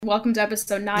Welcome to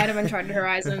episode 9 of Uncharted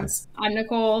Horizons. I'm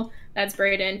Nicole. That's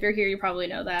Brayden. If you're here, you probably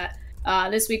know that.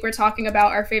 This week we're talking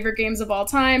about our favorite games of all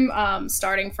time,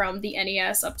 starting from the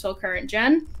NES up till current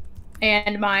gen.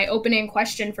 And my opening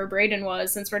question for Brayden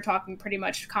was, since we're talking pretty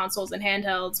much consoles and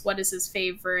handhelds, what is his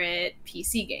favorite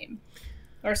PC game?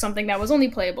 Or something that was only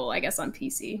playable, I guess, on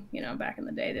PC, you know, back in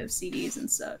the day, those CDs and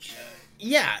such.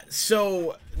 Yeah,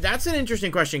 so that's an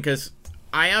interesting question, because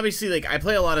I obviously, I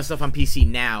play a lot of stuff on PC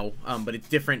now, but it's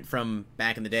different from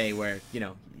back in the day where, you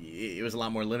know, it was a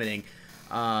lot more limiting.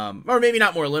 Or maybe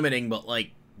not more limiting, but,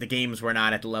 the games were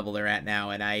not at the level they're at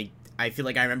now, and I feel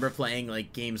like I remember playing,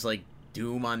 games like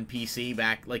Doom on PC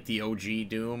back, the OG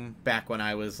Doom, back when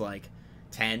I was,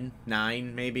 10,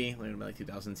 9, maybe,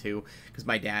 2002, because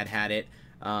my dad had it.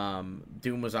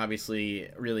 Doom was obviously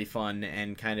really fun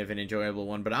and kind of an enjoyable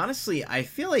one, but honestly, I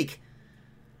feel like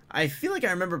I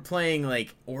remember playing,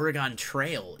 Oregon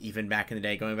Trail, even back in the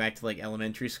day, going back to,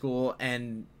 elementary school,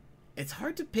 and it's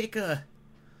hard to pick a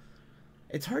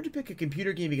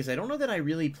computer game, because I don't know that I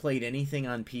really played anything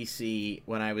on PC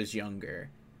when I was younger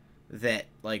that,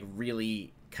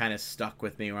 really kind of stuck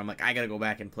with me, where I'm like, I gotta go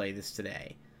back and play this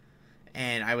today.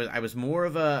 And I was more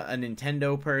of a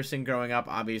Nintendo person growing up.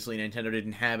 Obviously, Nintendo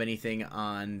didn't have anything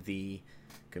on the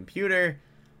computer.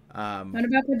 What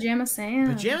about Pajama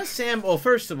Sam? Pajama Sam, well,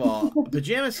 first of all,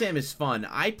 Pajama Sam is fun.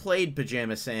 I played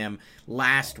Pajama Sam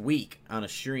last week on a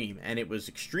stream, and it was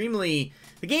extremely...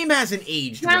 The game hasn't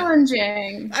aged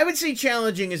challenging. Well. I would say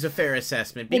challenging is a fair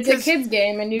assessment. Because, it's a kid's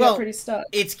game, and you got pretty stuck.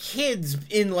 It's kids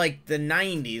in, the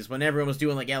 90s, when everyone was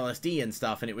doing, LSD and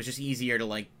stuff, and it was just easier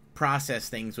to, process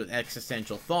things with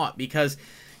existential thought, because...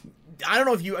 I don't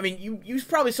know if you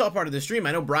probably saw part of the stream.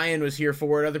 I know Brian was here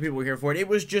for it, other people were here for it. It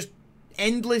was just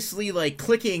endlessly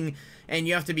clicking, and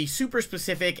you have to be super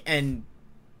specific, and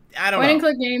I don't know.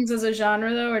 Point-and-click games as a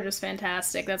genre, though, are just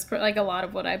fantastic. That's a lot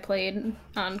of what I played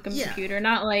on computer. Yeah.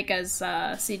 Not as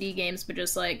CD games, but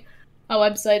just on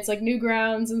websites like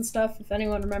Newgrounds and stuff, if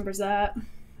anyone remembers that.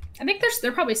 I think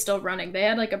they're probably still running. They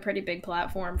had a pretty big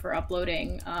platform for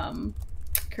uploading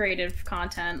creative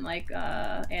content,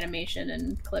 animation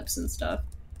and clips and stuff,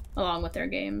 along with their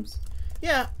games.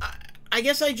 Yeah, I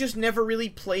guess I just never really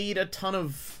played a ton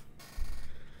of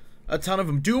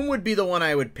them. Doom would be the one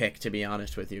I would pick, to be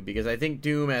honest with you, because I think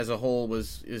Doom as a whole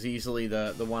is easily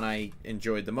the one I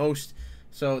enjoyed the most.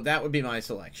 So that would be my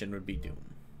selection, would be Doom.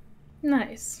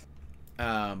 Nice.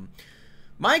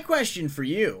 My question for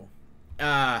you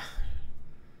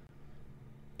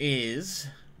is,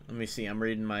 let me see, I'm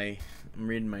reading my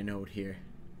note here.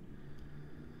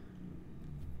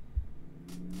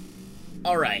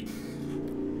 All right.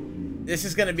 This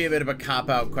is going to be a bit of a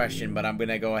cop-out question, but I'm going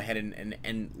to go ahead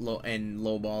and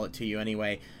lowball it to you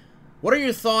anyway. What are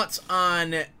your thoughts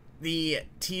on the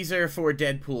teaser for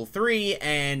Deadpool 3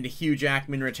 and Hugh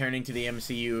Jackman returning to the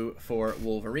MCU for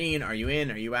Wolverine? Are you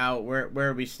in? Are you out?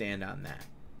 Where we stand on that?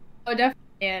 Oh, definitely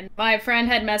in. My friend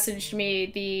had messaged me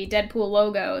the Deadpool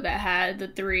logo that had the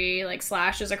 3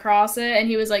 slashes across it, and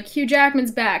he was like, Hugh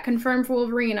Jackman's back, confirmed for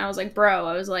Wolverine. I was like,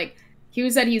 bro, Hugh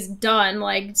said he's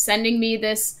done, sending me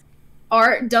this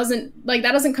art doesn't, that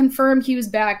doesn't confirm Hugh's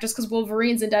back just because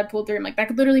Wolverine's in Deadpool 3. I'm like, that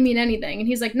could literally mean anything. And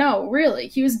he's like, no, really,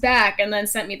 Hugh's back, and then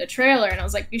sent me the trailer, and I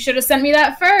was like, you should have sent me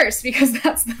that first, because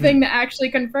that's the thing that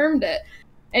actually confirmed it.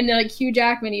 And, Hugh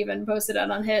Jackman even posted it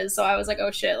on his, so I was like,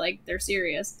 oh shit, they're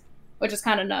serious, which is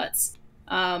kind of nuts.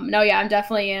 No, yeah, I'm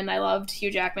definitely in. I loved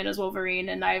Hugh Jackman as Wolverine,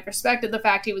 and I respected the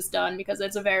fact he was done, because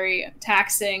it's a very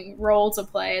taxing role to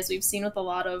play, as we've seen with a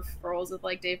lot of roles of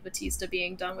Dave Bautista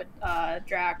being done with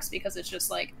Drax, because it's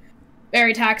just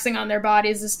very taxing on their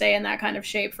bodies to stay in that kind of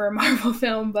shape for a Marvel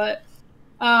film. But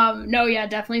no, yeah,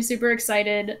 definitely super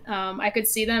excited. I could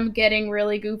see them getting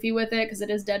really goofy with it, because it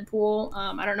is Deadpool.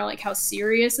 I don't know how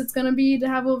serious it's gonna be to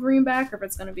have Wolverine back, or if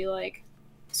it's gonna be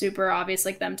super obvious,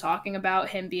 them talking about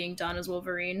him being done as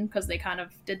Wolverine, because they kind of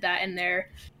did that in their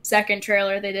second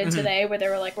trailer they did today, where they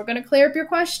were like, we're going to clear up your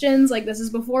questions, this is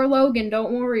before Logan,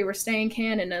 don't worry, we're staying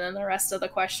canon, and then the rest of the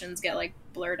questions get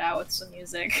blurred out with some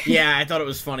music. Yeah, I thought it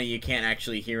was funny you can't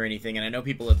actually hear anything, and I know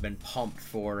people have been pumped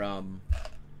for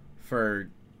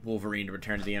Wolverine to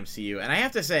return to the MCU, and I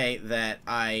have to say that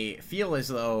I feel as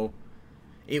though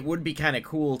it would be kind of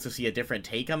cool to see a different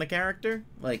take on the character,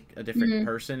 a different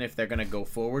person, if they're going to go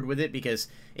forward with it, because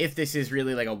if this is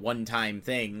really a one-time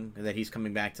thing that he's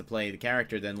coming back to play the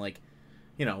character, then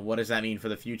what does that mean for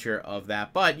the future of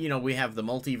that? But, we have the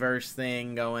multiverse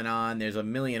thing going on. There's a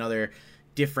million other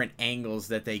different angles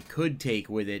that they could take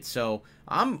with it. So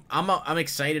I'm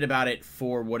excited about it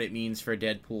for what it means for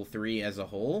Deadpool 3 as a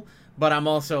whole. But I'm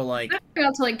also out to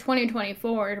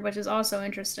 2024, which is also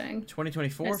interesting.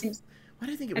 2024? Why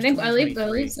do I think it I was think I believe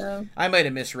 2023? so. I might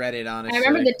have misread it, I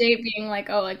remember honestly. the date being like,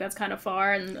 oh, like that's kind of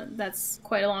far, and that's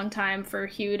quite a long time for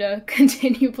Hugh to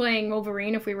continue playing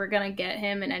Wolverine if we were gonna get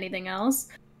him in anything else.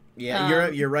 Yeah,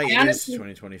 Um, you're right. I It is honestly,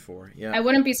 2024. Yeah. I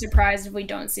wouldn't be surprised if we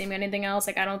don't see him in anything else.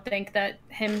 Like, I don't think that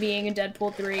him being in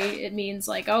Deadpool 3, it means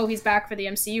like, oh, he's back for the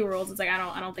MCU roles. It's like I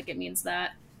don't think it means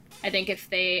that. I think if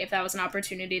that was an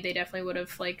opportunity, they definitely would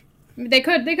have like they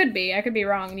could be. I could be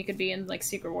wrong, and he could be in like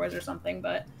Secret Wars or something,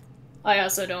 but I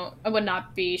would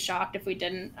not be shocked if we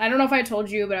didn't. I don't know if I told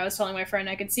you, but I was telling my friend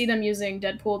I could see them using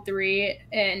Deadpool 3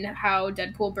 and how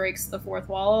Deadpool breaks the fourth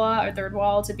wall a lot, or third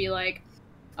wall, to be like,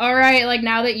 all right, like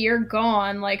now that you're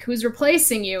gone, like who's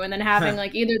replacing you? And then having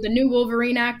like either the new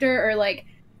Wolverine actor or like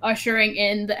ushering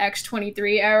in the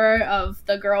X-23 era of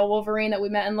the girl Wolverine that we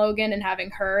met in Logan and having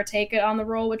her take it on the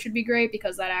role, which would be great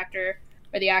because that actor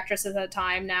or the actress is at the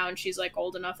time now and she's like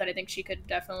old enough that I think she could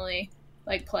definitely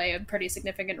like play a pretty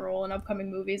significant role in upcoming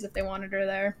movies if they wanted her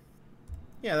there.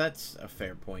 Yeah, that's a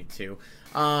fair point too.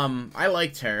 I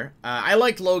liked her. I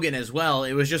liked Logan as well.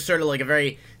 It was just sort of like a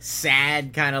very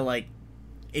sad kind of like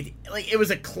it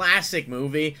was a classic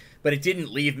movie, but it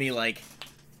didn't leave me like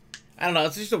I don't know.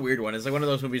 It's just a weird one. It's like one of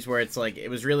those movies where it's like it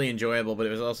was really enjoyable, but it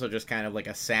was also just kind of like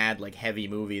a sad, like heavy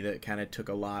movie that kind of took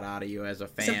a lot out of you as a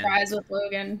fan. Surprise with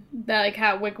Logan, that like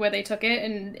how where they took it,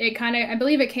 and it kind of I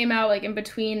believe it came out like in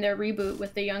between their reboot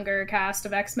with the younger cast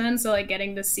of X-Men, so like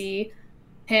getting to see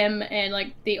him and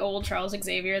like the old Charles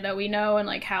Xavier that we know and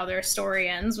like how their story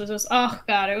ends was just oh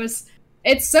god,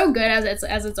 it's so good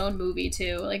as its own movie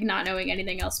too. Like not knowing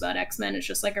anything else about X-Men, it's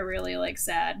just like a really like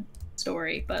sad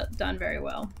story, but done very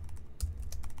well.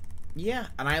 Yeah,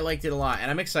 and I liked it a lot, and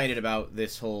I'm excited about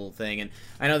this whole thing. And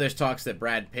I know there's talks that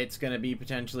Brad Pitt's going to be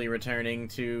potentially returning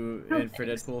to for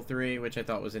Deadpool 3, which I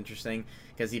thought was interesting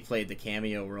because he played the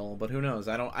cameo role. But who knows?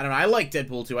 I don't know. I like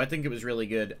Deadpool 2. I think it was really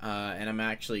good, and I'm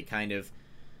actually kind of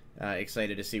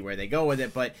excited to see where they go with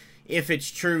it. But if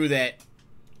it's true that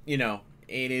it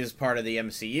is part of the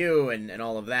MCU and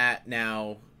all of that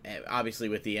now, obviously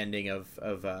with the ending of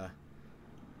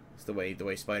the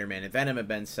way Spider-Man and Venom have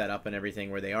been set up and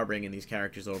everything, where they are bringing these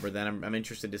characters over, then I'm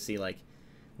interested to see like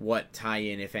what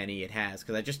tie-in, if any, it has,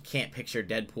 because I just can't picture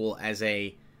Deadpool as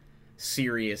a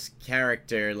serious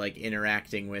character like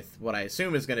interacting with what I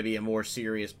assume is going to be a more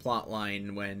serious plot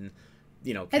line when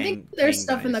I think their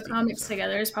stuff in the comics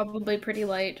together is probably pretty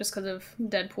light just because of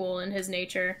Deadpool and his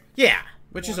nature. Yeah,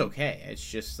 which is okay. It's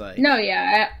just like no,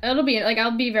 yeah, it'll be like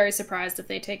I'll be very surprised if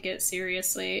they take it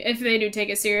seriously. If they do take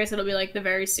it serious, it'll be like the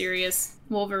very serious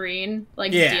Wolverine,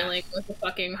 like dealing with the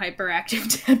fucking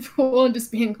hyperactive Deadpool and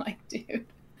just being like, dude,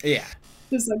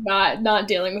 just like not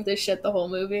dealing with this shit the whole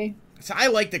movie. So I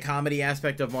like the comedy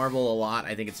aspect of Marvel a lot.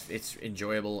 I think it's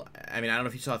enjoyable. I mean, I don't know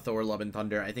if you saw Thor: Love and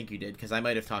Thunder. I think you did because I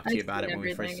might have talked to you about it when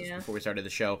before we started the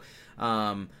show.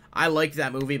 I liked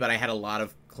that movie, but I had a lot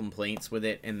of complaints with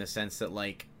it in the sense that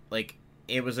like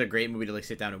it was a great movie to like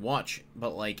sit down and watch,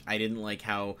 but like I didn't like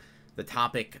how the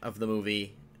topic of the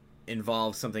movie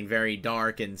involves something very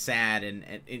dark and sad and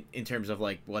in terms of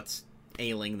like what's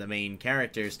ailing the main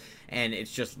characters, and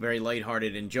it's just very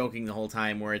lighthearted and joking the whole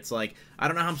time, where it's like I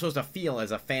don't know how I'm supposed to feel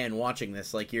as a fan watching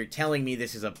this. Like you're telling me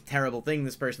this is a terrible thing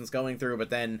this person's going through, but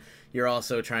then you're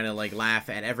also trying to like laugh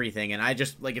at everything, and I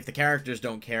just like if the characters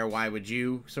don't care, why would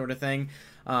you, sort of thing.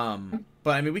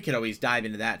 But I mean, we could always dive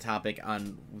into that topic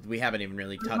we haven't even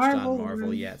really touched on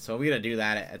Marvel yet, so we gotta do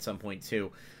that at some point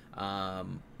too.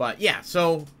 But yeah,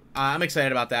 so I'm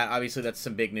excited about that. Obviously that's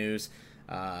some big news.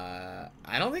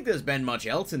 I don't think there's been much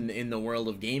else in the world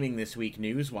of gaming this week,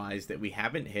 news-wise, that we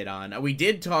haven't hit on. We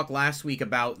did talk last week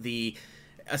about the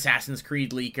Assassin's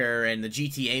Creed leaker and the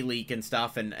GTA leak and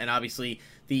stuff, and obviously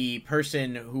the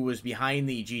person who was behind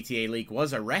the GTA leak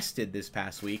was arrested this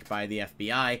past week by the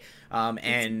FBI,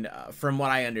 and from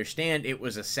what I understand, it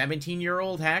was a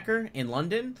 17-year-old hacker in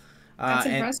London. That's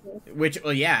impressive.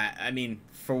 Well, yeah, I mean,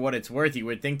 for what it's worth, you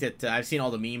would think that I've seen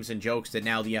all the memes and jokes that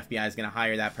now the FBI is going to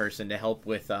hire that person to help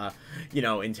with,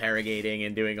 interrogating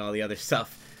and doing all the other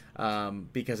stuff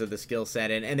because of the skill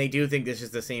set. And they do think this is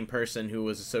the same person who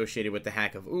was associated with the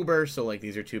hack of Uber. So, like,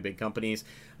 these are two big companies.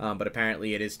 But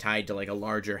apparently it is tied to, like, a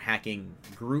larger hacking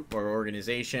group or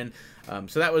organization.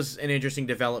 So that was an interesting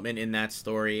development in that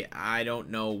story. I don't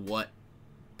know what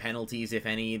penalties, if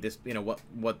any,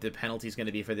 what the penalty is going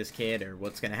to be for this kid or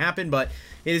what's going to happen, but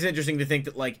it is interesting to think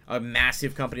that like a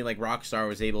massive company like Rockstar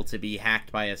was able to be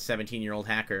hacked by a 17-year-old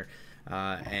hacker,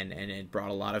 and it brought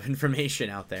a lot of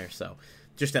information out there. So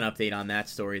just an update on that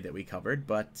story that we covered.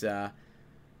 But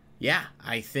yeah,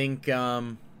 I think we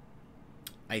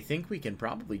can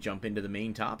probably jump into the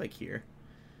main topic here.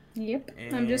 Yep.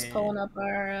 I'm just And pulling up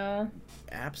our.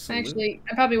 absolutely. Actually,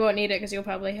 I probably won't need it because you'll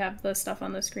probably have the stuff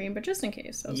on the screen, but just in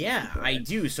case, I was looking Yeah, for I it.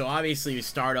 do. So obviously we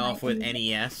start My off with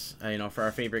NES, for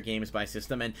our favorite games by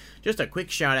system. And just a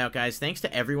quick shout out, guys. Thanks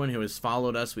to everyone who has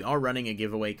followed us. We are running a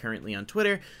giveaway currently on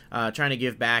Twitter, trying to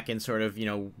give back and sort of,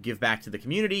 give back to the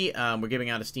community. We're giving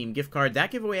out a Steam gift card.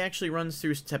 That giveaway actually runs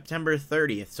through September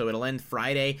 30th, so it'll end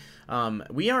Friday.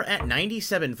 We are at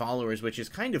 97 followers, which is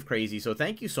kind of crazy. So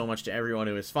thank you so much to everyone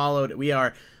who has followed. We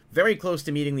are very close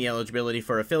to meeting the eligibility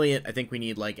for affiliate. I think we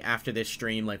need, after this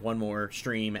stream, one more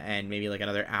stream and maybe,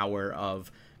 another hour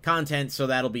of content, so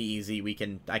that'll be easy.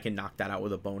 I can knock that out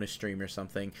with a bonus stream or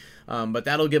something. But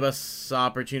that'll give us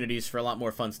opportunities for a lot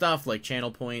more fun stuff, like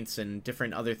channel points and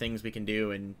different other things we can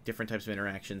do and different types of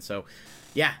interactions. So,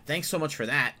 yeah, thanks so much for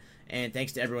that. And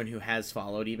thanks to everyone who has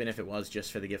followed, even if it was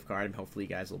just for the gift card. And hopefully you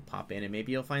guys will pop in and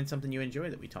maybe you'll find something you enjoy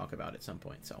that we talk about at some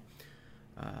point. So,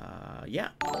 yeah.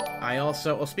 I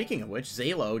also, well, speaking of which,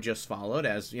 Zalo just followed,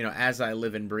 as I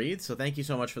live and breathe. So thank you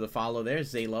so much for the follow there,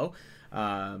 Zalo.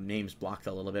 Name's blocked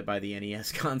a little bit by the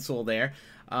NES console there.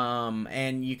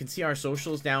 And you can see our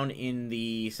socials down in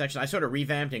the section. I sort of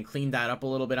revamped and cleaned that up a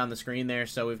little bit on the screen there.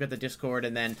 So we've got the Discord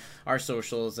and then our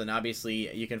socials, and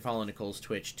obviously you can follow Nicole's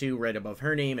Twitch too, right above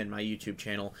her name, and my YouTube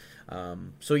channel.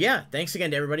 So yeah, thanks again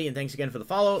to everybody, and thanks again for the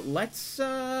follow. Let's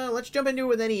jump into it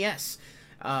with NES.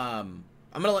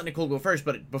 I'm gonna let Nicole go first,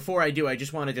 but before I do, I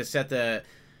just wanted to set the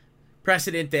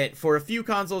precedent that for a few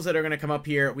consoles that are going to come up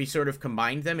here, we sort of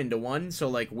combined them into one.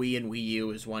 So Wii and Wii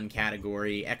U is one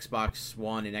category, Xbox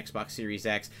One and Xbox Series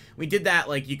X. We did that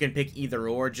you can pick either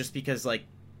or, just because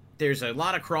there's a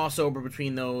lot of crossover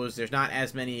between those. There's not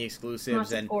as many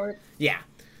exclusives, and yeah.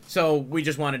 So we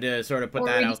just wanted to sort of put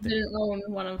that out there. Didn't own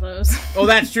one of those. Oh,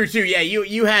 that's true too. Yeah,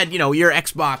 you had, your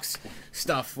Xbox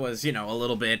stuff was, a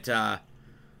little bit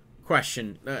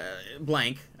question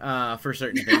blank for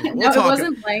certain things. No, it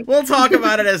wasn't blank. We'll talk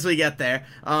about it as we get there.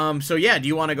 So yeah, do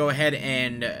you want to go ahead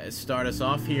and start us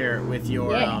off here with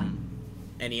your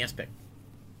NES pick?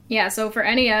 Yeah, so for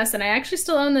NES, and I actually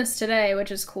still own this today,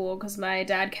 which is cool because my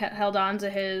dad held on to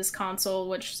his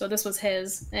console, so this was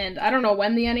his. And I don't know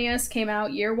when the NES came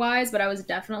out year-wise, but I was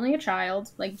definitely a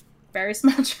child, very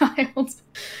small child.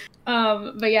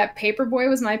 But yeah, Paperboy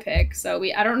was my pick. So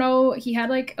I don't know, he had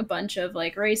a bunch of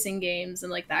racing games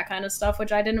and that kind of stuff,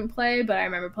 which I didn't play, but I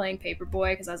remember playing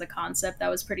Paperboy because as a concept that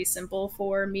was pretty simple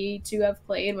for me to have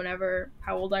played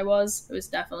how old I was. It was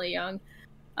definitely young.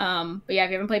 But yeah,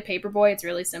 if you haven't played Paperboy, it's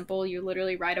really simple. You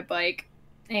literally ride a bike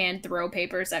and throw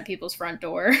papers at people's front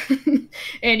door.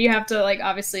 And you have to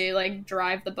obviously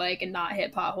drive the bike and not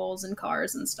hit potholes and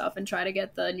cars and stuff and try to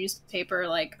get the newspaper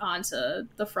onto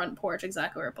the front porch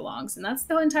exactly where it belongs. And that's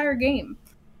the entire game.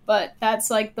 But that's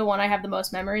the one I have the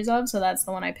most memories of, so that's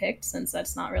the one I picked since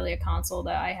that's not really a console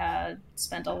that I had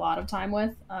spent a lot of time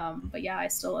with. But yeah, I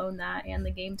still own that and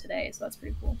the game today, so that's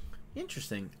pretty cool.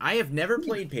 Interesting. I have never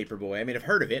played Paperboy. I mean, I've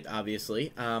heard of it,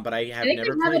 obviously, but I have never played it. I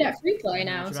think they have it at Free Play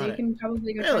now, so you can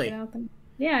probably go check it out then.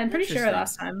 Yeah, I'm pretty sure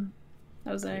last time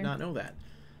I was there. I did not know that.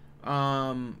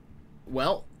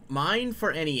 Well, mine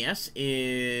for NES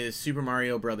is Super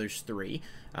Mario Brothers 3.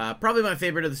 Probably my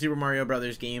favorite of the Super Mario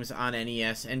Brothers games on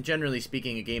NES, and generally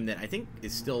speaking, a game that I think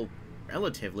is still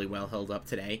relatively well held up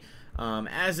today.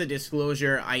 As a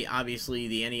disclosure, obviously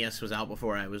the NES was out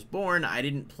before I was born. I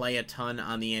didn't play a ton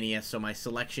on the NES, so my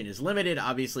selection is limited.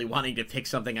 Obviously, wanting to pick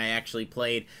something I actually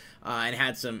played and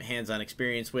had some hands-on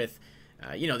experience with.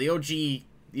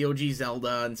 The OG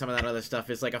Zelda and some of that other stuff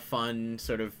is a fun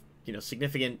sort of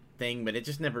significant thing, but it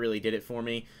just never really did it for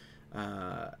me.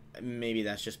 Maybe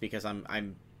that's just because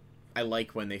I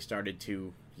like when they started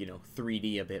to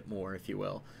 3D a bit more, if you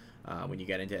will. When you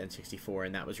get into N64,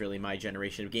 and that was really my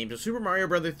generation of games. So Super Mario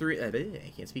Brothers 3,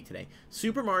 I can't speak today.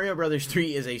 Super Mario Brothers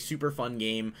 3 is a super fun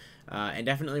game, and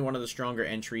definitely one of the stronger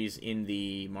entries in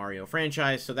the Mario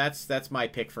franchise. So that's my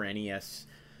pick for NES,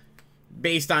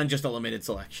 based on just a limited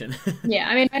selection. Yeah,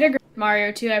 I mean, I'd agree with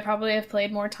Mario too. I probably have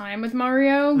played more time with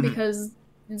Mario because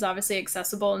it's obviously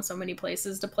accessible in so many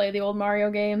places to play the old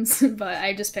Mario games. But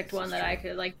I just picked one that I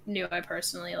could knew I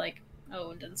personally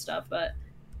owned and stuff. But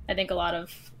I think a lot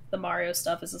of the Mario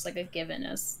stuff is just a given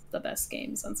as the best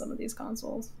games on some of these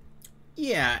consoles.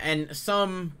 Yeah, and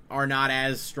some are not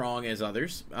as strong as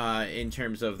others in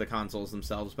terms of the consoles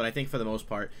themselves, but I think for the most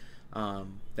part,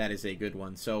 that is a good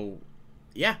one. So,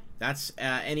 yeah, that's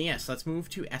NES. Let's move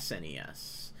to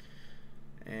SNES.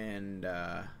 And,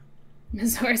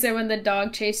 So I said when the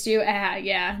dog chased you,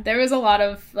 yeah, there was a lot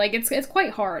of, it's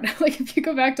quite hard. If you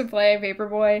go back to play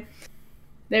Paperboy,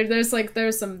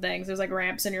 there's some things. There's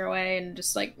ramps in your way, and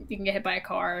just you can get hit by a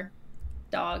car,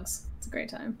 dogs. It's a great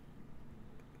time.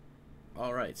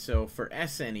 All right. So for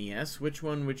SNES, which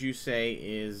one would you say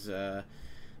is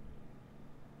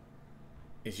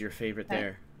your favorite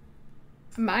there?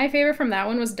 My favorite from that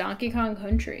one was Donkey Kong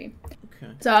Country.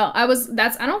 Okay. So I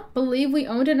don't believe we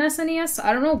owned an SNES, so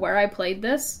I don't know where I played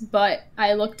this, but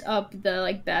I looked up the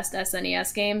like best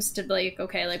SNES games to be like,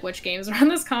 okay, like which games are on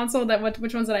this console,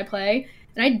 which ones did I play?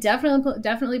 And I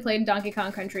definitely played Donkey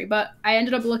Kong Country, but I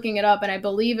ended up looking it up and I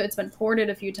believe it's been ported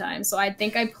a few times. So I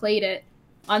think I played it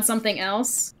on something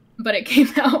else, but it came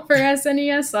out for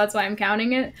SNES, so that's why I'm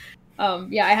counting it.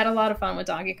 Yeah, I had a lot of fun with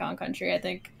Donkey Kong Country. I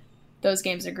think those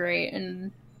games are great,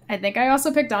 and I think I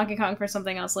also picked Donkey Kong for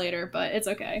something else later, but it's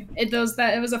okay. It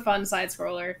was a fun side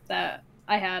scroller that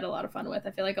I had a lot of fun with.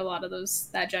 I feel like a lot of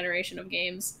that generation of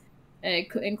games,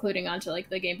 including onto like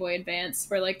the Game Boy Advance,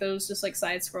 were like those just like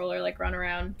side scroller, like run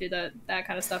around, do that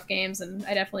kind of stuff games, and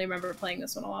I definitely remember playing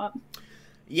this one a lot.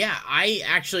 Yeah,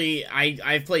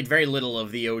 I've played very little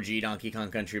of the OG Donkey Kong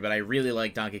Country, but I really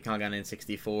like Donkey Kong on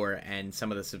N64 and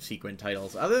some of the subsequent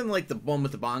titles. Other than like the one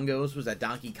with the bongos, was that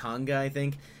Donkey Konga, I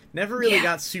think. Never really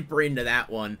got super into that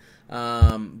one,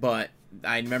 but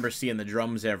I remember seeing the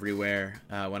drums everywhere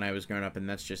when I was growing up, and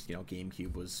that's just,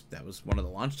 GameCube was one of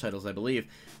the launch titles, I believe.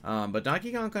 But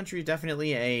Donkey Kong Country is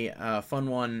definitely a fun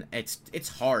one. It's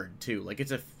hard too, like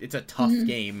it's a tough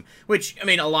game. Which, I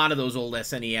mean, a lot of those old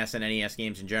SNES and NES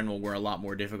games in general were a lot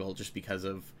more difficult just because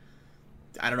of,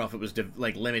 I don't know if it was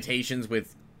like limitations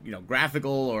with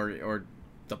graphical or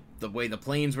the way the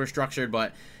planes were structured,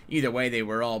 but either way they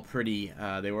were all pretty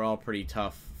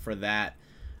tough for that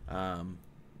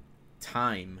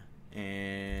time.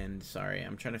 And sorry,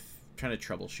 I'm trying to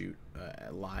troubleshoot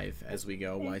live as we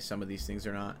go why some of these things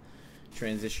are not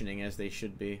transitioning as they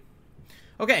should be.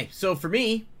 Okay, so for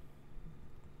me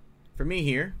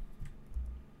here,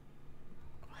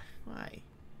 why?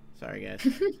 Sorry guys.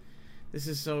 This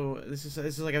is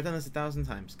like I've done this 1,000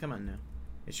 times. Come on now.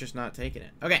 It's just not taking it.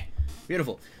 Okay,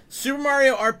 beautiful. Super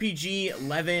Mario RPG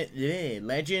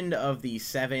Legend of the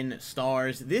Seven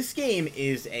Stars. This game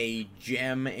is a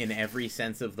gem in every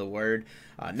sense of the word.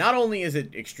 Not only is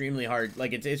it extremely hard,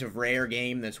 like it's a rare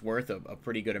game that's worth a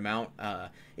pretty good amount.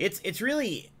 It's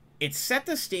set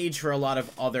the stage for a lot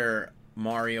of other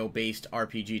Mario-based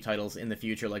RPG titles in the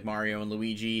future, like Mario and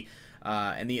Luigi.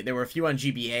 And there were a few on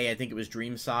GBA. I think it was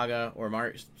Dream Saga or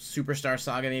Superstar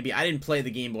Saga, maybe. I didn't play the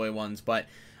Game Boy ones, but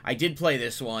I did play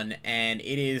this one, and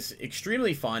it is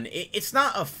extremely fun. It's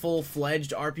not a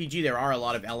full-fledged RPG. There are a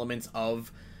lot of elements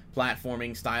of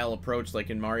platforming style approach like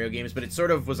in Mario games, but it sort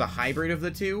of was a hybrid of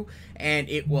the two, and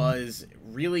it was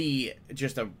really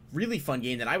just a really fun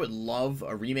game that I would love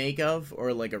a remake of,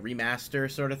 or like a remaster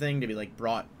sort of thing to be like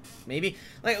brought, maybe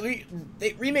like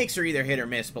remakes are either hit or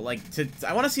miss, but like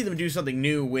I want to see them do something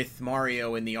new with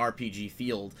Mario in the RPG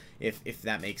field, if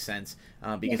that makes sense,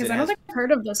 because I don't think I've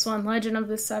heard of this one, Legend of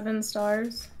the Seven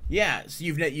Stars. Yeah, so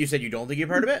you said you don't think you've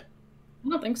heard of it? I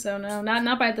don't think so, no,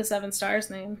 not by the Seven Stars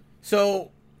name.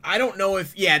 So I don't know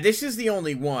if, this is the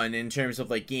only one in terms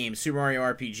of, like, games, Super Mario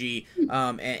RPG,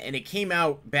 and it came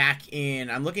out back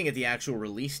in, I'm looking at the actual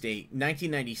release date,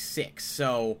 1996,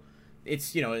 so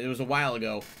it's, it was a while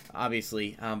ago,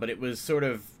 obviously, but it was sort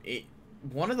of,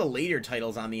 one of the later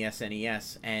titles on the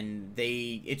SNES, and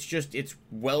it's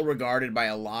well regarded by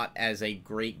a lot as a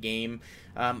great game.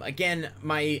 Again,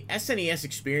 my SNES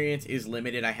experience is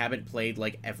limited. I haven't played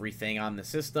like everything on the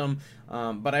system,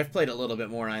 but I've played a little bit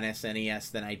more on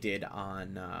SNES than I did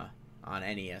on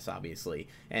NES, obviously.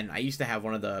 And I used to have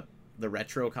one of the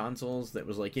retro consoles that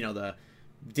was like, the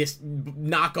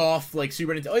knockoff like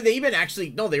Super Nintendo. Oh, they even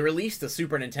they released the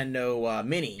Super Nintendo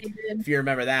Mini, if you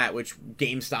remember that, which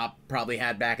GameStop probably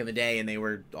had back in the day, and they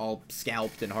were all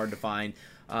scalped and hard to find.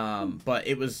 But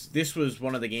this was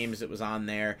one of the games that was on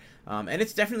there, and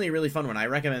it's definitely a really fun one. I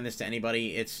recommend this to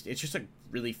anybody. It's just a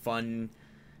really fun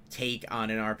take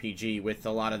on an RPG with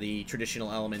a lot of the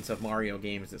traditional elements of Mario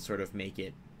games that sort of make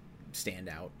it stand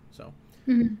out. So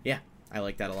yeah, I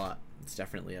like that a lot. It's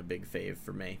definitely a big fave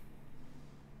for me.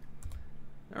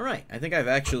 All right, I think I've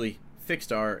actually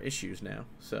fixed our issues now,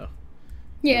 so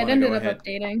yeah, it ended up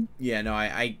updating. Yeah, no,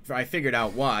 I figured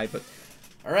out why, but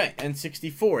all right,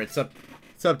 N64, it's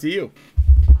up to you.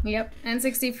 Yep,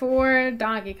 N64,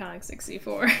 Donkey Kong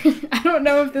 64. I don't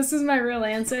know if this is my real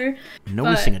answer.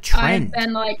 Noticing a trend. I've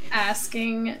been like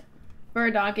asking for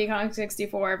Donkey Kong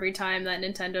 64 every time that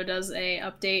Nintendo does a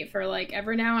update for like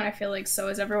ever now, and I feel like so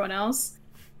is everyone else.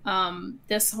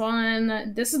 This is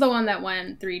the one that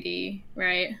went 3D,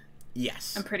 right?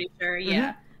 Yes. I'm pretty sure,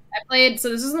 yeah. So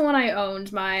this is the one I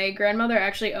owned. My grandmother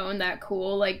actually owned that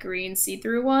cool, like, green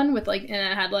see-through one with, like, and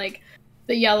it had, like,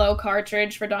 the yellow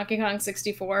cartridge for Donkey Kong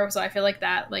 64, so I feel like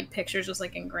that like picture's just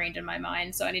like ingrained in my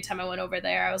mind. So anytime I went over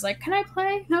there, I was like, "Can I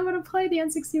play? I want to play the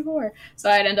N64." So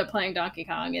I'd end up playing Donkey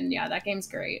Kong, and yeah, that game's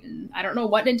great. And I don't know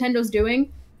what Nintendo's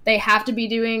doing. They have to be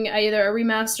doing either a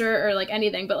remaster or like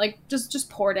anything, but like just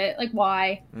port it. Like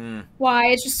why? Why?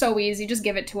 It's just so easy. Just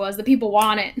give it to us. The people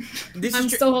want it. I'm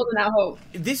still holding out hope.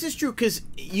 This is true because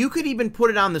you could even put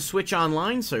it on the Switch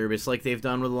Online service like they've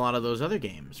done with a lot of those other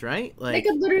games, right? Like they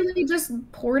could literally just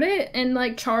port it and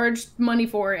like charge money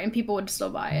for it, and people would still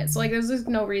buy it. So like there's just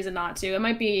no reason not to. It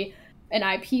might be an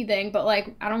IP thing, but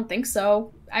like I don't think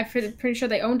so. I'm pretty sure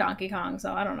they own Donkey Kong,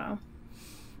 so I don't know.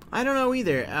 I don't know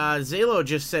either. Zalo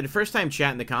just said, first time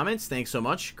chat in the comments. Thanks so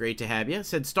much. Great to have you.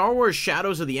 Said Star Wars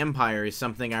Shadows of the Empire is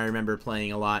something I remember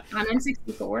playing a lot. On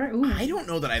N64? Ooh. I don't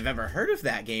know that I've ever heard of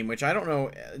that game, which I don't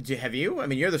know. Have you? I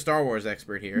mean, you're the Star Wars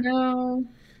expert here. No.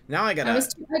 Now I gotta... I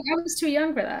was too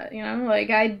young for that, you know?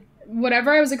 Like,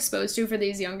 whatever I was exposed to for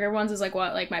these younger ones is like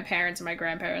what like my parents and my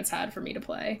grandparents had for me to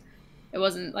play. It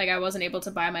wasn't like I wasn't able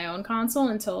to buy my own console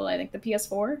until I think the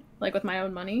PS4, like with my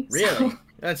own money. Really? So,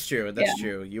 That's true. That's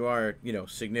true. You are, you know,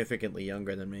 significantly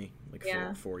younger than me, like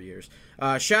 4 years.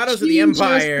 Shadows of the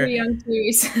Empire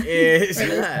is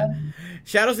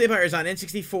Shadows of the Empire is on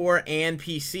N64 and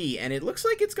PC, and it looks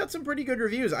like it's got some pretty good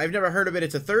reviews. I've never heard of it.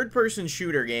 It's a third-person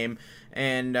shooter game,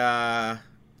 and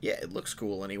yeah, it looks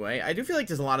cool anyway. I do feel like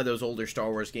there's a lot of those older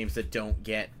Star Wars games that don't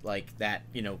get, like, that,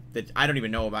 you know, that I don't even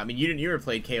know about. I mean, you ever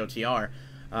played KOTR,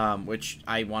 which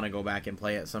I want to go back and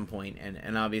play at some point.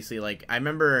 And obviously, like, I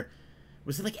remember,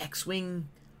 was it, like, X-Wing?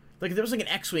 Like, there was, like, an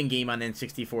X-Wing game on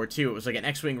N64, too. It was, like, an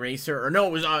X-Wing racer. Or, no,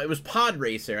 it was Pod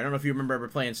Racer. I don't know if you remember ever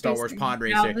playing Star Wars Pod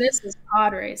Racer. No, this is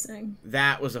Pod Racing.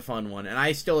 That was a fun one. And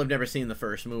I still have never seen the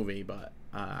first movie, but...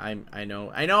 I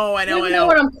know. You know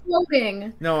what I'm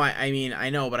quoting. No, I mean, I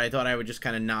know, but I thought I would just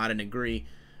kind of nod and agree.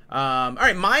 All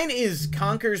right, mine is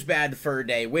Conker's Bad Fur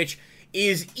Day, which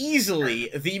is easily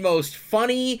the most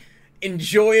funny,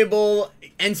 enjoyable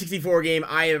N64 game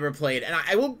I ever played. And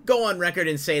I will go on record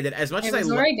and say that as much as I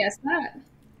already guessed that.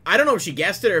 I don't know if she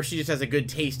guessed it or if she just has a good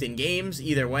taste in games.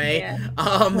 Either way,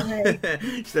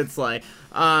 that's like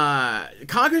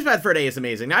Conker's Bad Fur Day is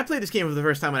amazing. Now, I played this game for the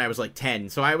first time when I was like 10,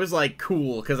 so I was like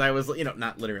cool because I was, you know,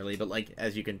 not literally, but like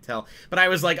as you can tell. But I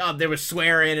was like, oh, there was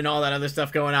swearing and all that other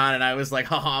stuff going on, and I was like,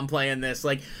 haha, I'm playing this.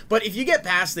 Like, but if you get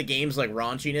past the game's like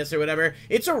raunchiness or whatever,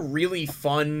 it's a really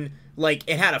fun. Like,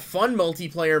 it had a fun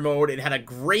multiplayer mode. It had a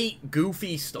great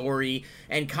goofy story,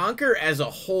 and Conker as a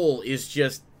whole is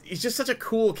just. He's just such a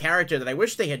cool character that I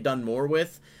wish they had done more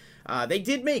with. They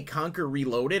did make Conker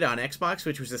Reloaded on Xbox,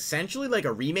 which was essentially like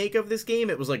a remake of this game.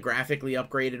 It was like graphically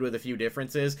upgraded with a few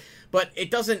differences, but it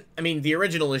doesn't, I mean, the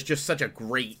original is just such a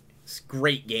great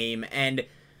game. And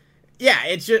yeah,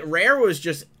 it's just, Rare was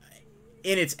just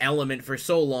in its element for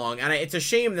so long, and it's a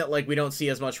shame that like we don't see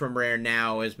as much from Rare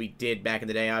now as we did back in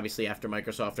the day, obviously after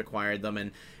Microsoft acquired them,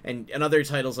 and other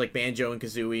titles like Banjo and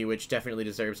Kazooie, which definitely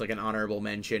deserves like an honorable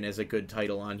mention as a good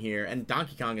title on here, and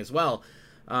Donkey Kong as well.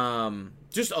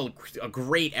 Just a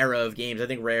great era of games. I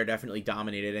think Rare definitely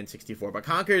dominated N64, but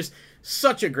Conker's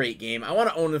such a great game. I want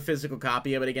to own a physical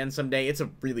copy of it again someday. It's a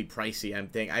really pricey,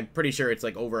 I'm pretty sure it's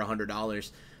like over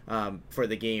 $100 for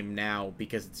the game now,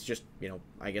 because it's just, you know,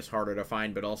 I guess harder to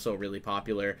find, but also really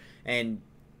popular. And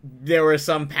there were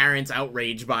some parents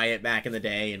outraged by it back in the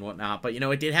day and whatnot, but, you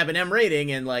know, it did have an M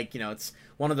rating, and, like, you know, it's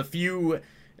one of the few...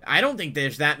 I don't think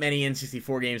there's that many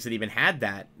N64 games that even had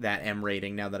that M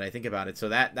rating, now that I think about it. So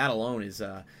that alone is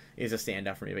a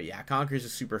standout for me. But yeah, Conker's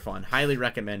is super fun. Highly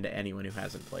recommend to anyone who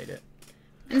hasn't played it.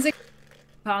 It's a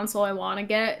console I want to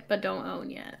get, but don't own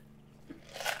yet.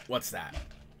 What's that?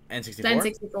 N64? The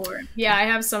N64. Yeah, I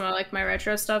have some of like my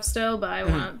retro stuff still, but I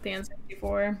want the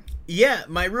N64. Yeah,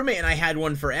 my roommate and I had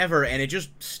one forever, and it just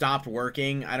stopped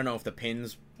working. I don't know if the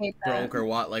pins broke or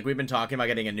what. Like, we've been talking about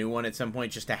getting a new one at some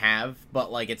point just to have,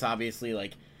 but like, it's obviously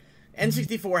like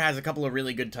N64 has a couple of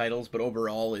really good titles, but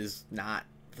overall is not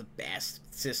the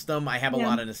best system. I have a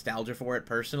lot of nostalgia for it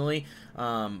personally,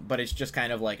 but it's just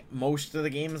kind of like most of the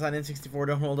games on N64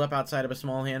 don't hold up outside of a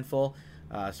small handful.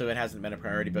 So it hasn't been a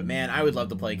priority, but man, I would love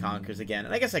to play Conkers again,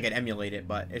 and I guess I could emulate it,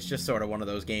 but it's just sort of one of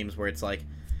those games where it's like,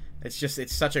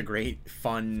 it's such a great,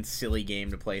 fun, silly game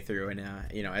to play through, and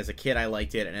you know, as a kid I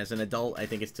liked it, and as an adult I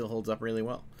think it still holds up really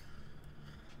well.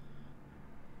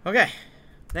 Okay,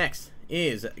 next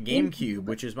is Gamecube,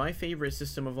 which is my favorite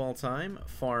system of all time,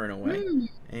 far and away.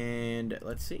 And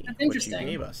let's see what you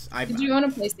gave us. Did you own a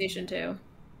PlayStation 2?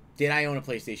 Did I own a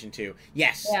PlayStation 2?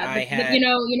 Yes, Yeah, I had.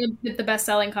 the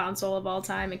best-selling console of all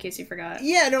time. In case you forgot.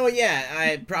 Yeah, no, yeah,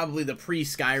 I probably the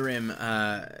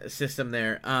pre-Skyrim system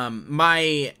there.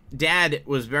 My dad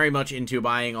was very much into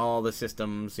buying all the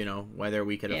systems, whether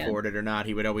we could afford it or not.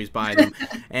 He would always buy them.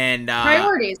 And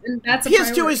priorities, and that's a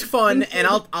PS2 priority. is fun, and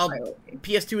I'll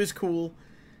PS2 is cool.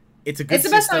 It's a good It's the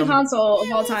best-selling system. console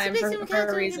of all time for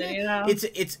a reason,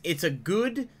 It's a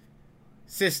good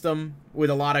system with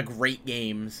a lot of great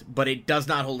games, but it does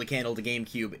not hold a candle to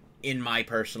GameCube, in my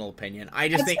personal opinion. I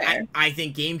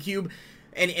think GameCube,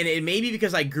 and it may be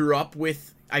because I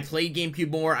played GameCube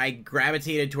more. I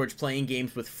gravitated towards playing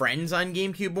games with friends on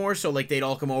GameCube more, so like they'd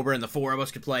all come over and the four of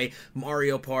us could play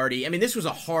Mario Party. I mean, this was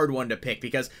a hard one to pick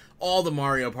because all the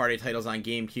Mario Party titles on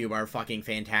GameCube are fucking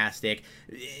fantastic.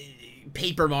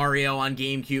 Paper Mario on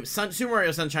GameCube. Super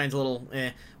Mario Sunshine's a little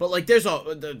but like there's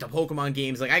the Pokemon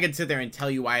games. Like I could sit there and tell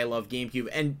you why I love GameCube,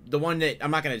 and the one that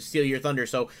I'm not going to steal your thunder,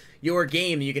 so your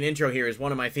game that you can intro here is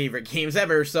one of my favorite games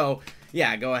ever, so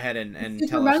yeah, go ahead and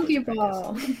tell us. Super Monkey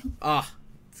Ball. Oh,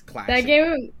 it's classic. That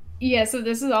game, yeah, so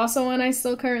this is also one I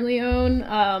still currently own.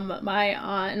 My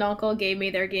aunt and uncle gave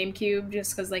me their GameCube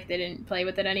just because like they didn't play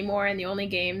with it anymore, and the only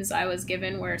games I was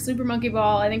given were Super Monkey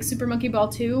Ball, I think Super Monkey Ball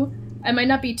 2. It might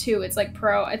not be 2, it's like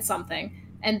Pro, it's something.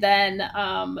 And then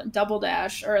Double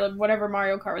Dash, or whatever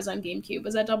Mario Kart was on GameCube.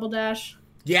 Was that Double Dash?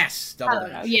 Yes, Double Dash. I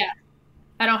don't know, yeah.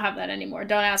 I don't have that anymore.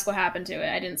 Don't ask what happened to it.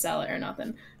 I didn't sell it or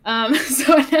nothing.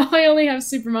 So now I only have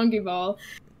Super Monkey Ball.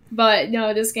 But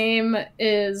no, this game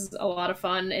is a lot of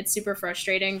fun. It's super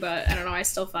frustrating, but I don't know, I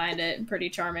still find it pretty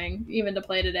charming, even to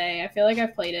play today. I feel like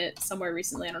I've played it somewhere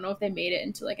recently. I don't know if they made it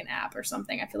into like an app or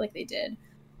something. I feel like they did.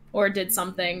 Or did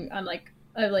something on like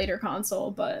a later console,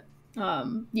 but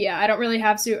yeah, I don't really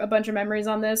have a bunch of memories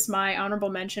on this. My honorable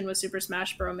mention was Super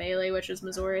Smash Bros. Melee, which, as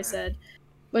Missouri said,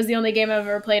 was the only game I've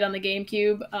ever played on the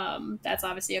GameCube. That's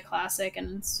obviously a classic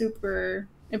and super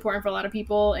important for a lot of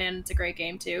people, and it's a great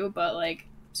game too, but like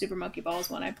Super Monkey Ball is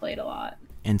one I played a lot.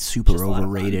 And super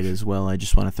overrated as well. I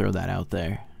just want to throw that out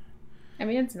there. I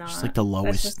mean, it's not. Just like the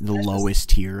lowest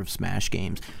tier of Smash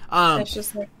games. It's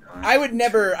just like I would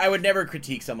never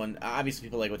critique someone. Obviously,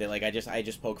 people like what they like. I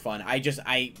just poke fun.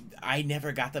 I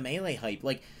never got the Melee hype.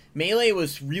 Like Melee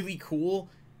was really cool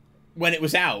when it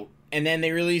was out, and then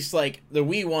they released like the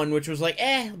Wii one, which was like,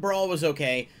 Brawl was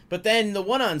okay. But then the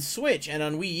one on Switch and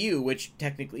on Wii U, which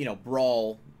technically,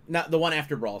 Brawl, not the one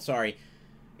after Brawl. Sorry,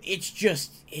 it's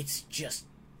just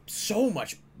so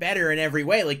much better in every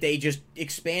way. Like they just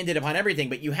expanded upon everything,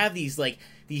 but you have these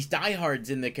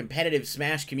diehards in the competitive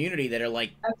Smash community that are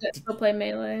like that still play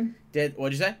Melee.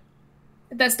 What'd you say?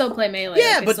 That still play Melee.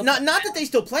 Yeah, like but not that they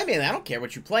still play Melee. I don't care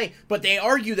what you play, but they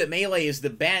argue that Melee is the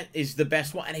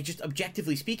best one. And I just,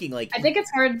 objectively speaking, like, I think it's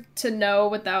hard to know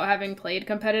without having played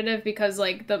competitive, because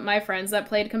like my friends that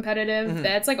played competitive,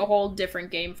 that's like a whole different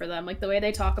game for them. Like the way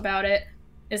they talk about it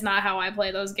is not how I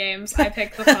play those games. I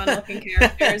pick the fun-looking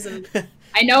characters, and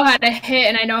I know how to hit,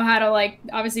 and I know how to, like,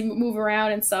 obviously move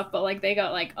around and stuff, but, like, they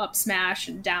got, like, up smash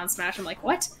and down smash. I'm like,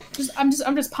 what? I'm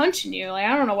just punching you. Like,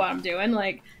 I don't know what I'm doing.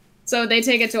 Like, so they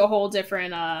take it to a whole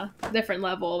different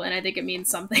level, and I think it means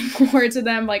something more to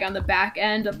them, like, on the back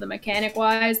end of the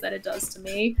mechanic-wise that it does to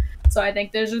me. So I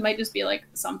think might just be, like,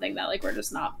 something that, like, we're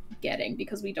just not getting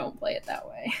because we don't play it that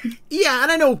way. Yeah,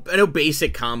 and I know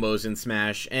basic combos in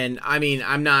Smash, and I mean,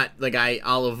 I'm not, like,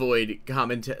 I'll avoid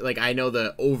like, I know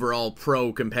the overall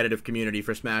pro competitive community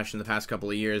for Smash in the past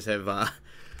couple of years have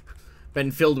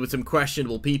been filled with some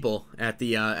questionable people at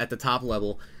the top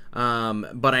level.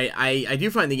 But I do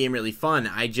find the game really fun.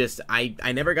 I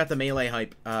never got the Melee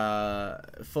hype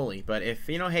fully, but if,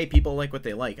 hey, people like what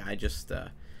they like,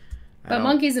 But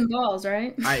monkeys and balls,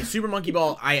 right? Super Monkey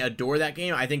Ball, I adore that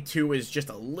game. I think 2 is just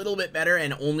a little bit better,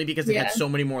 and only because it had so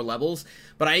many more levels.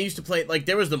 But I used to play, like,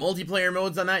 there was the multiplayer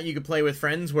modes on that you could play with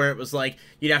friends, where it was like,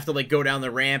 you'd have to, like, go down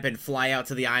the ramp and fly out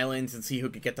to the islands and see who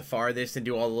could get the farthest and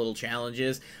do all the little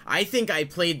challenges. I think I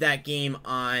played that game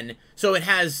on, so it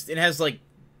has like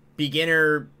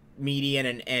beginner,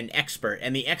 median, and expert,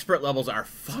 and the expert levels are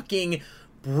fucking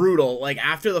brutal. Like,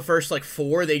 after the first, like,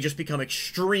 4, they just become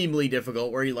extremely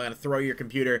difficult, where you gotta throw your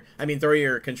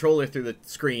controller through the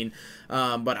screen.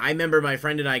 But I remember my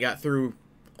friend and I got through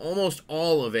almost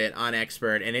all of it on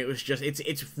expert, and it was just,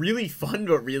 it's really fun,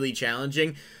 but really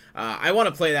challenging. I want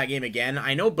to play that game again.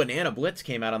 I know Banana Blitz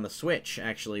came out on the Switch,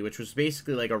 actually, which was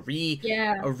basically like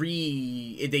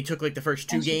they took, like, the first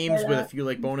 2 games with a few,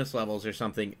 like, bonus levels or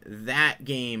something. That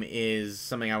game is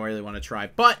something I really want to try.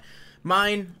 But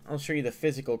mine, I'll show you the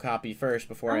physical copy first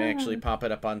before I actually pop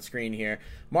it up on screen here.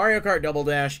 Mario Kart Double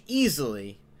Dash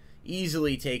easily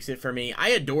takes it for me. I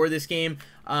adore this game.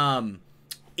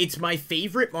 It's my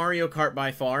favorite Mario Kart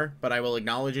by far, but I will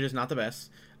acknowledge it is not the best.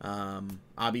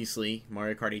 Obviously,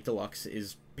 Mario Kart 8 Deluxe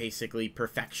is basically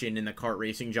perfection in the kart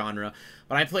racing genre.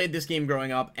 But I played this game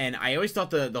growing up, and I always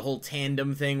thought the whole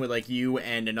tandem thing with, like, you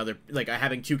and another, like,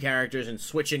 having two characters and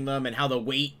switching them and how the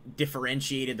weight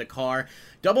differentiated the car.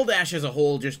 Double Dash as a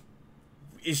whole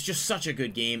is just such a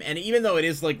good game. And even though it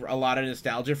is, like, a lot of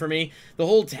nostalgia for me, the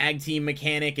whole tag team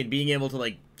mechanic and being able to,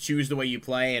 like, choose the way you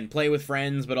play and play with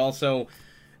friends, but also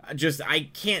just, I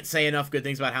can't say enough good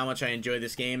things about how much I enjoy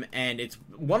this game, and it's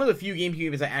one of the few GameCube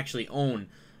games I actually own.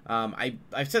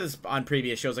 I've said this on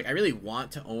previous shows, like, I really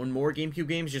want to own more GameCube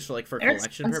games just for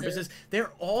collection purposes.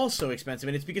 They're all so expensive,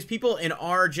 and it's because people in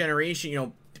our generation, you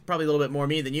know, probably a little bit more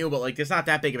me than you, but, like, there's not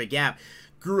that big of a gap,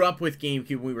 grew up with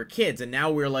GameCube when we were kids, and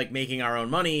now we're, like, making our own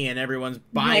money, and everyone's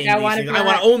buying these things. I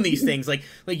want to own these things. Like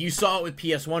you saw it with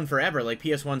PS1 forever. Like,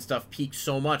 PS1 stuff peaked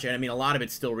so much, and I mean, a lot of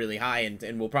it's still really high,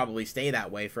 and will probably stay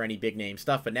that way for any big-name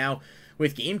stuff, but now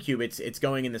with GameCube, it's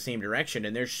going in the same direction,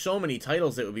 and there's so many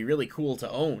titles that would be really cool to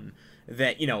own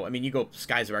that, you know, I mean, you go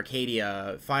Skies of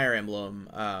Arcadia, Fire Emblem,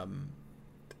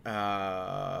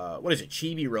 what is it,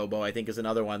 Chibi Robo, I think, is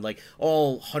another one, like,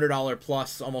 all $100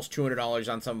 plus, almost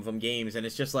 $200 on some of them games, and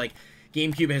it's just like,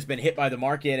 GameCube has been hit by the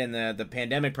market, and the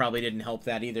pandemic probably didn't help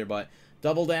that either, but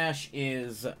Double Dash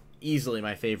is easily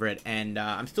my favorite, and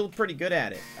I'm still pretty good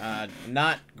at it.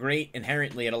 Not great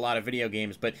inherently at a lot of video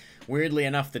games, but weirdly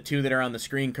enough, the two that are on the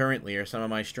screen currently are some of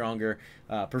my stronger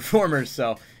performers,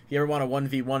 so if you ever want a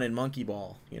 1v1 in Monkey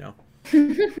Ball, you know,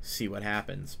 see what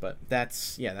happens. But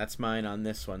that's mine on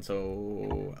this one,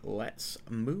 so let's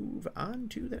move on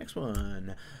to the next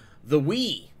one. The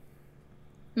Wii.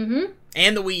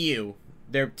 And the Wii U.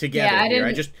 They're together here.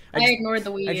 I ignored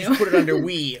the Wii U. I just put it under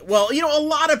Wii. Well, you know, a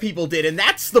lot of people did, and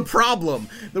that's the problem.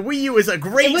 The Wii U is a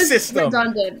great system. It was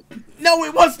redundant. No,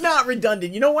 it was not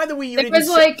redundant. You know why the Wii U there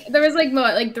was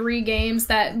like 3 games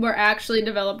that were actually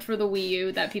developed for the Wii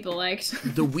U that people liked.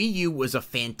 The Wii U was a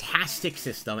fantastic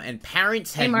system, and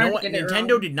parents had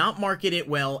Nintendo did not market it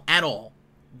well at all.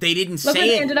 They didn't say it. Look where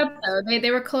they ended up, though.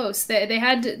 They were close. They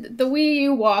had the Wii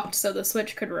U walked so the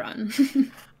Switch could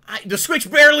run. The Switch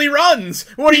barely runs!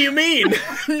 What do you mean?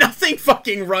 Nothing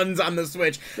fucking runs on the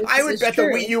Switch. I would bet the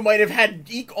Wii U might have had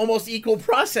almost equal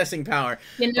processing power.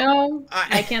 You know,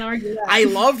 I can't argue that. I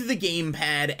loved the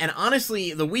gamepad, and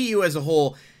honestly, the Wii U as a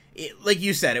whole, like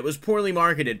you said, it was poorly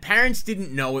marketed. Parents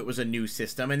didn't know it was a new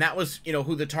system, and that was, you know,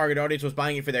 who the target audience was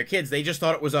buying it for their kids. They just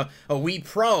thought it was a Wii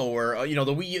Pro or, you know,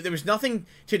 the Wii U. There was nothing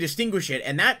to distinguish it,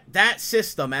 and that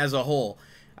system as a whole,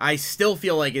 I still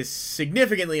feel like is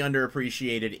significantly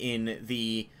underappreciated in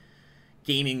the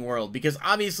gaming world. Because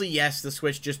obviously, yes, the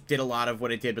Switch just did a lot of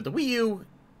what it did, but the Wii U,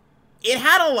 it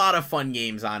had a lot of fun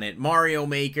games on it. Mario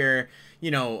Maker,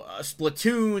 you know,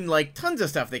 Splatoon, like tons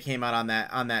of stuff that came out on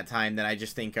that time that I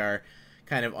just think are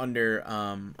kind of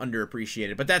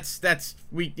underappreciated. But that's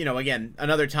you know, again,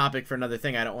 another topic for another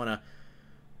thing. I don't want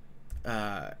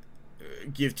to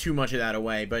give too much of that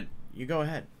away, but you go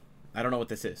ahead. I don't know what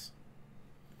this is.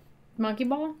 Monkey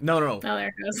Ball? No. Oh, there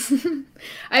it goes.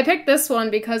 I picked this one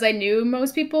because I knew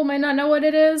most people might not know what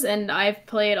it is, and I've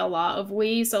played a lot of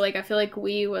Wii, so, like, I feel like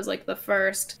Wii was, like, the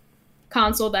first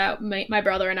console that my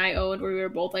brother and I owned where we were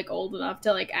both, like, old enough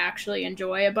to, like, actually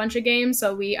enjoy a bunch of games,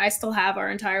 so I still have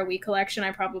our entire Wii collection.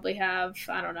 I probably have,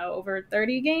 I don't know, over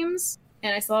 30 games,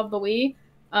 and I still have the Wii,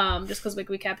 just because, like,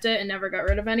 we kept it and never got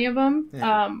rid of any of them.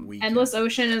 Yeah, Endless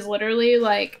Ocean is literally,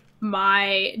 like,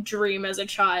 my dream as a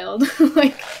child.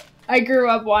 Like, I grew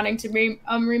up wanting to be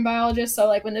a marine biologist, so,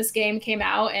 like, when this game came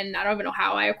out, and I don't even know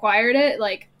how I acquired it,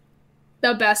 like,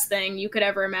 the best thing you could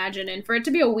ever imagine. And for it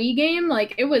to be a Wii game,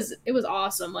 like, it was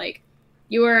awesome. Like,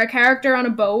 you were a character on a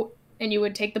boat, and you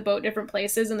would take the boat different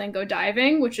places and then go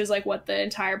diving, which is, like, what the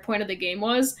entire point of the game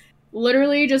was.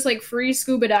 Literally just, like, free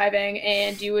scuba diving,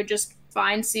 and you would just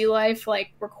find sea life,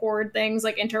 like, record things,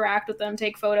 like, interact with them,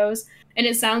 take photos. And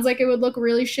it sounds like it would look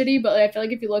really shitty, but I feel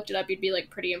like if you looked it up, you'd be, like,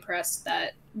 pretty impressed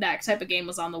that that type of game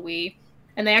was on the Wii.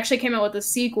 And they actually came out with a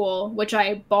sequel, which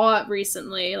I bought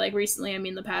recently. Like, recently, I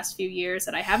mean the past few years,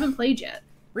 that I haven't played yet.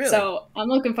 Really? So I'm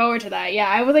looking forward to that. Yeah,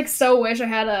 I would, like, so wish I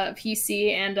had a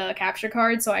PC and a capture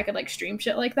card so I could, like, stream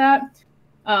shit like that.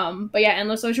 But yeah,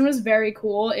 Endless Ocean was very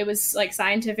cool. It was, like,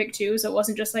 scientific, too, so it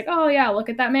wasn't just like, oh, yeah, look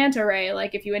at that manta ray.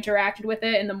 Like, if you interacted with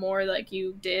it, and the more, like,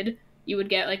 you did, you would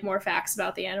get, like, more facts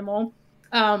about the animal.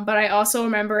 But I also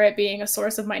remember it being a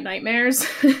source of my nightmares.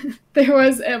 There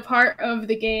was a part of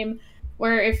the game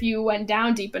where if you went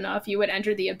down deep enough, you would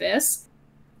enter the abyss.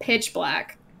 Pitch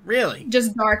black. Really?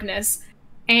 Just darkness.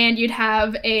 And you'd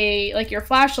have your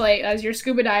flashlight as you're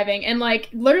scuba diving, and, like,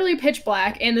 literally pitch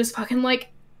black, and this fucking, like,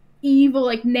 evil,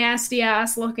 like nasty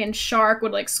ass looking shark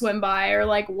would like swim by, or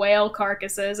like whale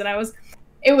carcasses, and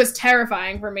it was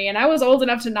terrifying for me. And I was old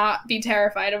enough to not be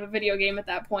terrified of a video game at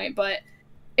that point, but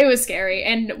it was scary.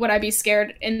 And would I be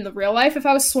scared in the real life if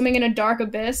I was swimming in a dark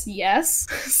abyss? Yes.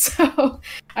 So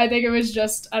I think it was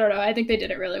just, I don't know, I think they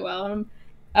did it really well. And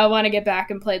I want to get back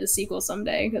and play the sequel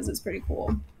someday because it's pretty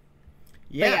cool.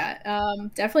 Yeah. But yeah,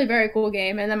 definitely very cool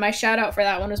game. And then my shout out for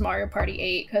that one was Mario Party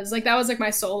 8, because like that was like my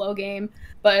solo game.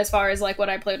 But as far as like what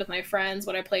I played with my friends,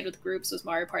 what I played with groups was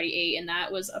Mario Party 8, and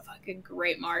that was a fucking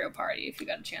great Mario Party if you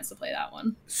got a chance to play that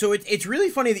one. So it's really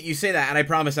funny that you say that, and I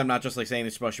promise I'm not just like saying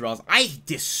this to Buster Balls. I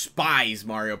despise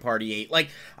Mario Party 8. Like,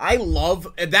 I love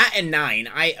that, and 9.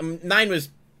 9 was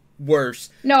worse.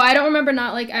 No, I don't remember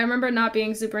I remember not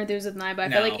being super enthused with 9, but I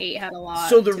feel like 8 had a lot.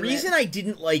 So the reason I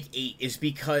didn't like 8 is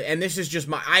because, and this is just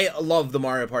I love the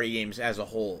Mario Party games as a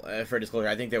whole, for disclosure.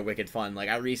 I think they're wicked fun. Like,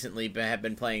 I recently have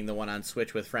been playing the one on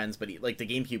Switch with friends, but like the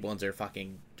GameCube ones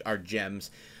are gems.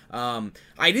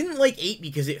 I didn't like 8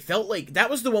 because it felt like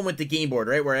that was the one with the game board,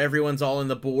 right, where everyone's all in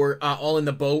the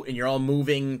boat, and you're all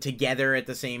moving together at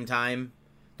the same time.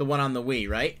 The one on the Wii,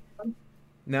 right?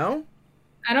 No?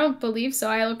 I don't believe so.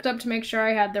 I looked up to make sure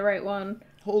I had the right one.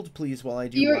 Hold, please, while I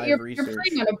do live research. You're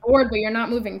playing on a board, but you're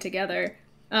not moving together.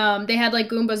 They had, like,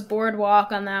 Goomba's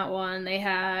Boardwalk on that one. They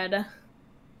had...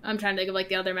 I'm trying to think of, like,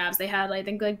 the other maps. They had, I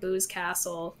think, like, Boo's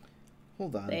Castle.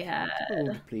 Hold on. They had...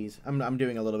 Hold, please. I'm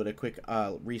doing a little bit of quick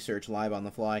research live on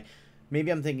the fly.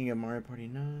 Maybe I'm thinking of Mario Party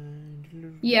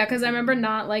 9. Yeah, because I remember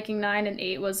not liking 9, and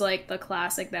 8 was, like, the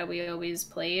classic that we always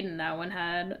played, and that one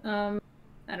had...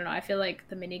 I don't know, I feel like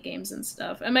the mini games and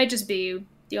stuff. It might just be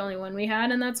the only one we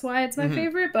had, and that's why it's my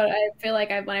favorite, but I feel like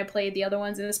when I played the other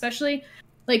ones, and especially,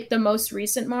 like, the most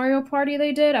recent Mario Party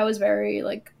they did, I was very,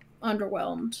 like,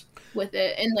 underwhelmed with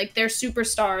it. And, like, their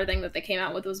Superstar thing that they came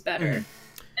out with was better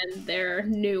than their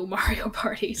new Mario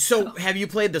Party. So, have you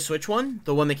played the Switch one?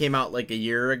 The one that came out, like, a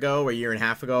year ago, or a year and a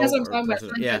half ago? That's what I'm talking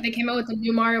about. Yeah. They came out with the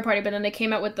new Mario Party, but then they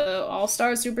came out with the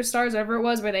All-Stars, Superstars, whatever it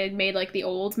was, where they made, like, the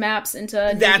old maps into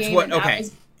a new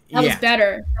game. That was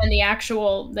better than the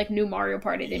actual, like, new Mario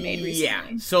Party they made recently.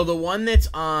 Yeah, so the one that's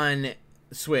on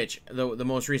Switch, the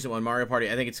most recent one, Mario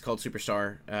Party, I think it's called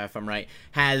Superstar, if I'm right,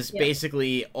 has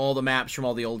basically all the maps from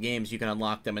all the old games. You can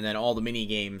unlock them, and then all the mini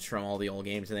games from all the old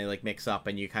games, and they, like, mix up,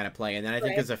 and you kind of play. And then I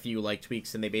think there's a few, like,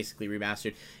 tweaks, and they basically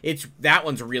remastered. That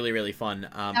one's really, really fun.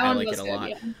 I like it a lot.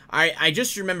 Yeah. I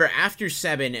just remember after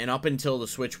 7 and up until the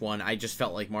Switch one, I just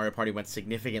felt like Mario Party went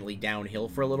significantly downhill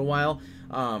for a little while.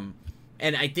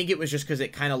 And I think it was just because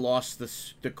it kind of lost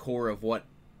the core of what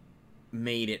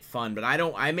made it fun. But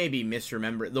I maybe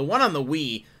misremember. The one on the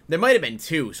Wii, there might have been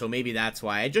 2, so maybe that's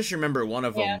why. I just remember one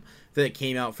of them that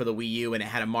came out for the Wii U, and it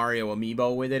had a Mario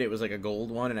amiibo with it. It was like a gold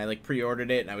one, and I like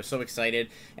pre-ordered it, and I was so excited.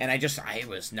 And it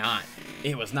was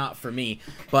not for me.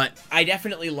 But I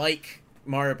definitely like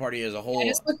Mario Party as a whole. I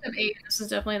just looked up 8. This is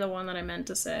definitely the one that I meant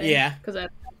to say. Yeah. Because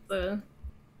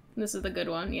this is the good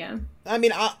one, yeah. I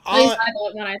mean,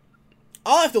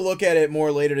 I'll have to look at it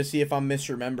more later to see if I'm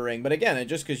misremembering. But again,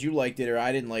 just because you liked it or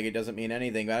I didn't like it doesn't mean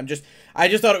anything. But I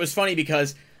just thought it was funny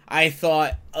because I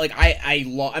thought, like, I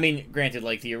mean, granted,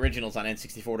 like, the originals on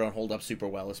N64 don't hold up super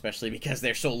well, especially because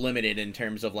they're so limited in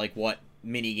terms of, like, what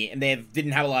mini-game. And they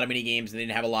didn't have a lot of mini-games, and they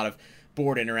didn't have a lot of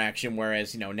board interaction,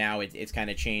 whereas, you know, now it's kind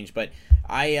of changed. But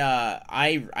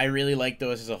I really like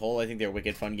those as a whole. I think they're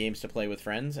wicked fun games to play with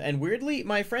friends. And weirdly,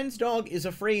 my friend's dog is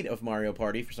afraid of Mario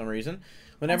Party for some reason.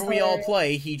 Whenever we all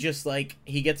play, he just, like,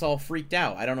 he gets all freaked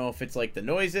out. I don't know if it's, like, the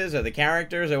noises or the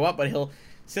characters or what, but he'll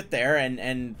sit there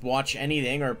and watch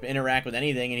anything or interact with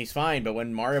anything, and he's fine. But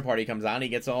when Mario Party comes on, he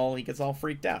gets all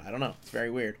freaked out. I don't know. It's very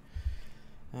weird.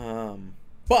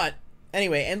 But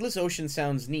anyway, Endless Ocean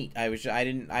sounds neat. I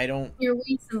don't. Your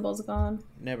Wii symbol's gone.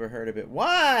 Never heard of it.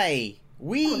 Why?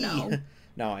 Wii? Oh, no.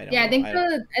 No, I don't. Yeah, I think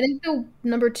the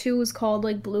number 2 was called,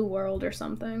 like, Blue World or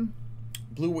something.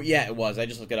 Yeah, it was. I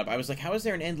just looked it up. I was like, how is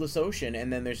there an Endless Ocean?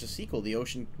 And then there's a sequel. The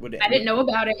ocean would... I didn't know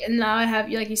about it, and now I have,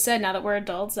 like you said, now that we're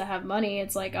adults that have money,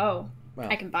 it's like, oh, well,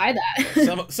 I can buy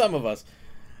that. some of us.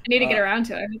 I need to get around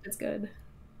to it. I think it's good.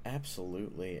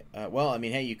 Absolutely. Well, I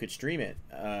mean, hey, you could stream it.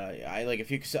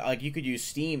 You could use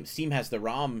Steam. Steam has the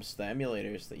ROMs, the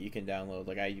emulators that you can download.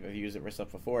 Like, I've used it for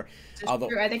stuff before. Although,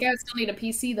 true. I think I would still need a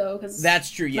PC though, because that's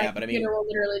true. Yeah, but I mean, will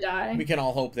literally die. We can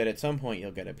all hope that at some point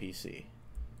you'll get a PC.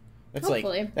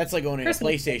 Hopefully. That's like owning a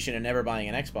PlayStation and never buying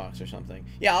an Xbox or something.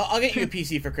 Yeah, I'll get you a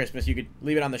PC for Christmas. You could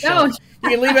leave it on the shelf. You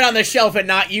can leave it on the shelf and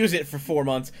not use it for 4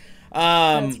 months.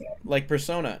 Like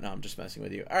Persona. No, I'm just messing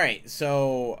with you. All right,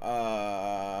 so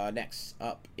next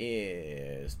up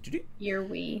is your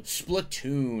Wii.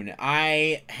 Splatoon.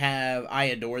 I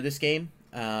adore this game.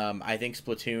 I think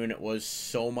Splatoon was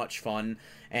so much fun.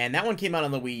 And that one came out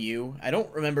on the Wii U. I don't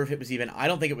remember if it was even... I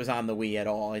don't think it was on the Wii at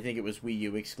all. I think it was Wii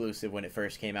U exclusive when it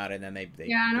first came out, and then they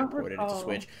ported it to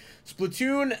Switch.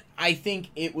 Splatoon, I think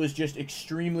it was just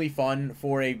extremely fun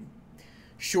for a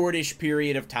shortish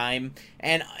period of time.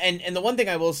 And the one thing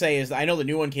I will say is I know the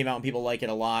new one came out and people like it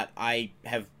a lot. I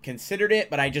have considered it,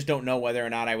 but I just don't know whether or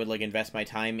not I would like invest my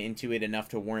time into it enough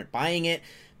to warrant buying it,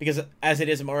 because as it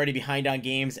is, I'm already behind on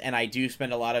games, and I do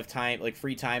spend a lot of time, like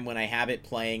free time when I have it,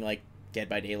 playing like Dead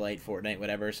by Daylight, Fortnite,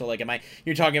 whatever. So like,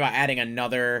 you're talking about adding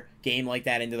another game like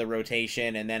that into the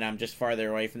rotation, and then I'm just farther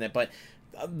away from that. But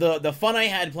the fun I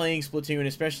had playing Splatoon,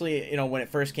 especially, you know, when it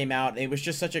first came out, it was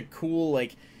just such a cool,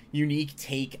 like, unique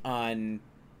take on,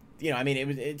 you know, I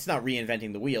mean, it's not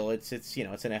reinventing the wheel. It's you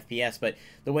know, it's an FPS, but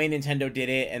the way Nintendo did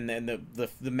it, and then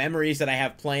the memories that I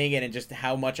have playing it, and just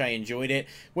how much I enjoyed it.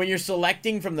 When you're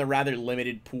selecting from the rather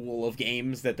limited pool of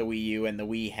games that the Wii U and the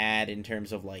Wii had in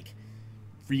terms of like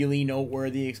really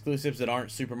noteworthy exclusives that aren't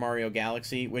Super Mario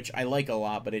Galaxy, which I like a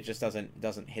lot, but it just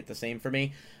doesn't hit the same for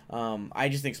me. I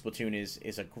just think Splatoon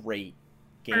is a great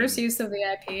game. First use of the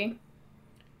IP.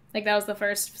 Like, that was the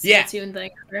first Splatoon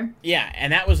thing ever. Yeah,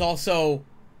 and that was also,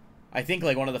 I think,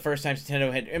 like, one of the first times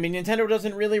Nintendo had... I mean, Nintendo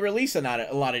doesn't really release a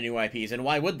lot of new IPs, and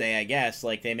why would they, I guess?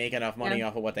 Like, they make enough money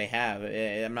off of what they have.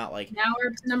 I'm not like... Now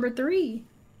we're up to number 3.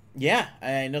 Yeah,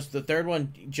 I know the third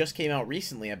one just came out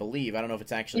recently, I believe. I don't know if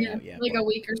it's actually out yet. Like a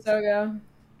week or so ago.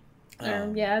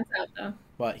 Yeah, it's out, though.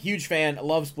 But huge fan,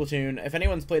 love Splatoon. If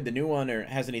anyone's played the new one or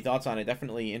has any thoughts on it,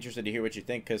 definitely interested to hear what you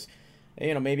think, because...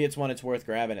 You know, maybe it's one it's worth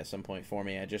grabbing at some point for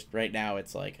me. I just, right now,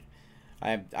 it's like,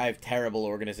 I have terrible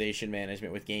organization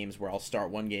management with games where I'll start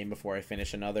one game before I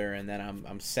finish another, and then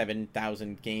I'm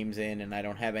 7,000 games in and I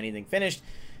don't have anything finished.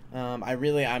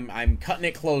 I'm cutting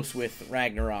it close with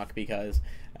Ragnarok, because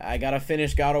I gotta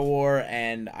finish God of War,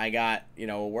 and I got, you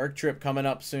know, a work trip coming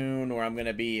up soon where I'm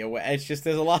gonna be away. It's just,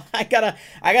 there's a lot. I gotta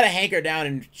hanker down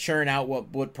and churn out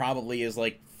what probably is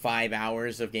like 5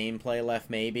 hours of gameplay left,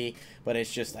 maybe, but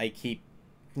it's just I keep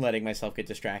letting myself get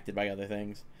distracted by other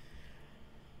things.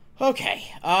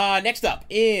 Okay, next up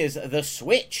is the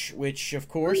Switch, which of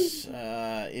course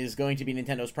is going to be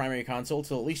Nintendo's primary console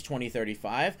till at least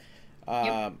 2035,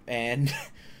 and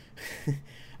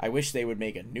I wish they would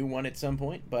make a new one at some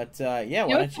point, but yeah,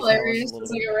 why don't you tell us a little bit?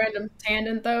 It's like a random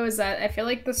tangent though, is that I feel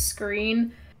like the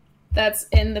screen that's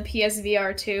in the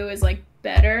PSVR 2 is like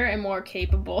better and more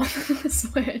capable than the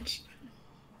Switch.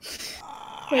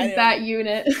 Like that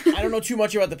unit. I don't know too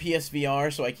much about the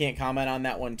PSVR, so I can't comment on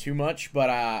that one too much, but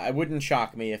it wouldn't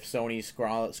shock me if Sony's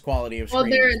quality of screen... Well,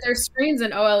 their screen's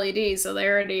an OLED, so they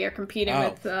already are competing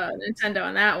with Nintendo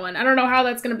on that one. I don't know how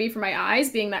that's going to be for my eyes,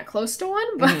 being that close to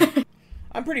one, but...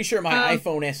 I'm pretty sure my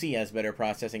iPhone SE has better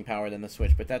processing power than the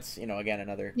Switch, but that's, you know, again,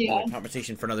 another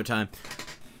conversation for another time.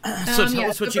 So tell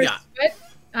us what you got. Switch,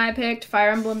 I picked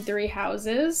Fire Emblem 3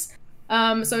 Houses.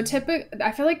 I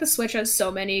feel like the Switch has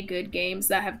so many good games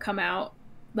that have come out,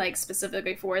 like,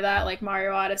 specifically for that, like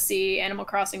Mario Odyssey, Animal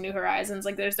Crossing New Horizons.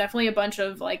 Like, there's definitely a bunch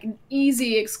of, like,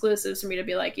 easy exclusives for me to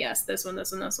be like, yes, this one,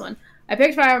 this one, this one. I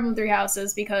picked Fire Emblem 3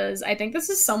 Houses because I think this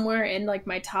is somewhere in, like,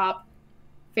 my top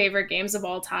favorite games of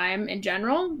all time in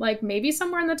general. Like, maybe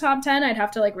somewhere in the top 10. I'd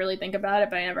have to, like, really think about it,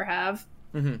 but I never have.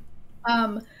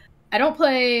 Mm-hmm. I don't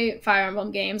play Fire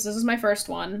Emblem games. This is my first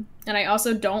one. And I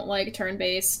also don't like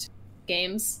turn-based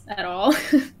games at all.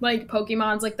 Like,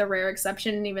 Pokemon's like the rare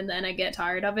exception, and even then I get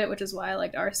tired of it, which is why I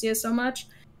liked Arceus so much.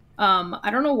 I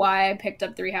don't know why I picked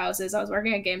up 3 Houses. I was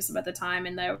working at GameStop at the time,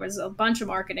 and there was a bunch of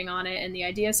marketing on it, and the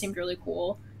idea seemed really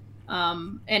cool.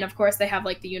 And of course they have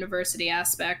like the university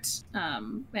aspect,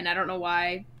 and I don't know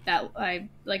why that I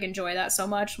like enjoy that so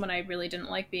much when I really didn't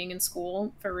like being in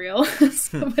school for real.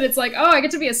 But it's like, oh, I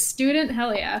get to be a student,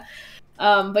 hell yeah.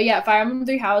 But yeah, Fire Emblem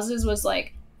 3 Houses was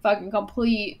like fucking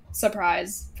complete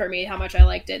surprise for me how much I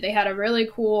liked it. They had a really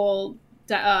cool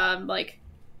like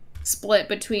split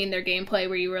between their gameplay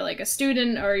where you were like a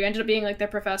student or you ended up being like their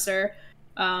professor.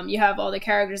 You have all the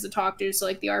characters to talk to, so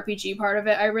like the RPG part of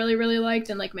it I really, really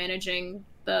liked, and like managing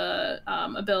the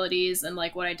abilities and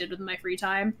like what I did with my free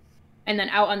time. And then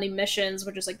out on the missions,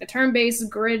 which is like the turn-based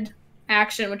grid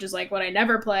action, which is like what I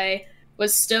never play,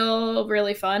 was still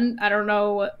really fun. I don't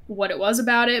know what it was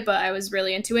about it, but I was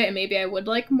really into it, and maybe I would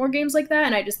like more games like that,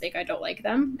 and I just think I don't like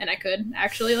them, and I could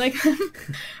actually like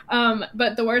them.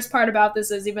 But the worst part about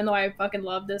this is, even though I fucking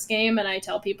love this game, and I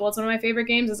tell people it's one of my favorite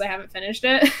games, is I haven't finished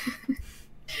it.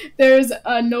 There's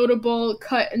a notable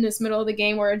cut in this middle of the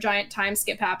game where a giant time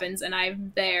skip happens, and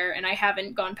I'm there, and I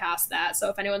haven't gone past that. So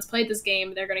if anyone's played this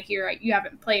game, they're going to hear you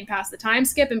haven't played past the time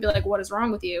skip and be like, what is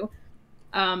wrong with you?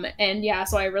 And yeah,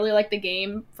 so I really like the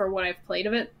game for what I've played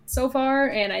of it so far,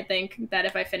 and I think that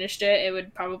if I finished it, it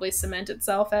would probably cement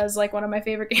itself as like one of my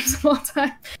favorite games of all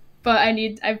time. But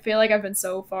I feel like I've been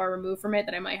so far removed from it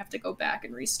that I might have to go back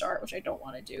and restart, which I don't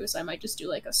want to do. So I might just do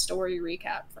like a story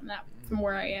recap from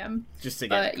where I am. Just to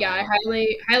get. But yeah, I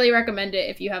highly recommend it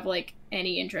if you have like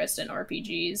any interest in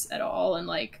RPGs at all and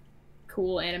like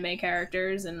cool anime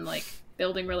characters and like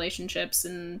building relationships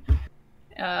and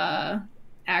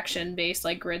action based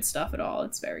like grid stuff at all.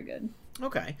 It's very good.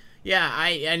 Okay. Yeah,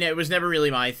 and it was never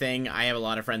really my thing. I have a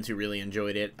lot of friends who really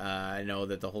enjoyed it. I know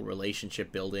that the whole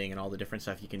relationship building and all the different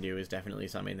stuff you can do is definitely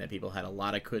something that people had a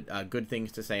lot of good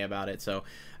things to say about it. So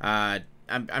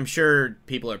I'm sure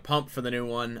people are pumped for the new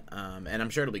one, and I'm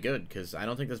sure it'll be good because I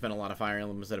don't think there's been a lot of Fire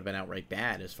Emblems that have been outright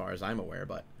bad as far as I'm aware.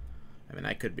 But I mean,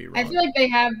 I could be wrong. I feel like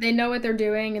they know what they're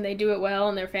doing and they do it well,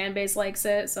 and their fan base likes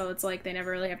it. So it's like they never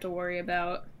really have to worry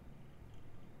about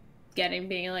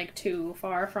being like too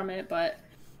far from it. But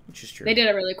which is true. They did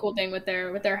a really cool thing with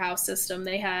their house system.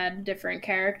 They had different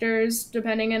characters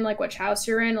depending on like which house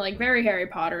you're in, like very Harry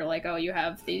Potter, like, oh, you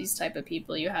have these type of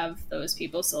people, you have those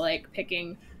people. So like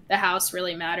picking the house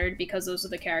really mattered because those are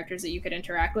the characters that you could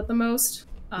interact with the most.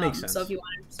 Makes sense. So if you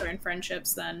wanted certain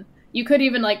friendships, then you could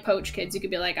even like poach kids. You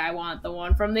could be like, I want the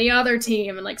one from the other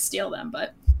team and like steal them.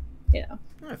 But you know,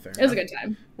 it was a good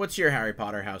time. What's your Harry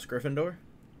Potter house? Gryffindor?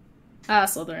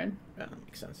 Slytherin. Yeah, that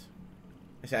makes sense.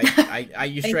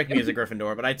 You strike me as a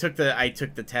Gryffindor, but I took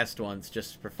the test once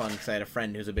just for fun because I had a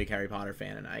friend who's a big Harry Potter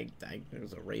fan, and it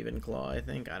was a Ravenclaw, I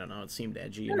think. I don't know. It seemed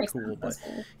edgy and cool, but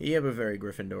you have a very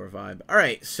Gryffindor vibe. All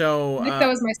right, so I think that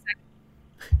was my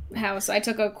second house. I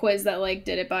took a quiz that like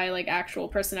did it by like actual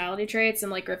personality traits,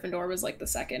 and like Gryffindor was like the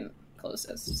second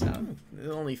closest. So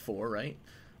only 4, right? Yep.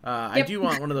 I do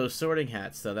want one of those sorting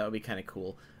hats, though. That would be kind of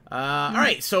cool. All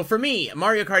right, so for me,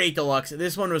 Mario Kart 8 Deluxe,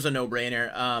 this one was a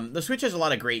no-brainer. The Switch has a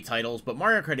lot of great titles, but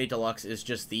Mario Kart 8 Deluxe is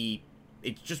just I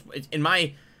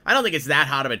don't think it's that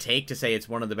hot of a take to say it's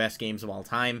one of the best games of all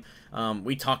time.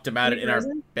 We talked about it in our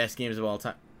best games of all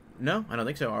time. No, I don't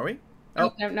think so, are we?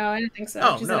 Oh, no, I don't think so.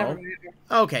 Oh, no.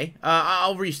 Okay,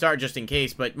 I'll restart just in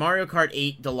case, but Mario Kart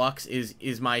 8 Deluxe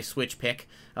is my Switch pick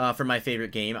for my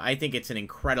favorite game. I think it's an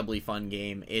incredibly fun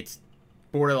game. It's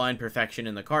borderline perfection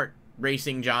in the kart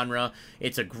racing genre.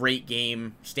 It's a great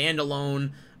game,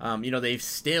 standalone. They've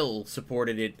still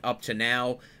supported it up to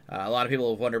now. A lot of people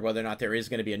have wondered whether or not there is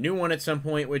going to be a new one at some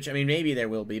point, which, I mean, maybe there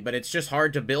will be, but it's just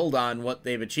hard to build on what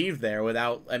they've achieved there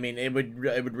without, I mean, it would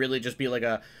really just be like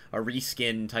a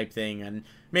reskin type thing, and it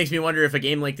makes me wonder if a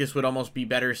game like this would almost be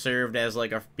better served as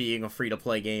like being a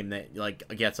free-to-play game that like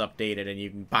gets updated and you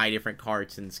can buy different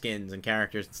carts and skins and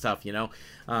characters and stuff, We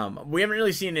haven't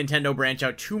really seen Nintendo branch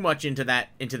out too much into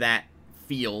that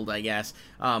field, I guess.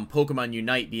 Pokemon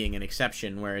Unite being an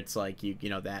exception, where it's like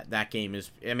that game is,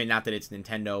 I mean, not that it's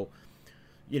Nintendo,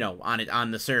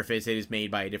 on the surface it is made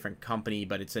by a different company,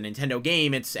 but it's a Nintendo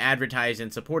game. It's advertised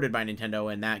and supported by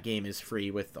Nintendo, and that game is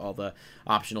free with all the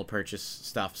optional purchase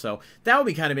stuff. So that would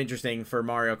be kind of interesting for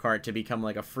Mario Kart to become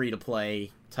like a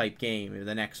free-to-play type game,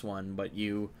 the next one, but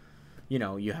you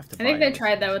have to buy I think they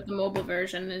tried that with the mobile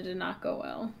version and it did not go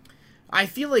well. I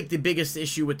feel like the biggest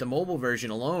issue with the mobile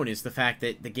version alone is the fact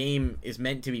that the game is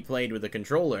meant to be played with a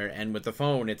controller, and with the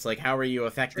phone, it's like, how are you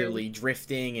effectively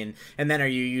drifting, and then are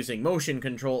you using motion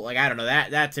control? Like, I don't know,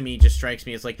 that to me just strikes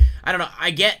me as like, I don't know,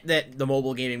 I get that the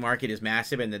mobile gaming market is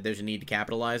massive and that there's a need to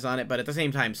capitalize on it, but at the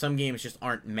same time, some games just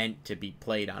aren't meant to be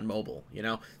played on mobile,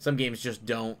 Some games just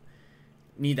don't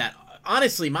need that.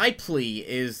 Honestly, my plea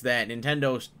is that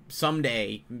Nintendo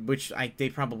someday, which they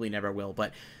probably never will,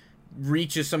 but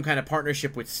reaches some kind of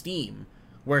partnership with Steam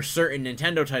where certain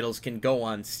Nintendo titles can go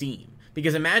on Steam.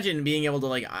 Because imagine being able to,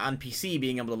 like, on PC,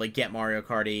 being able to, like, get Mario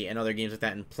Kart 8 and other games like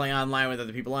that and play online with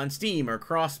other people on Steam or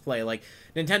cross-play. Like,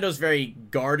 Nintendo's very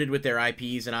guarded with their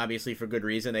IPs, and obviously for good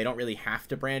reason. They don't really have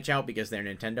to branch out because they're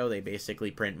Nintendo. They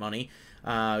basically print money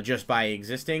just by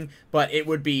existing. But it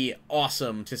would be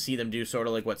awesome to see them do sort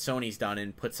of like what Sony's done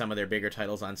and put some of their bigger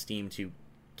titles on Steam to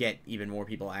get even more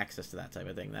people access to that type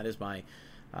of thing. That is my...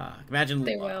 imagine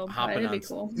they will, hopping on. Be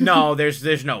cool. No,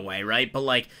 there's no way, right? But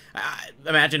like,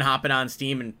 imagine hopping on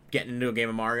Steam and getting into a game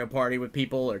of Mario Party with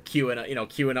people, or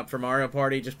queuing up for Mario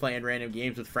Party, just playing random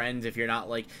games with friends. If you're not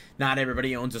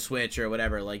everybody owns a Switch or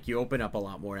whatever, like you open up a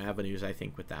lot more avenues, I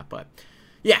think, with that. But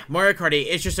yeah, Mario Kart 8,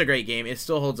 it's just a great game. It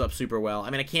still holds up super well.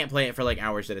 I mean, I can't play it for like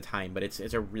hours at a time, but it's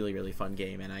a really, really fun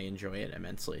game, and I enjoy it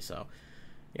immensely. So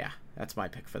yeah, that's my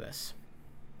pick for this.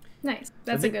 Nice.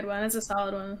 That's a good one. That's a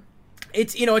solid one.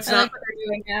 It's I not like what they're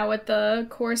doing now with the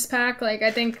course pack. Like,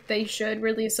 I think they should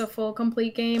release a full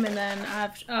complete game and then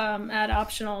add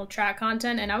optional track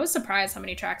content. And I was surprised how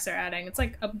many tracks they're adding. It's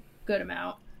like a good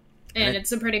amount, and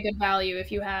it's a pretty good value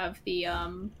if you have the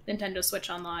Nintendo Switch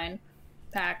Online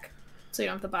pack, so you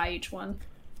don't have to buy each one.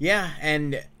 Yeah,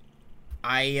 and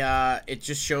it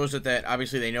just shows that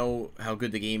obviously they know how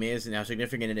good the game is and how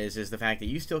significant it is the fact that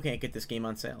you still can't get this game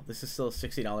on sale. This is still a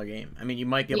 $60 game. I mean, you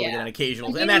might be able to get an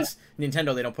occasional, and that's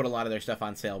Nintendo. They don't put a lot of their stuff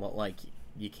on sale, but like,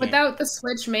 you can't. Without the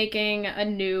Switch making a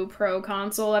new Pro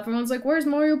console, everyone's like, "Where's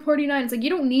Mario Party 9?" It's like, you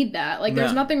don't need that. Like,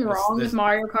 there's nothing wrong with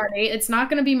Mario Kart 8. It's not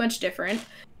going to be much different.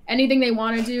 Anything they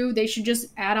want to do, they should just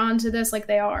add on to this like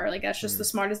they are. Like, that's just the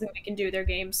smartest thing they can do. Their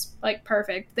game's, like,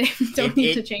 perfect. They don't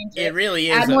need to change it. It really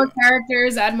is. Add more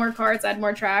characters, add more carts, add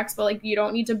more tracks, but, like, you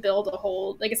don't need to build a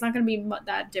whole... Like, it's not going to be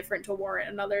that different to warrant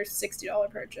another $60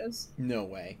 purchase. No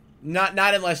way. Not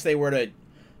unless they were to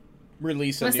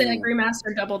release unless a new... they, like,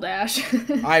 remaster Double Dash.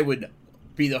 I would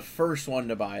be the first one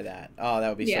to buy that. Oh, that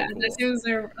would be so cool. As soon as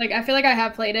they're, like, I feel like I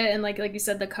have played it, and like you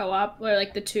said, the co-op or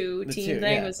like the two-team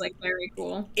thing was like very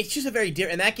cool. It's just a very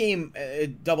different. And that game,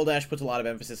 Double Dash, puts a lot of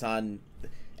emphasis on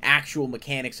actual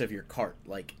mechanics of your cart.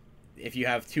 Like, if you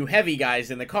have two heavy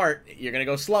guys in the cart, you're gonna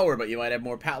go slower, but you might have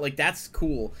more power. Like, that's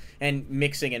cool. And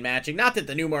mixing and matching. Not that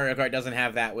the new Mario Kart doesn't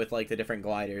have that with like the different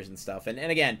gliders and stuff. And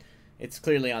again, it's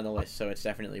clearly on the list, so it's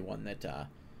definitely one that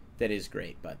is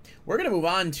great. But we're going to move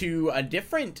on to a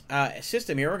different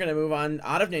system here. We're going to move on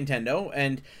out of Nintendo,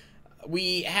 and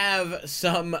we have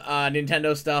some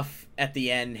Nintendo stuff at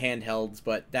the end, handhelds,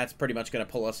 but that's pretty much going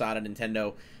to pull us out of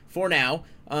Nintendo for now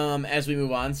as we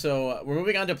move on. So we're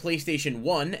moving on to PlayStation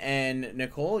 1, and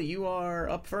Nicole, you are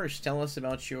up first. Tell us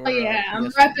about your... Oh, yeah, I'm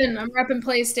repping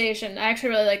PlayStation. I actually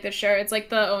really like this shirt. It's like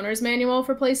the owner's manual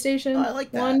for PlayStation. Oh, I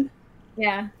like that. 1.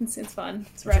 Yeah, it's fun.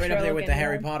 It's right up there with the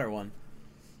Harry Potter one.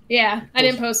 Yeah, I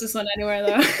didn't post this one anywhere,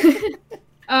 though.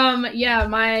 Yeah,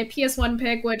 my PS1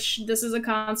 pick, which this is a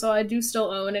console I do still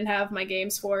own and have my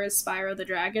games for, is Spyro the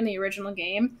Dragon, the original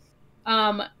game.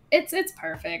 It's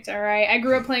perfect, alright? I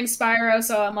grew up playing Spyro,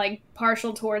 so I'm, like,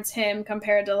 partial towards him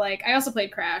compared to, like... I also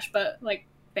played Crash, but, like,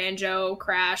 Banjo,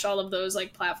 Crash, all of those,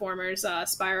 like, platformers.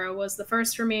 Spyro was the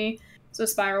first for me, so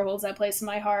Spyro holds that place in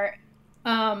my heart.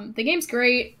 The game's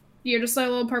great. You're just like a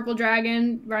little purple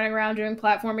dragon running around doing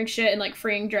platforming shit and like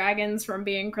freeing dragons from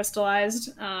being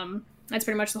crystallized. That's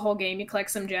pretty much the whole game. You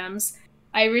collect some gems.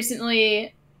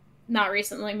 Maybe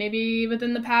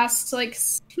within the past like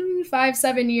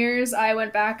 5-7 years, I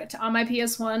went back on my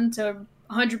PS1 to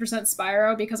 100%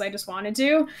 Spyro because I just wanted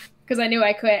to. Because I knew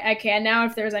I can now.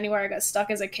 If there's anywhere I got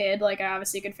stuck as a kid, like I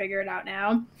obviously could figure it out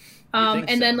now.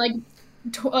 Then like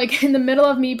in the middle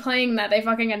of me playing that, they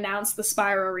fucking announced the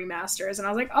Spyro remasters, and I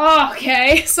was like, oh,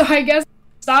 okay, so I guess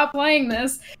stop playing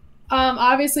this.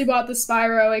 Obviously bought the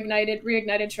Spyro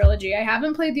Reignited trilogy. I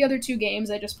haven't played the other two games,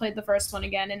 I just played the first one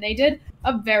again, and they did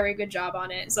a very good job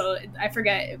on it. So I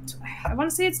forget, I want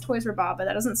to say it's Toys for Bob, but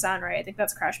that doesn't sound right. I think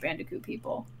that's Crash Bandicoot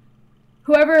people.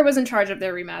 Whoever was in charge of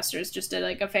their remasters just did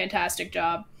like a fantastic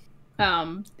job.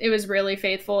 It was really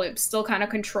faithful. It still kind of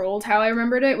controlled how I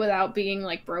remembered it without being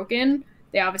like broken.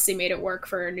 They obviously made it work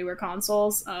for newer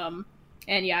consoles. And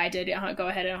yeah, I did go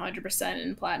ahead and 100%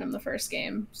 and platinum the first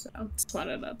game. So just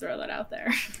wanted to throw that out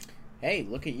there. Hey,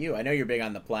 look at you. I know you're big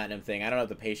on the platinum thing. I don't have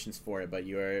the patience for it, but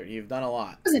you've done a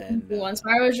lot. Once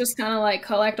I was just kind of like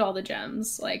collect all the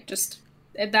gems. Like just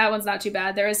that one's not too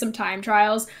bad. There is some time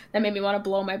trials that made me want to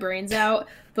blow my brains out,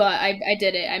 but I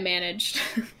did it. I managed.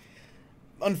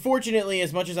 Unfortunately,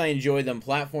 as much as I enjoy them,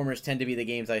 platformers tend to be the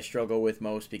games I struggle with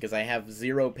most because I have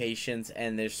zero patience,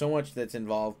 and there's so much that's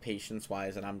involved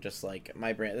patience-wise, and I'm just like,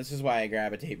 my brain... This is why I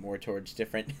gravitate more towards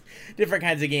different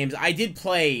kinds of games. I did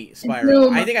play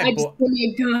Spyro. I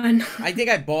think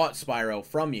I bought Spyro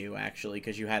from you, actually,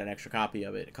 because you had an extra copy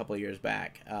of it a couple of years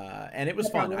back, and it was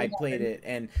fun. I played it,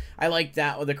 and I liked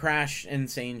that. The Crash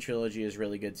Insane trilogy is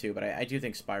really good, too, but I do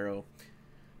think Spyro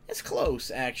is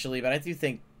close, actually, but I do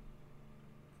think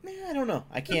I don't know.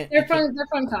 They're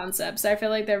fun concepts. I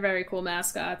feel like they're very cool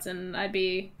mascots, and I'd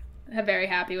be very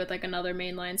happy with like another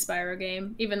mainline Spyro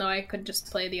game, even though I could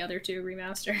just play the other two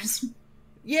remasters.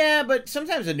 Yeah, but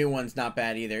sometimes the new one's not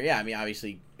bad either. Yeah, I mean,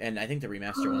 obviously, and I think the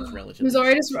remaster one's relatively... It was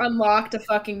already just unlocked a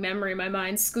fucking memory in my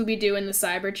mind. Scooby-Doo and the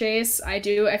Cyber Chase. I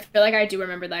feel like I do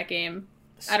remember that game.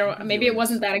 Maybe it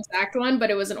wasn't that exact one,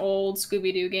 but it was an old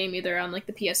Scooby-Doo game, either on like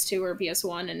the PS2 or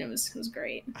PS1, and it was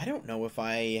great. I don't know if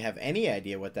I have any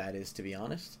idea what that is, to be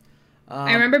honest.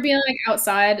 I remember being like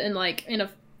outside and like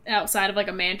outside of like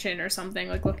a mansion or something,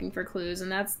 like looking for clues,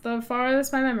 and that's the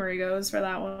farthest my memory goes for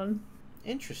that one.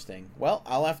 Interesting. Well,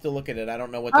 I'll have to look at it. I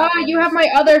don't know what that one You is. have my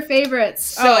other favorites.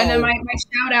 So, And then my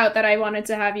shout out that I wanted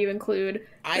to have you include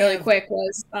really quick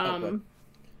was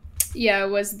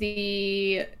was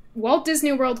the Walt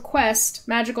Disney World Quest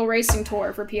Magical Racing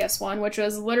Tour for PS1, which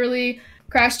was literally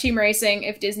Crash Team Racing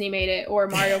if Disney made it, or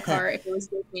Mario Kart if it was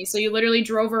Disney. So you literally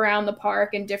drove around the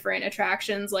park and different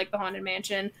attractions like the Haunted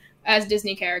Mansion as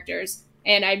Disney characters.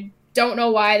 And I don't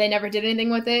know why they never did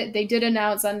anything with it. They did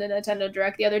announce on the Nintendo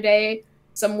Direct the other day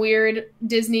some weird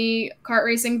Disney kart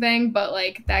racing thing, but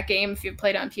like that game, if you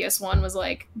played on PS1, was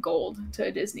like gold to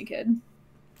a Disney kid.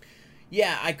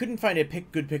 Yeah, I couldn't find a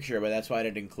good picture, but that's why I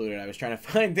didn't include it. I was trying to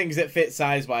find things that fit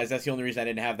size-wise. That's the only reason I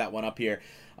didn't have that one up here.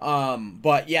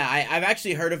 But yeah, I've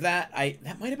actually heard of that.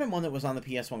 That might have been one that was on the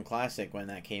PS1 Classic when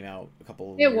that came out a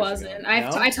couple of years ago. It wasn't.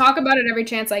 I talk about it every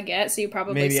chance I get, so you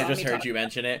probably maybe saw I just me heard you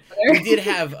mention it. We did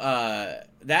have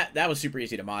that was super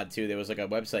easy to mod too. There was like a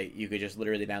website you could just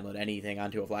literally download anything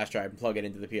onto a flash drive and plug it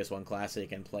into the PS1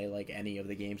 Classic and play like any of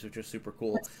the games, which was super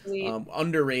cool.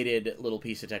 Underrated little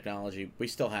piece of technology. We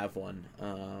still have one.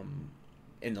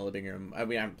 In the living room. I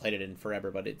mean, I haven't played it in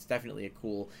forever, but it's definitely a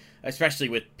cool, especially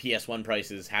with PS1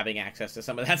 prices, having access to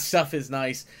some of that stuff is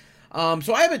nice.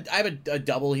 So I have a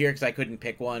double here because I couldn't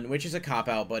pick one, which is a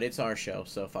cop-out, but it's our show,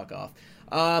 so fuck off.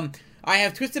 I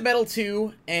have Twisted Metal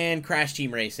 2 and Crash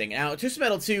Team Racing. Now, Twisted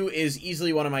Metal 2 is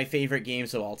easily one of my favorite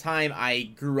games of all time.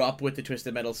 I grew up with the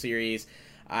Twisted Metal series.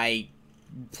 I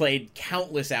played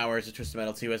countless hours of Twisted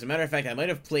Metal 2. As a matter of fact, I might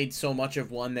have played so much of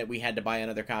one that we had to buy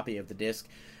another copy of the disc.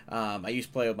 I used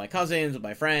to play with my cousins, with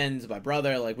my friends, with my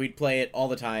brother. Like, we'd play it all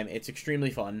the time. It's extremely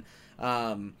fun.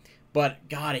 But,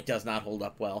 God, it does not hold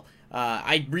up well.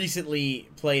 I recently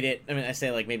played it, I mean, I say,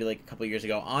 like, maybe, like, a couple years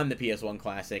ago on the PS1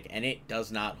 Classic, and it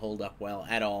does not hold up well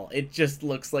at all. It just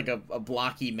looks like a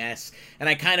blocky mess, and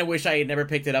I kind of wish I had never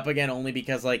picked it up again, only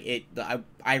because, like,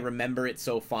 I remember it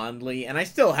so fondly, and I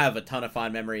still have a ton of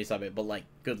fond memories of it, but, like,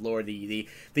 good lord, the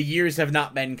years have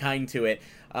not been kind to it.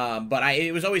 But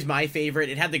it was always my favorite.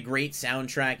 It had the great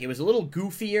soundtrack. It was a little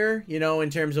goofier, you know, in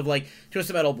terms of like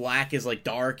Twisted Metal Black is like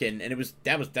dark and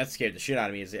that scared the shit out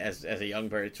of me as a young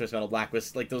person. Twisted Metal Black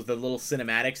was like the little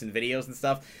cinematics and videos and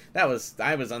stuff. I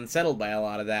was unsettled by a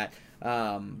lot of that.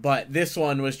 But this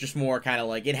one was just more kind of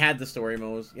like, it had the story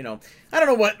modes, you know. I don't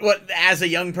know what as a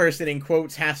young person in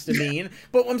quotes has to mean,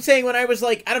 but I'm saying when I was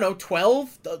like, I don't know, 12,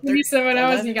 13, you said when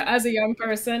 11? I was as a young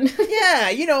person. Yeah,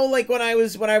 you know, like when I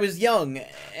was young,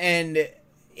 and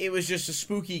it was just a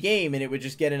spooky game, and it would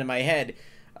just get into my head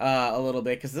a little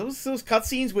bit, because those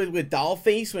cutscenes with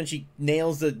Dollface when she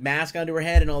nails the mask onto her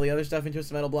head and all the other stuff in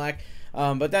Twisted Metal Black.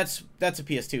 But that's a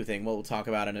PS2 thing. We'll talk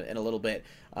about it in a little bit.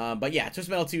 But yeah, Twisted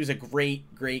Metal 2 is a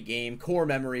great game. Core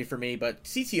memory for me. But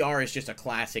CTR is just a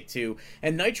classic too.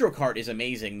 And Nitro Kart is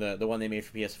amazing. The one they made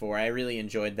for PS4. I really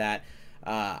enjoyed that.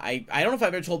 I don't know if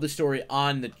I've ever told this story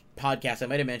on the podcast. I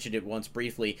might have mentioned it once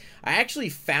briefly. I actually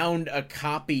found a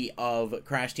copy of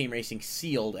Crash Team Racing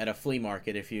sealed at a flea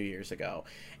market a few years ago.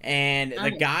 And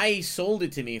the guy sold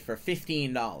it to me for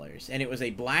 $15. And it was a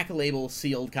black label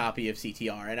sealed copy of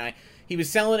CTR. And he was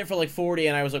selling it for like $40,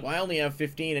 and I was like, well, I only have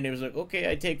 15, and it was like,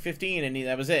 okay, I take 15, and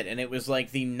that was it. And it was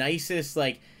like the nicest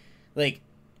like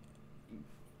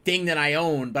thing that I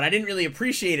owned, but I didn't really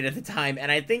appreciate it at the time.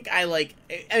 And I think I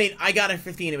got a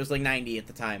 15, it was like 90 at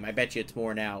the time. I bet you it's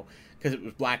more now because it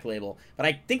was black label. But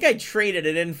I think I traded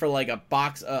it in for like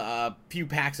a few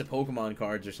packs of Pokemon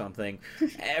cards or something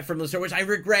from the store, which I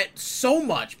regret so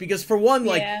much because for one,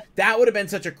 like that would have been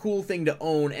such a cool thing to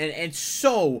own, and it's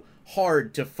so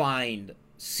hard to find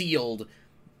sealed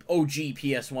OG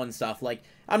PS1 stuff. Like,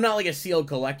 I'm not like a sealed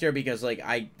collector because like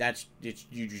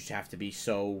you just have to be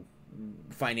so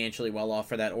financially well off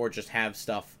for that, or just have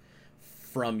stuff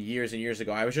from years and years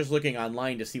ago. I was just looking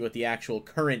online to see what the actual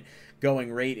current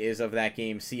going rate is of that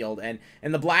game sealed, and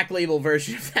the black label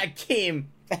version of that game,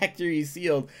 factory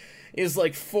sealed, is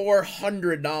like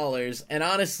 $400. And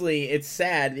honestly, it's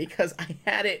sad because I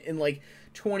had it in like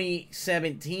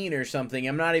 2017 or something.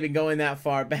 I'm not even going that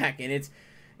far back, and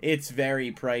it's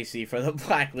very pricey for the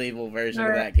black label version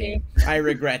of that game. I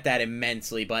regret that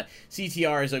immensely, but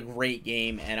CTR is a great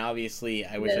game, and obviously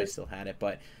I wish I still had it.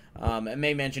 But I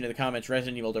may mention in the comments,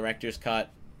 Resident Evil Director's Cut.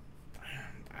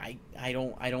 I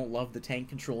don't love the tank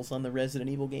controls on the Resident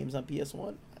Evil games on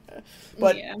PS1,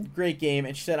 but great game.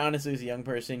 And she said, honestly, as a young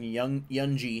person,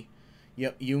 Yunji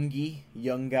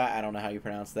young guy. I don't know how you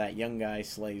pronounce that. Young guy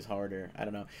slays harder. I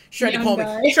don't know. She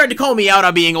tried to call me out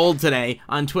on being old today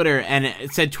on Twitter, and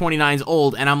it said 29's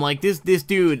old, and I'm like, this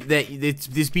dude this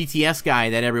BTS guy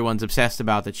that everyone's obsessed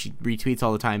about that she retweets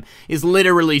all the time is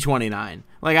literally 29.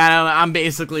 Like I'm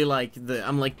basically like the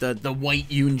white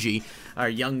Yoongi or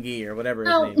Youngie or whatever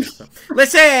his name is. So.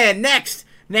 Listen,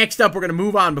 next up, we're gonna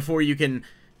move on before you can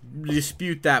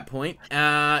dispute that point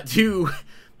to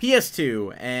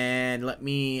PS2, and let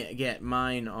me get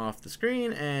mine off the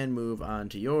screen and move on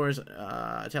to yours.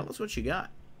 Tell us what you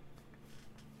got.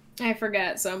 I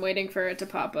forget, so I'm waiting for it to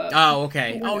pop up. Oh,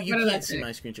 okay. You can't see my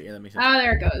screenshot. Yeah, that makes sense. Oh,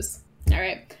 there it goes. All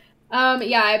right.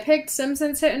 Yeah, I picked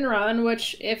Simpsons Hit and Run,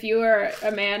 which if you are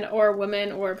a man or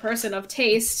woman or person of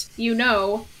taste, you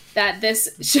know that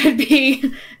this should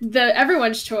be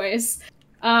everyone's choice.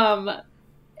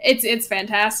 It's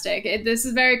fantastic. This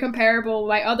is very comparable.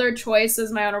 My other choice,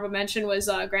 as my honorable mention, was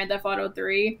Grand Theft Auto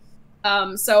 3.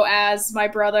 So as my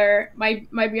brother, my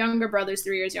younger brother's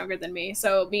 3 years younger than me,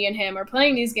 so me and him are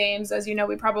playing these games. As you know,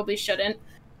 we probably shouldn't.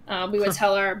 We would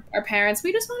tell our parents,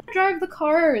 we just want to drive the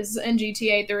cars in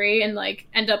GTA 3 and like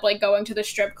end up like going to the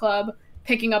strip club,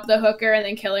 picking up the hooker, and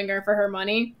then killing her for her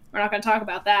money. We're not going to talk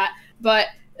about that. But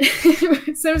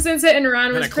Simpsons Hit and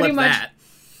Run was pretty much... That.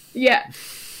 Yeah.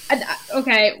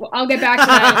 Okay, well, I'll get back to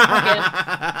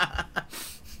that in a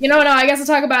second. No, I guess I'll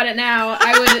talk about it now.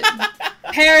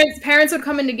 Parents would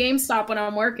come into GameStop when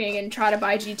I'm working and try to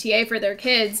buy GTA for their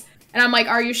kids. And I'm like,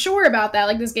 are you sure about that?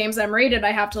 Like, this game's M-rated,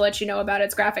 I have to let you know about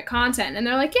its graphic content. And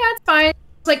they're like, yeah, it's fine.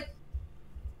 It's like,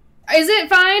 is it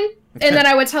fine? And then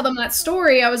I would tell them that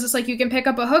story. I was just like, you can pick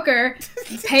up a hooker,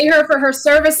 pay her for her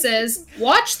services,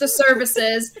 watch the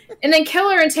services, and then kill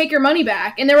her and take your money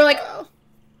back. And they were like...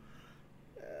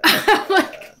 I'm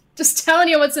like, just telling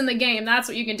you what's in the game. That's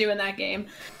what you can do in that game.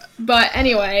 But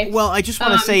anyway. Well, I just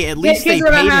want to say, at least kids they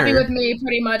were paid not happy her. with me,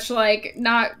 pretty much, like,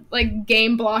 not, like,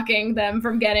 game blocking them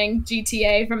from getting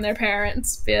GTA from their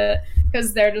parents,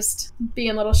 because they're just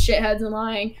being little shitheads and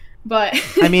lying. But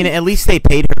I mean, at least they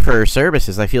paid her for her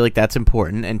services. I feel like that's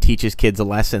important and teaches kids a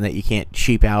lesson that you can't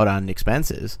cheap out on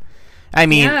expenses. I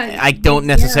mean, yeah, I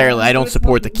don't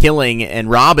support the killing and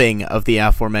robbing of the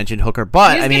aforementioned hooker,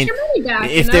 but I mean,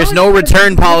 if there's no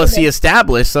return policy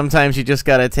established, sometimes you just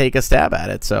gotta take a stab at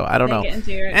it. So I don't know.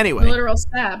 Anyway, literal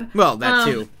stab. Well, that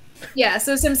too. Yeah,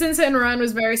 so Simpsons Hit and Run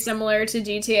was very similar to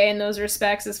GTA in those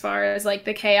respects as far as, like,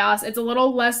 the chaos. It's a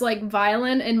little less, like,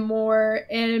 violent and more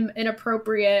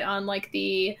inappropriate on, like,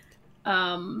 the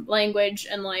language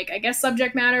and, like, I guess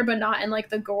subject matter, but not in, like,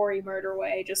 the gory murder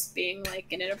way, just being, like,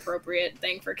 an inappropriate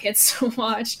thing for kids to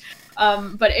watch.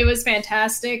 But it was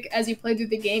fantastic. As you played through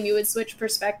the game, you would switch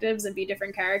perspectives and be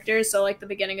different characters. So, like, the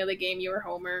beginning of the game, you were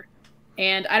Homer.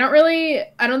 And I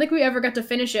don't think we ever got to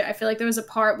finish it. I feel like there was a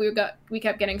part we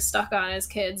kept getting stuck on as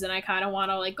kids, and I kind of want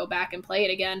to, like, go back and play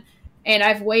it again. And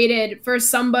I've waited for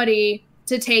somebody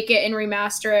to take it and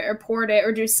remaster it or port it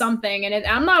or do something. And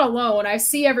I'm not alone. I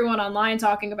see everyone online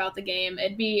talking about the game.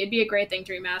 It'd be a great thing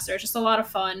to remaster. It's just a lot of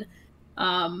fun.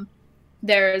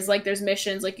 There's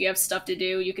missions, like, you have stuff to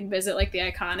do. You can visit, like, the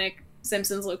iconic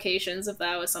Simpsons locations if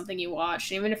that was something you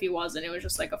watched. Even if you wasn't, it was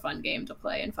just, like, a fun game to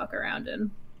play and fuck around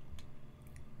in.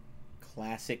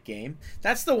 Classic game.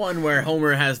 That's the one where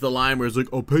Homer has the line where he's like,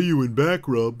 "I'll pay you in back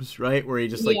rubs," right? Where he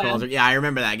just like calls her. Yeah, I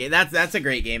remember that game. That's a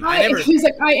great game. He's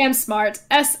like, "I am smart."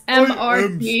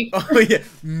 SMRT. Oh yeah.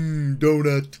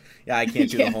 Donut. Yeah, I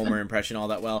can't do the Homer impression all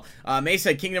that well. May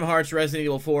said Kingdom Hearts, Resident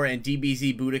Evil 4, and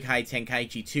DBZ Budokai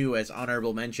Tenkaichi 2 as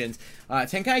honorable mentions.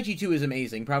 Tenkaichi 2 is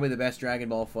amazing. Probably the best Dragon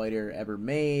Ball fighter ever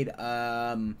made.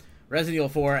 Resident Evil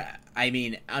 4, I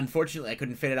mean, unfortunately I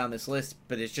couldn't fit it on this list,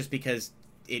 but it's just because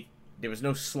there was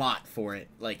no slot for it,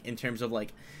 like, in terms of,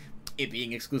 like, it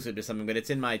being exclusive to something, but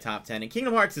it's in my top 10. And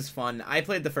Kingdom Hearts is fun. I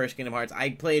played the first Kingdom Hearts. I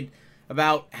played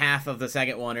about half of the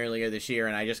second one earlier this year,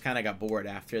 and I just kind of got bored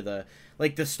after the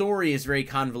story is very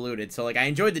convoluted. So, like, I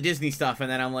enjoyed the Disney stuff, and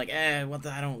then I'm like, I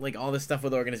don't like all this stuff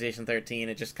with Organization 13.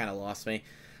 It just kind of lost me.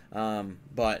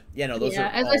 But, those are...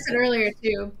 as I said earlier,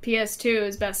 too, PS2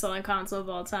 is best-selling console of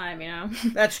all time,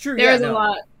 That's true, There's a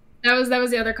lot. That was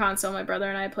the other console my brother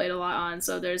and I played a lot on,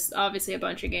 so there's obviously a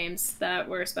bunch of games that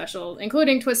were special,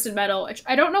 including Twisted Metal, which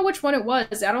I don't know which one it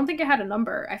was. I don't think it had a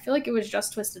number. I feel like it was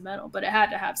just Twisted Metal, but it had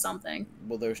to have something.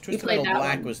 Well, there's Twisted Metal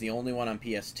Black was the only one on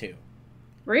PS2.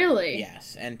 Really?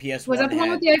 Yes, and PS1 was that the one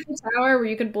with the Eiffel Tower where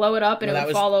you could blow it up and it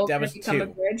would fall over and become a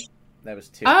bridge? That was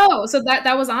 2. Oh, so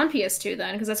that was on PS2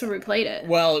 then, because that's where we played it.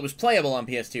 Well, it was playable on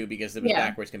PS2 because it was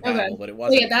backwards compatible, but it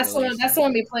wasn't. Yeah, that's the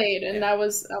one we played, and that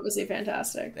was obviously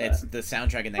fantastic. But... It's the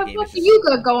soundtrack in that game. What you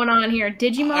got going on here,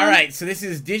 Digimon? All right, so this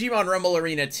is Digimon Rumble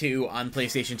Arena 2 on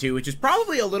PlayStation 2, which is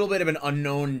probably a little bit of an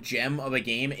unknown gem of a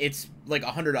game. It's like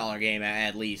 $100 game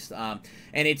at least, and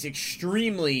it's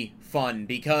extremely fun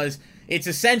because it's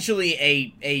essentially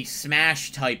a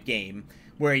Smash type game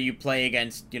where you play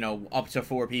against, you know, up to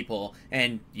 4 people,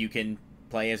 and you can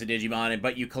play as a Digimon,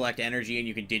 but you collect energy and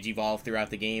you can Digivolve throughout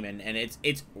the game, and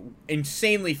it's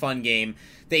insanely fun game.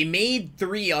 They made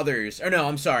 3 others, or no,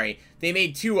 I'm sorry, they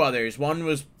made 2 others. One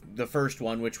was the first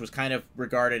one, which was kind of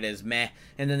regarded as meh,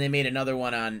 and then they made another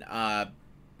one on, I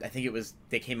think it was,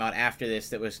 they came out after this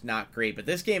that was not great, but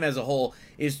this game as a whole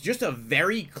is just a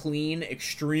very clean,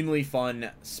 extremely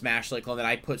fun Smash-like clone that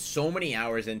I put so many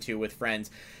hours into with friends.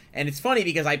 And it's funny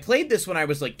because I played this when I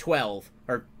was like 12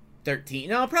 or 13,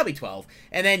 no, probably 12.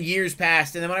 And then years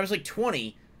passed, and then when I was like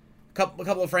 20, a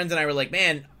couple of friends and I were like,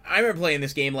 man, I remember playing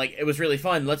this game, like, it was really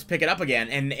fun, let's pick it up again.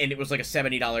 And it was like a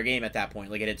 $70 game at that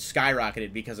point. Like, it had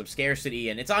skyrocketed because of scarcity,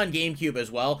 and it's on Gamecube as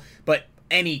well, but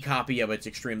any copy of it's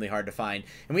extremely hard to find.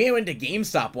 And we went to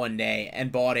GameStop one day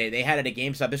and bought it. They had it at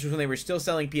GameStop. This was when they were still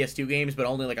selling PS2 games, but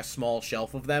only like a small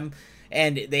shelf of them.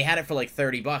 And they had it for like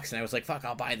 $30, and I was like, fuck,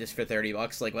 I'll buy this for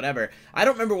 $30, like, whatever. I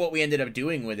don't remember what we ended up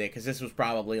doing with it, because this was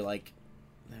probably like,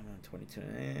 22,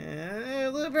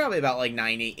 probably about like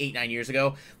 9 years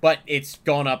ago, but it's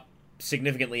gone up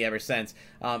significantly ever since.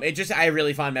 I have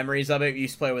really fond memories of it. We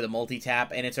used to play with a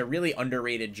multi-tap, and it's a really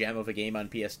underrated gem of a game on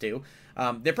PS2.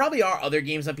 There probably are other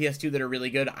games on PS2 that are really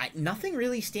good. Nothing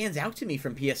really stands out to me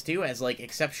from PS2 as, like,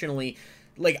 exceptionally...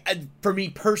 Like, for me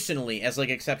personally, as, like,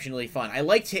 exceptionally fun. I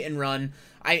liked Hit and Run.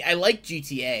 I liked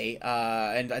GTA,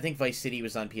 and I think Vice City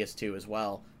was on PS2 as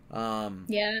well.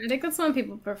 Yeah, I think that's one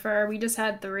people prefer. We just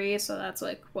had 3, so that's,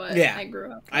 like, what I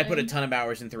grew up playing. I put a ton of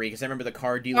hours in 3, because I remember the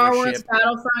car dealership. Star Wars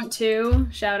Battlefront 2,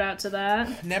 shout out to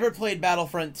that. Never played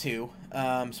Battlefront 2,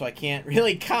 so I can't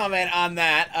really comment on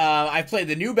that. I've played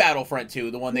the new Battlefront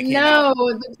 2, the one that came out.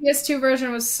 No, the PS2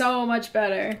 version was so much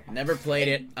better. Never played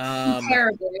it.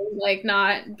 Terribly. Like,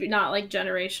 not like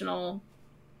generational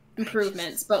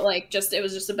improvements, but like it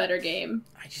was just a better game.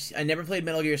 I never played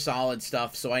Metal Gear Solid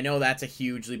stuff, so I know that's a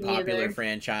hugely popular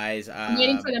franchise. I'm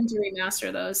waiting for them to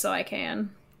remaster those so I can.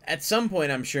 At some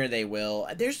point, I'm sure they will.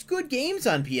 There's good games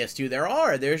on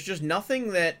PS2. There's just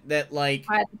nothing that like.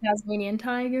 I had the Tasmanian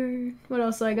Tiger. What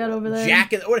else I got over there?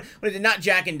 What is it? Not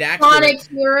Jack and Daxter. Sonic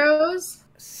Heroes.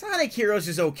 Sonic Heroes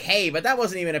is okay, but that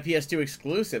wasn't even a PS2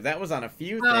 exclusive. That was on a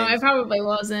few things. Oh, it probably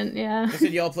wasn't, yeah. I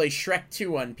said y'all play Shrek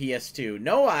 2 on PS2.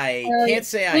 No, I can't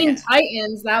say I Teen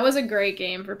Titans, that was a great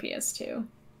game for PS2.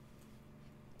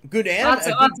 Good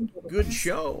anime, good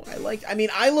show.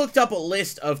 I looked up a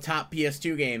list of top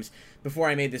PS2 games before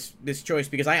I made this choice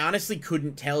because I honestly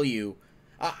couldn't tell you.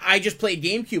 I just played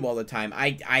GameCube all the time.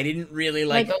 I didn't really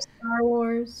like those Star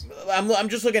Wars. I'm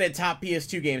just looking at top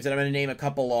PS2 games, and I'm going to name a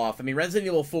couple off. I mean, Resident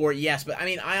Evil 4, yes, but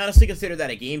I honestly consider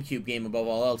that a GameCube game above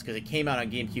all else because it came out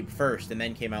on GameCube first and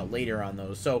then came out later on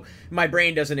those. So my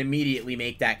brain doesn't immediately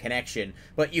make that connection.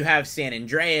 But you have San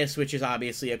Andreas, which is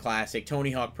obviously a classic,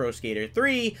 Tony Hawk Pro Skater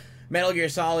 3, Metal Gear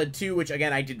Solid 2, which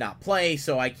again I did not play,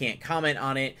 so I can't comment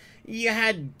on it. You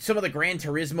had some of the Gran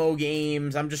Turismo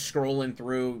games. I'm just scrolling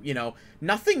through,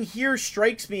 nothing here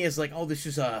strikes me as like, oh, this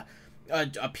is a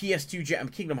PS2 gem.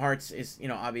 Kingdom Hearts is,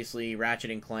 obviously Ratchet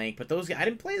and Clank, but I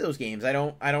didn't play those games. I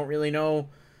don't really know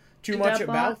too much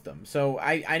about them. So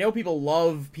I know people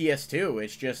love PS2.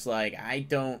 It's just like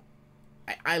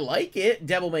I like it.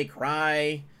 Devil May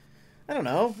Cry. I don't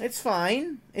know. It's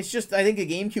fine. It's just, I think the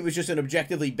GameCube is just an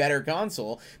objectively better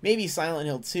console. Maybe Silent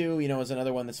Hill 2, is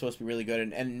another one that's supposed to be really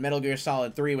good. And Metal Gear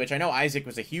Solid 3, which I know Isaac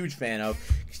was a huge fan of.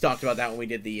 He's talked about that when we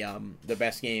did the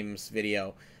best games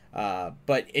video.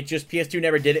 But it just, PS2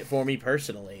 never did it for me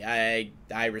personally.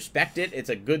 I respect it. It's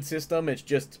a good system. It's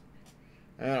just,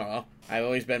 I don't know. I've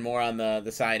always been more on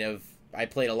the side of, I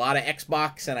played a lot of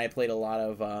Xbox and I played a lot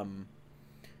of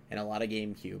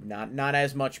GameCube. Not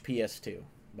as much PS2.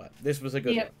 But this was a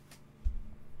good one.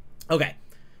 Okay.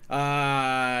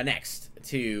 Next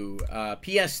to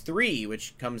PS3,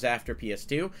 which comes after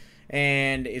PS2,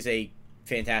 and is a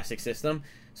fantastic system.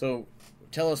 So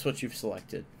tell us what you've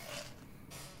selected.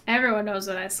 Everyone knows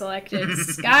what I selected.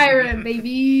 Skyrim,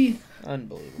 baby!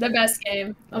 Unbelievable. The best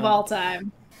game of all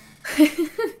time.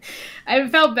 I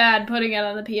felt bad putting it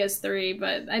on the PS3,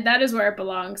 but that is where it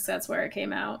belongs. That's where it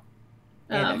came out.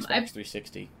 And Xbox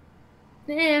 360.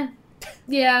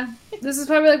 Yeah, this is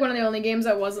probably like one of the only games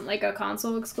that wasn't like a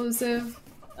console exclusive.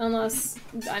 unless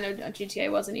I know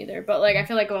GTA wasn't either. But like I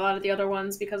feel like a lot of the other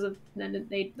ones, because of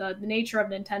the nature of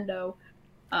Nintendo,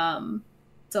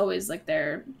 it's always like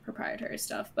their proprietary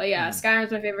stuff. But yeah,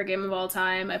 Skyrim's my favorite game of all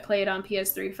time. I played on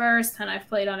PS3 first, and I've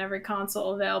played on every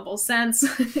console available since,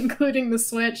 including the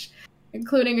Switch,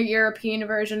 including a European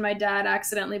version my dad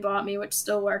accidentally bought me, which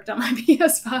still worked on my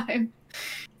PS5.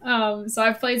 So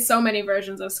I've played so many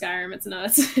versions of Skyrim, it's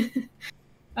nuts.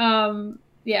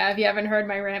 Yeah, if you haven't heard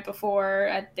my rant before,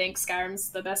 I think Skyrim's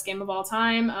the best game of all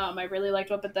time. I really liked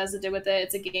what Bethesda did with it.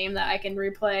 It's a game that I can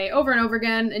replay over and over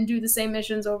again and do the same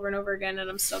missions over and over again, and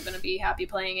I'm still going to be happy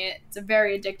playing it. It's a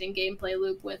very addicting gameplay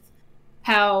loop with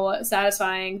how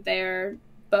satisfying their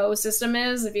bow system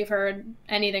is. If you've heard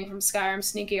anything from Skyrim,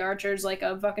 Sneaky Archer's like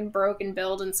a fucking broken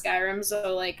build in Skyrim,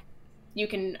 so like you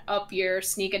can up your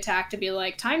sneak attack to be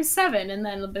like ×7, and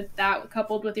then with that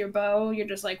coupled with your bow, you're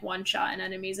just like one-shotting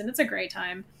enemies, and it's a great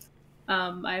time.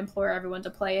 I implore everyone to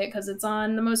play it because it's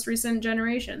on the most recent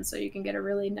generation, so you can get a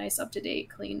really nice, up-to-date,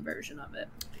 clean version of it.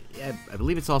 Yeah, I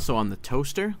believe it's also on the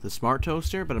toaster, the smart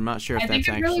toaster, but I'm not sure if that's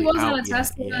actually out yet. I think it really was on a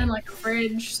Tesla and like a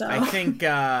fridge. So I think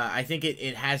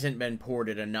it hasn't been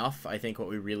ported enough. I think what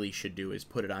we really should do is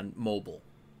put it on mobile.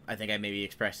 I think I maybe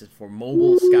expressed it for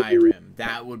mobile Skyrim.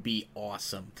 That would be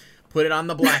awesome. Put it on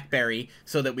the BlackBerry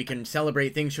so that we can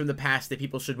celebrate things from the past that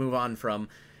people should move on from,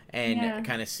 and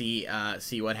kind of see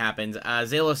what happens.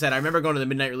 Zaylo said, I remember going to the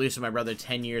midnight release with my brother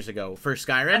 10 years ago for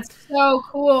Skyrim. That's so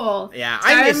cool. Yeah,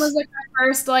 Skyrim was like my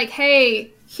first, like,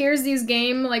 hey, here's these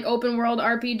like open world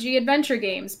RPG adventure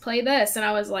games. Play this. And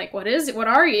I was like, what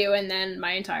are you? And then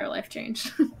my entire life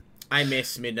changed. I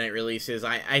miss midnight releases.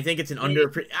 I think it's an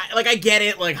I get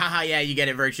it, like, haha, yeah, you get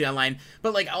it virtually online,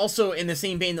 but, like, also in the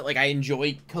same vein that, like, I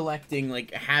enjoy collecting,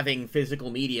 like, having physical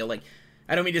media. Like,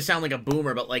 I don't mean to sound like a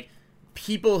boomer, but, like,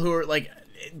 people who are, like,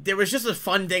 there was just a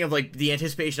fun thing of, like, the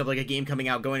anticipation of, like, a game coming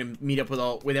out, going to meet up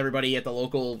with everybody at the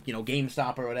local, you know,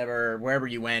 GameStop or whatever, wherever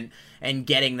you went, and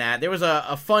getting that. There was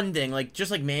a fun thing, like,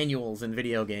 just like manuals in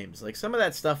video games. Like, some of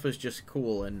that stuff was just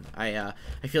cool, and I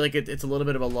feel like it's a little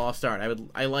bit of a lost art.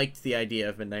 I liked the idea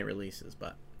of midnight releases,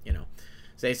 but, you know,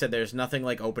 as they said, there's nothing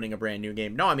like opening a brand new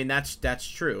game. No, I mean, that's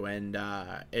true, and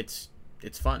it's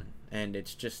fun, and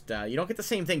it's just, you don't get the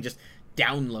same thing just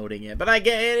downloading it, but I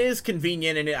get it is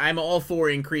convenient, and I'm all for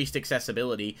increased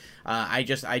accessibility. I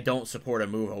don't support a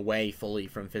move away fully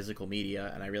from physical media,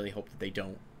 and I really hope that they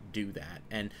don't do that.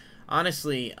 And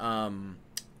honestly,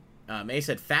 May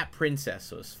said Fat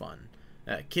Princess was fun.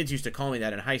 Kids used to call me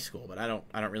that in high school, but I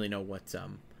don't really know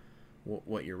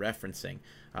what you're referencing.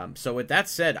 So with that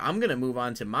said, I'm gonna move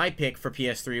on to my pick for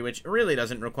PS3, which really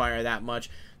doesn't require that much.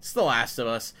 It's The Last of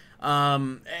Us.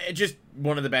 Just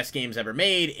one of the best games ever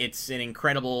made. It's an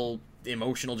incredible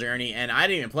emotional journey, and I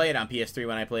didn't even play it on PS3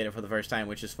 when I played it for the first time,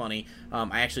 which is funny.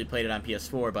 I actually played it on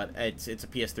PS4, but it's a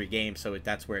PS3 game, so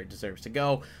that's where it deserves to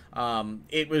go.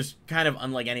 It was kind of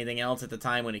unlike anything else at the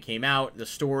time when it came out. The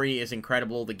story is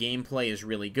incredible. The gameplay is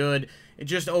really good.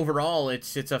 Just overall,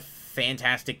 it's a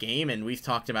fantastic game, and we've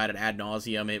talked about it ad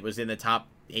nauseum. It was in the top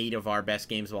 8 of our best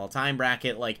games of all time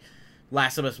bracket. Like,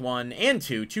 Last of Us 1 and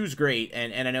 2. 2's great,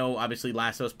 and I know, obviously,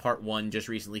 Last of Us Part 1 just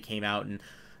recently came out, and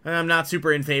I'm not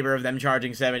super in favor of them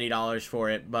charging $70 for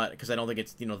it, but because I don't think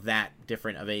it's, you know, that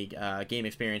different of a game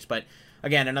experience. But,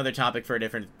 again, another topic for a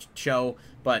different show.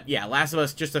 But, yeah, Last of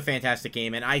Us, just a fantastic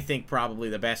game, and I think probably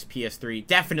the best PS3,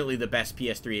 definitely the best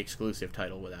PS3 exclusive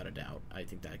title, without a doubt. I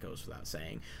think that goes without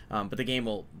saying. But the game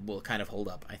will kind of hold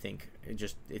up, I think.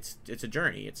 It's a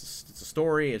journey. It's a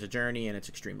story, it's a journey, and it's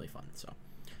extremely fun, so.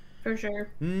 For sure.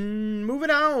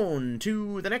 Moving on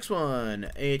to the next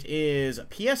one. It is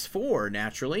PS4,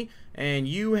 naturally, and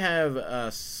you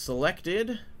have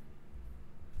selected...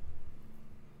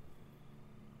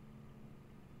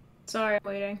 Sorry, I'm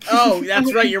waiting. Oh,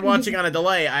 that's right, you're watching on a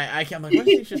delay. I'm like, what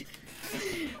is this?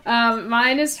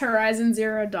 Mine is Horizon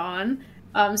Zero Dawn.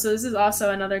 So this is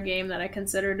also another game that I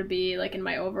consider to be, like, in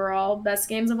my overall best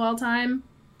games of all time.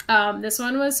 This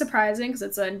one was surprising because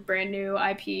it's a brand new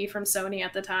IP from Sony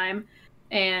at the time,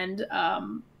 and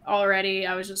already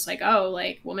I was just like, oh,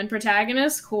 like, woman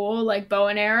protagonist, cool, like, bow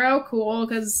and arrow, cool,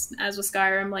 because as with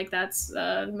Skyrim, like, that's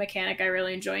a mechanic I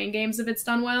really enjoy in games if it's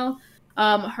done well.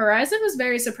 Horizon was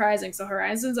very surprising. So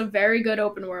Horizon's a very good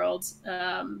open world.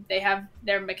 They have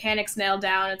their mechanics nailed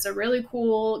down. It's a really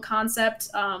cool concept.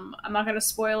 I'm not going to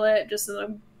spoil it, just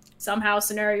somehow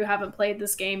scenario you haven't played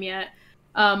this game yet.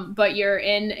 But you're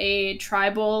in a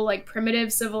tribal, like,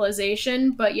 primitive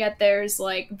civilization, but yet there's,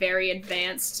 like, very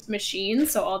advanced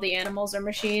machines, so all the animals are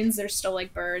machines. There's still,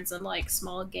 like, birds and, like,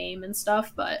 small game and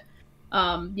stuff, but,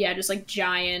 yeah, just, like,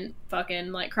 giant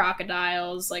fucking, like,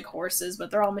 crocodiles, like, horses,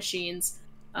 but they're all machines.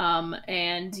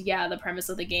 And yeah, the premise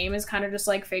of the game is kind of just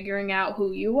like figuring out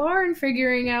who you are and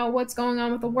figuring out what's going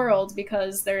on with the world,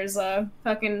 because there's a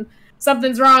fucking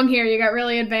something's wrong here. You got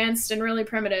really advanced and really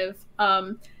primitive.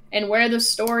 And where the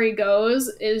story goes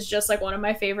is just like one of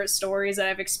my favorite stories that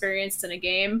I've experienced in a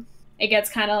game. It gets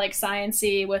kind of like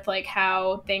science-y with like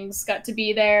how things got to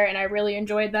be there, and I really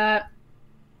enjoyed that.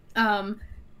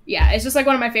 Yeah, it's just like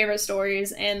one of my favorite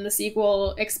stories, and the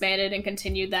sequel expanded and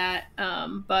continued that.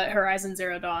 But Horizon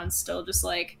Zero Dawn's still just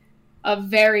like a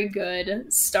very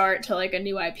good start to like a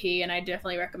new IP, and I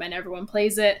definitely recommend everyone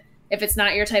plays it. If it's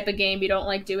not your type of game, you don't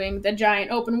like doing the giant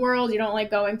open world, you don't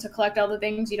like going to collect all the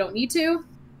things you don't need to,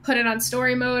 put it on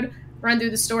story mode, run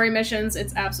through the story missions.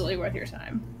 It's absolutely worth your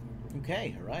time. Okay,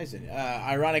 Horizon.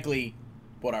 Ironically,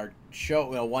 what our show,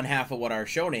 well, one half of what our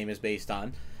show name is based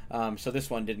on. So this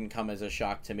one didn't come as a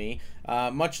shock to me.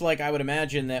 Much like I would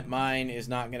imagine that mine is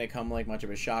not going to come like much of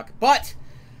a shock. But,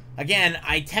 again,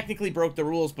 I technically broke the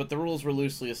rules, but the rules were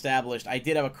loosely established. I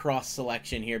did have a cross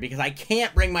selection here because I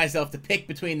can't bring myself to pick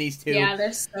between these two. Yeah,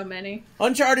 there's so many.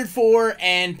 Uncharted 4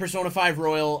 and Persona 5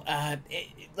 Royal.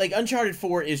 Like, Uncharted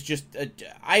 4 is just...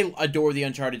 I adore the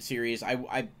Uncharted series.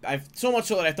 I've so much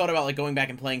so that I thought about, like, going back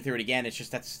and playing through it again. It's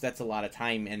just that's a lot of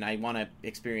time, and I want to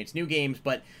experience new games,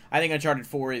 but I think Uncharted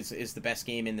 4 is the best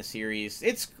game in the series.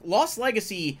 Lost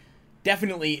Legacy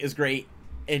definitely is great.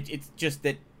 It's just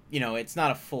that, you know, it's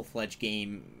not a full-fledged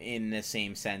game in the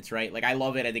same sense, right? Like, I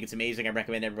love it. I think it's amazing. I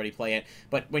recommend everybody play it.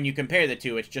 But when you compare the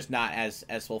two, it's just not as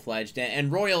full-fledged. And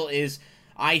Royal is...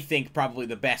 I think probably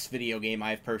the best video game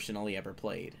I've personally ever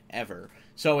played, ever.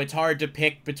 So it's hard to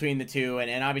pick between the two,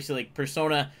 and obviously, like,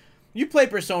 Persona, you play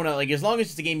Persona, like, as long as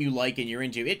it's a game you like and you're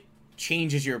into, it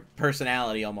changes your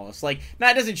personality almost. Like,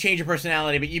 it doesn't change your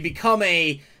personality, but you become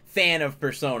a fan of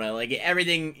Persona. Like,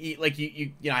 everything, like,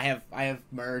 you know, I have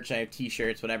merch, I have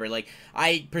t-shirts, whatever. Like,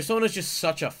 Persona's just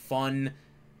such a fun,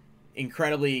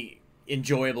 incredibly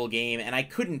enjoyable game, and I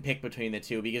couldn't pick between the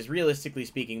two because realistically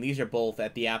speaking, these are both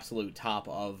at the absolute top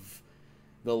of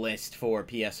the list for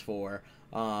PS4.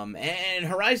 And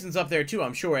Horizon's up there too,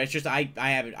 I'm sure. It's just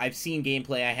I've seen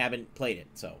gameplay, I haven't played it,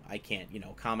 so I can't, you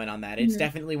know, comment on that. It's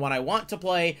definitely one I want to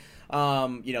play.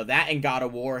 You know, that and God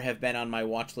of War have been on my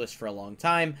watch list for a long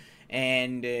time,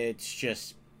 and it's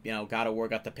just, you know, God of War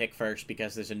got the pick first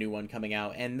because there's a new one coming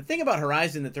out. And the thing about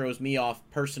Horizon that throws me off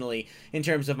personally in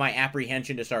terms of my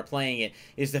apprehension to start playing it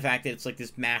is the fact that it's like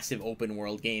this massive open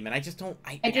world game, and I just don't...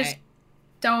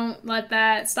 Don't let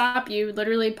that stop you.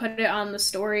 Literally put it on the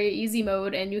story easy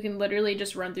mode, and you can literally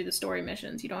just run through the story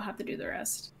missions. You don't have to do the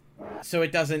rest. So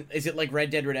it doesn't... Is it like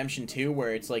Red Dead Redemption 2,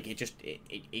 where it's like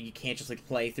you can't just like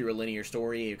play through a linear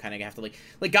story? You kind of have to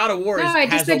like God of War. No, I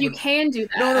just said you can do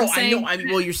that. No, I know.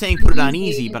 Well, you're saying put it on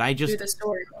easy, but I just do the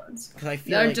story modes. Because I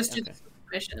feel like just do the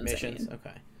missions. Missions,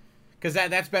 okay. Because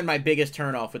that's been my biggest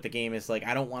turnoff with the game is like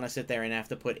I don't want to sit there and have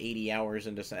to put 80 hours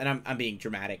into. And I'm being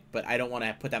dramatic, but I don't want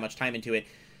to put that much time into it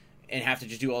and have to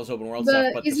just do all this open world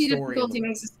stuff. But easy the story difficulty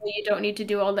makes it so you don't need to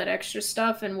do all that extra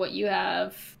stuff, and what you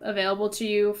have available to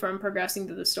you from progressing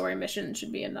through the story mission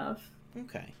should be enough.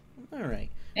 Okay, all right.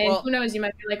 And who knows, you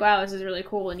might be like, wow, this is really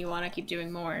cool, and you want to keep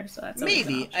doing more. So that's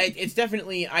maybe. It's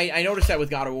definitely. I noticed that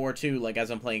with God of War too. Like as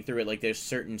I'm playing through it, like there's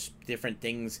certain different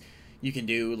things you can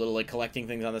do, little like collecting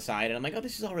things on the side, and I'm like, oh,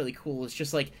 this is all really cool. It's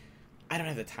just like I don't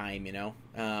have the time, you know.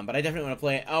 But I definitely want to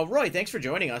play it. Oh, Roy, thanks for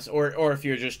joining us. Or if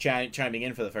you're just chiming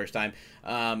in for the first time,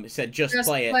 said just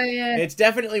play it. It's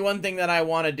definitely one thing that I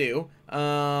want to do.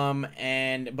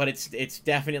 But it's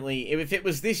definitely, if it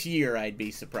was this year, I'd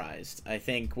be surprised. I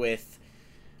think with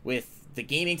the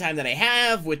gaming time that I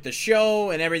have, with the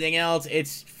show and everything else,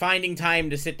 it's finding time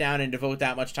to sit down and devote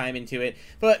that much time into it.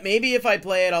 But maybe if I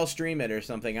play it, I'll stream it or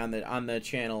something on the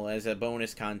channel as a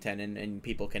bonus content, and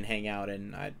people can hang out.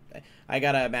 And I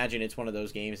gotta imagine it's one of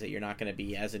those games that you're not gonna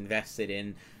be as invested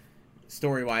in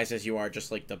story-wise as you are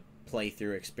just like the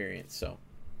playthrough experience. So,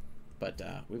 but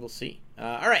we will see.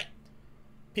 All right,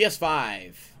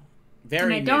 PS5.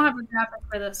 Very. And I don't have a graphic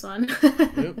for this one.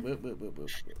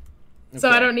 Okay. So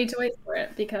I don't need to wait for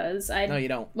it because No, you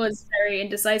don't. was very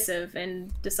indecisive and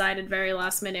decided very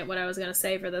last minute what I was going to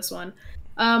say for this one.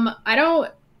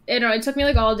 It took me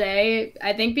like all day.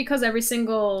 I think because every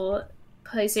single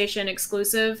PlayStation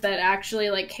exclusive that actually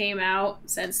like came out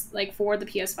since like for the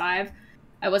PS5,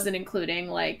 I wasn't including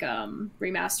like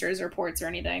remasters or ports or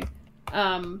anything.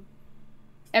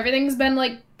 Everything's been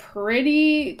like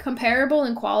pretty comparable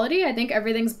in quality. I think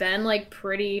everything's been like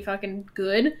pretty fucking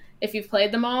good if you've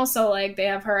played them all. So like they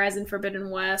have Horizon Forbidden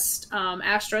West,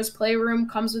 Astro's Playroom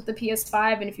comes with the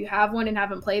PS5, and if you have one and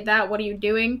haven't played that, what are you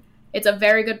doing? It's a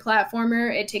very good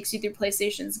platformer. It takes you through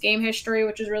PlayStation's game history,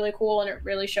 which is really cool, and it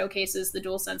really showcases the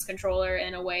DualSense controller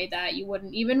in a way that you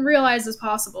wouldn't even realize is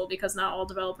possible because not all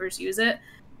developers use it.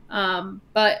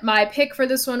 But my pick for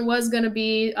this one was going to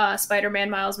be Spider-Man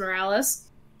Miles Morales.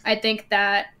 I think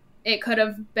that it could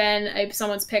have been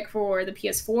someone's pick for the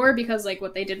PS4 because like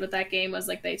what they did with that game was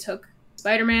like they took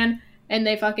Spider-Man and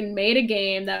they fucking made a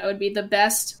game that would be the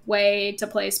best way to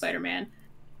play Spider-Man.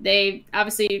 They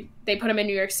put him in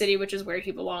New York City, which is where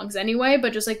he belongs anyway,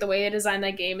 but just like the way they designed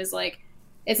that game is like,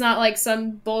 it's not like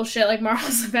some bullshit like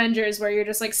Marvel's Avengers where you're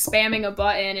just like spamming a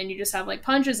button and you just have like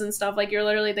punches and stuff. Like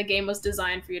the game was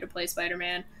designed for you to play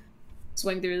Spider-Man,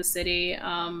 swing through the city.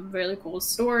 Really cool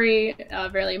story,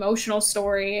 really emotional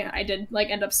story. I did like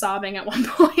end up sobbing at one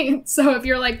point. So if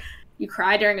you're like, you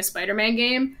cry during a Spider-Man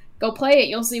game, go play it.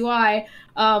 You'll see why.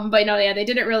 But no, yeah, they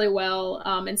did it really well.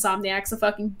 Insomniac's a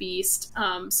fucking beast.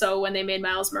 So when they made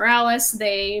Miles Morales,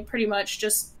 they pretty much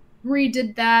just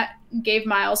redid that, gave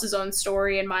Miles his own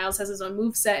story, and Miles has his own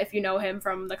moveset. If you know him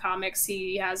from the comics,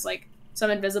 he has like some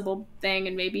invisible thing,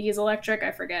 and maybe he's electric.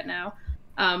 I forget now.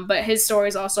 But his story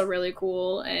is also really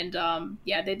cool, and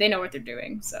yeah, they know what they're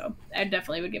doing. So I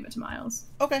definitely would give it to Miles.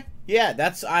 Okay, yeah,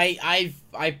 that's I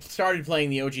started playing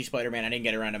the OG Spider-Man. I didn't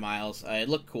get around to Miles. It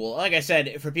looked cool. Like I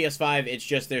said, for PS5, it's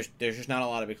just there's just not a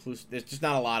lot of exclusive. There's just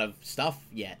not a lot of stuff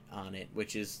yet on it,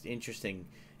 which is interesting.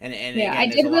 And yeah, again, I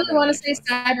did really want to say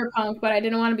Cyberpunk, but I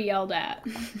didn't want to be yelled at.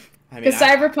 I mean, because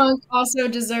Cyberpunk also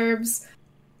deserves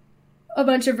a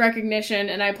bunch of recognition,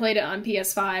 and I played it on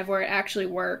PS5 where it actually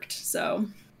worked, so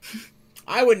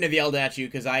I wouldn't have yelled at you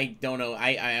because I don't know.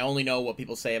 I only know what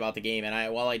people say about the game,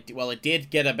 and while it did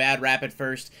get a bad rap at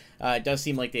first, it does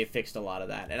seem like they've fixed a lot of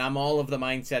that. And I'm all of the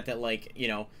mindset that, like, you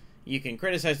know, you can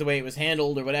criticize the way it was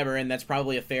handled or whatever, and that's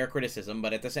probably a fair criticism.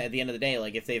 But at the end of the day,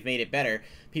 like, if they've made it better,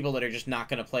 people that are just not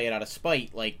going to play it out of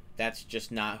spite, like, that's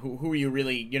just not who are you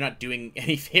really? You're not doing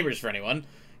any favors for anyone.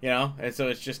 You know, and so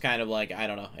it's just kind of like, I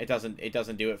don't know. It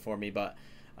doesn't do it for me, but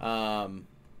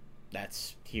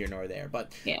that's here nor there.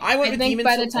 But yeah, I think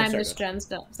by the time this gen's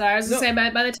done. Sorry, I was gonna say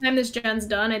by the time this gen's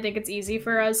done, I think it's easy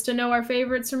for us to know our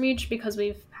favorites from each because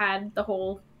we've had the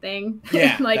whole thing.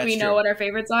 Yeah, like we know what our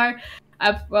favorites are.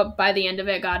 Well, by the end of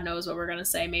it, God knows what we're gonna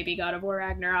say. Maybe God of War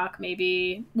Ragnarok,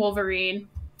 maybe Wolverine.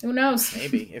 Who knows?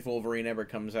 Maybe if Wolverine ever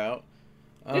comes out.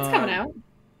 It's coming out.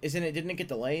 Didn't it get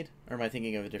delayed? Or am I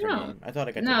thinking of a different game? I thought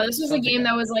it got delayed. No, this was a game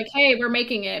that was like, hey, we're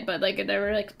making it, but like they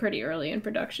were like pretty early in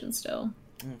production still.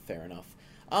 Fair enough.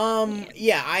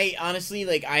 Yeah, I honestly,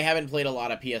 like, I haven't played a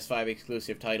lot of PS5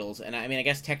 exclusive titles, and I mean, I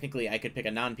guess technically I could pick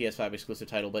a non-PS5 exclusive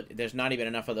title, but there's not even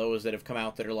enough of those that have come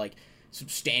out that are, like,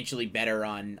 substantially better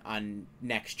on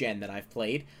next gen that I've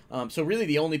played. So really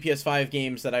the only PS5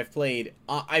 games that I've played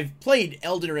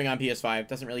Elden Ring on PS5,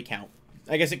 doesn't really count.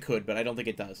 I guess it could, but I don't think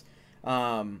it does.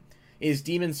 Is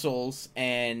Demon's Souls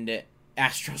and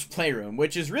Astro's Playroom,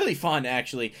 which is really fun,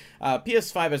 actually.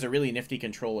 PS5 has a really nifty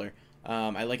controller.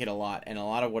 I like it a lot, and a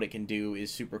lot of what it can do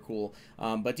is super cool.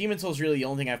 But Demon's Souls is really the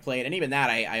only thing I've played, and even that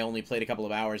I only played a couple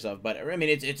of hours of. But I mean,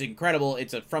 it's incredible.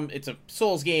 It's a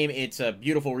Souls game. It's a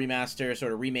beautiful remaster,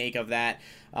 sort of remake of that,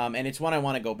 and it's one I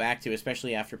want to go back to,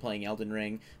 especially after playing Elden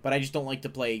Ring. But I just don't like to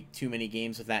play too many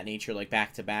games of that nature, like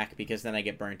back to back, because then I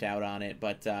get burnt out on it.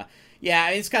 But yeah,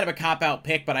 it's kind of a cop-out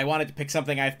pick. But I wanted to pick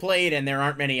something I've played, and there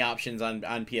aren't many options on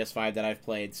PS5 that I've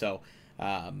played, so.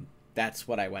 That's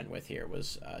what I went with here,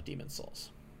 was Demon's Souls.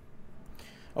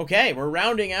 Okay, we're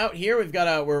rounding out here. We've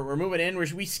got we're moving in.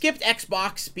 We skipped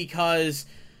Xbox because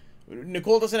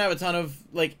Nicole doesn't have a ton of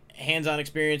like hands-on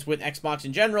experience with Xbox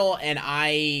in general, and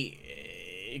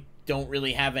I don't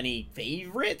really have any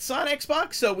favorites on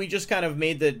Xbox, so we just kind of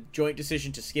made the joint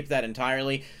decision to skip that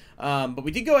entirely. But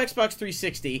we did go Xbox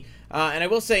 360, and I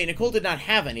will say Nicole did not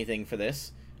have anything for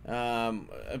this.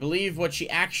 I believe what she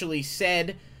actually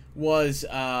said was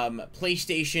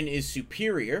PlayStation is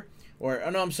superior, or, oh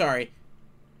no, I'm sorry.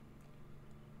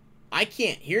 I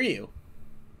can't hear you.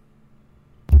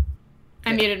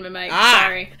 I muted my mic,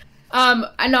 sorry.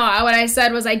 I know, what I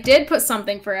said was I did put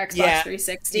something for Xbox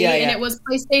 360, and it was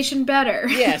PlayStation better.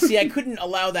 Yeah, see, I couldn't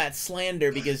allow that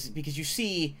slander, because you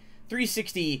see,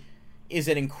 360 is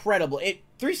an incredible,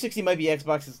 360 might be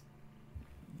Xbox's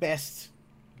best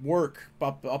work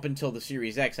up until the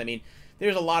Series X. I mean,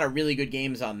 there's a lot of really good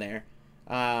games on there.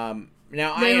 Now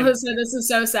Listen, this is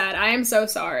so sad. I am so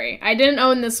sorry. I didn't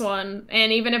own this one,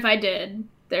 and even if I did,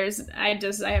 I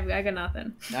got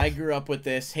nothing. I grew up with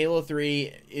this. Halo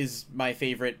 3 is my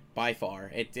favorite by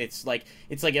far. It's like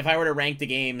if I were to rank the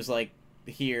games, like,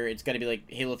 here, it's going to be like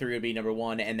Halo 3 would be number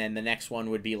 1, and then the next one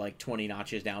would be like 20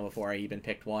 notches down before I even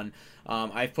picked one.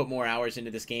 I've put more hours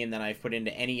into this game than I've put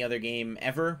into any other game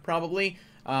ever, probably.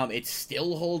 It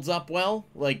still holds up well,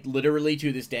 like literally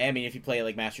to this day. I mean, if you play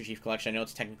like Master Chief Collection, I know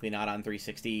it's technically not on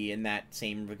 360 in that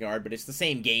same regard, but it's the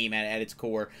same game at its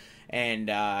core. And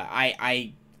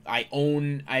I've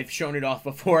shown it off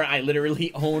before, I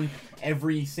literally own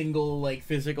every single, like,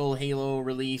 physical Halo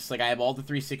release. Like, I have all the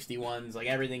 360 ones, like,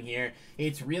 everything here.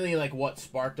 It's really, like, what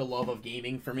sparked a love of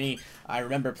gaming for me. I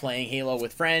remember playing Halo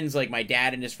with friends. Like, my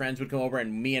dad and his friends would come over,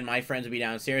 and me and my friends would be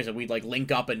downstairs, and we'd, like,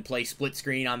 link up and play split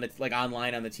screen on the, like,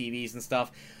 online on the TVs and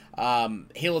stuff.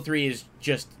 Halo 3 is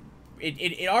just...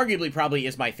 It arguably probably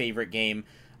is my favorite game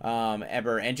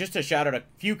ever. And just to shout out a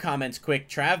few comments quick,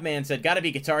 Travman said, gotta be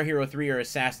Guitar Hero 3 or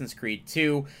Assassin's Creed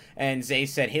 2. And Zay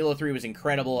said, Halo 3 was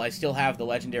incredible. I still have the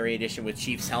Legendary Edition with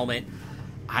Chief's helmet.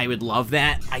 I would love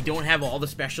that. I don't have all the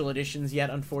special editions yet,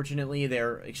 unfortunately.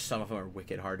 Some of them are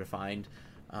wicked hard to find.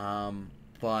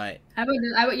 But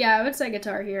I would say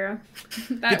Guitar Hero.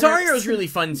 Guitar Hero is really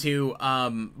fun too.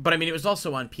 But I mean, it was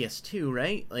also on PS2,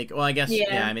 right? Like, well, I guess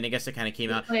yeah. I mean, I guess it kind of came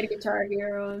out. I played Guitar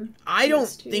Hero on I don't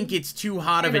think it's too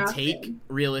hot of a take,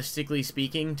 realistically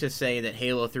speaking, to say that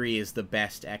Halo 3 is the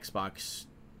best Xbox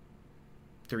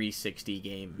 360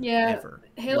 game ever.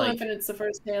 Halo Infinite's the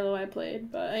first Halo I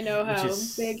played, but I know how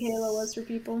big Halo was for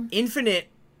people. Infinite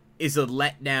is a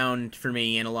letdown for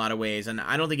me in a lot of ways, and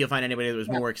I don't think you'll find anybody that was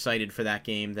more excited for that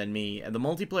game than me. The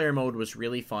multiplayer mode was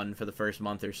really fun for the first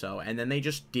month or so, and then they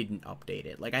just didn't update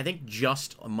it. Like, I think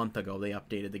just a month ago they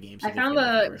updated the game. I found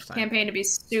the campaign to be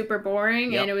super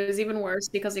boring, and it was even worse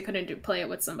because you couldn't play it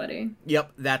with somebody.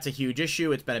 Yep, that's a huge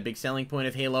issue. It's been a big selling point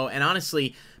of Halo, and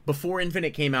honestly, before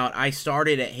Infinite came out, I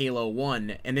started at Halo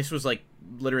 1, and this was like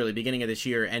literally beginning of this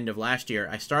year, end of last year.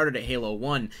 I started at Halo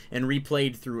 1 and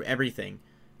replayed through everything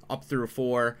up through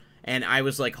 4, and I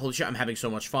was like, holy shit, I'm having so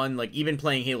much fun. Like, even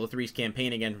playing Halo 3's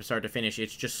campaign again from start to finish,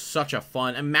 it's just such a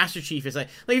fun... And Master Chief is like,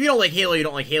 if you don't like Halo, you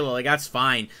don't like Halo, like, that's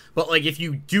fine. But, like, if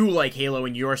you do like Halo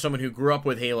and you're someone who grew up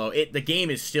with Halo, the game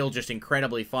is still just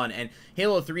incredibly fun, and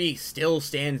Halo 3 still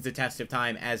stands the test of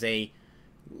time as a...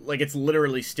 Like, it's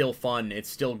literally still fun. It's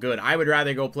still good. I would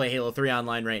rather go play Halo 3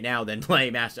 online right now than play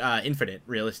Infinite,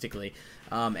 realistically.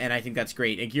 And I think that's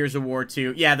great. And Gears of War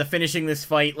 2, yeah, the finishing this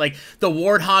fight, like, the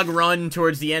Warthog run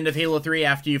towards the end of Halo 3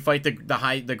 after you fight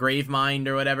the Grave Mind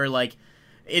or whatever, like,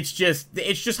 it's just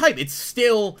hype. It's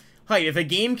still hype. If a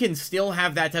game can still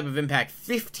have that type of impact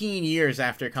 15 years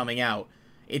after coming out,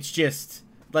 it's just...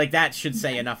 Like, that should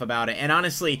say enough about it. And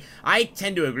honestly, I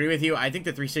tend to agree with you. I think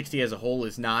the 360 as a whole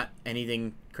is not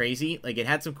anything crazy. Like, it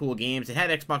had some cool games. It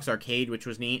had Xbox Arcade, which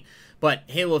was neat. But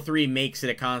Halo 3 makes it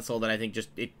a console that I think just,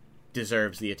 it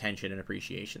deserves the attention and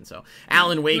appreciation. So,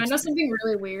 Alan Wake... I know something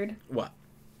really weird. What?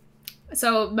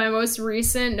 So, my most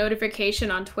recent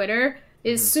notification on Twitter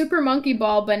is Super Monkey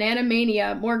Ball Banana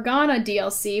Mania Morgana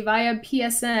DLC via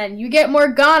PSN. You get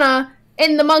Morgana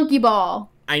in the Monkey Ball.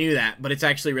 I knew that, but it's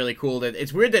actually really cool.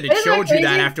 It's weird that it showed you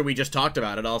that after we just talked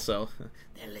about it also.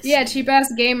 Yeah, Cheap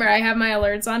Ass Gamer. I have my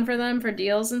alerts on for them for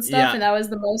deals and stuff, and that was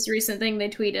the most recent thing they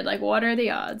tweeted. Like, what are the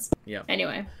odds? Yeah.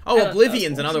 Anyway. Oh,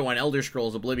 Oblivion's another one. Elder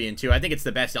Scrolls Oblivion, too. I think it's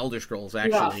the best Elder Scrolls,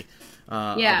 actually.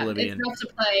 Yeah, Oblivion. it's tough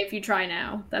to play if you try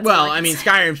now. That's well, I mean,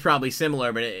 Skyrim's probably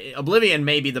similar, but Oblivion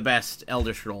may be the best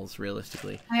Elder Scrolls,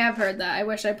 realistically. I have heard that. I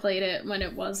wish I played it when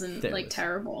it wasn't,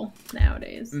 terrible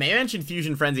nowadays. May I mention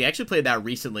Fusion Frenzy? I actually played that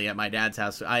recently at my dad's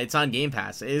house. It's on Game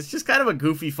Pass. It's just kind of a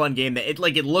goofy, fun game that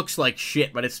it looks like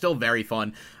shit, but it's still very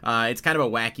fun. It's kind of a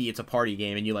wacky, it's a party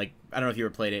game, and I don't know if you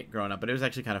ever played it growing up, but it was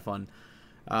actually kind of fun.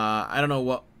 I don't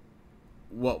know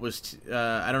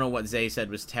I don't know what Zay said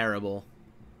was terrible.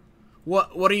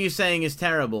 What are you saying is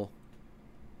terrible?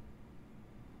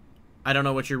 I don't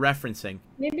know what you're referencing.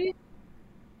 Maybe.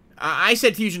 I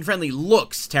said Fusion Friendly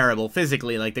looks terrible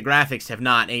physically, like the graphics have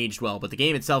not aged well, but the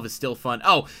game itself is still fun.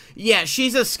 Oh, yeah,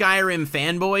 she's a Skyrim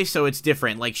fanboy, so it's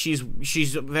different. Like, she's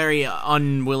very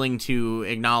unwilling to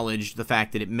acknowledge the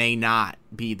fact that it may not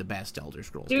be the best Elder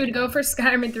Scrolls. Dude, go for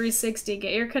Skyrim 360.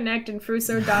 Get your Kinect and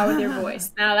Fruso Da with your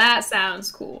voice. Now that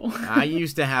sounds cool. I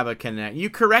used to have a Kinect.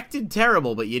 You corrected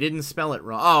terrible, but you didn't spell it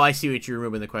wrong. Oh, I see what you're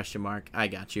removing the question mark. I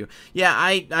got you. Yeah,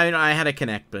 I had a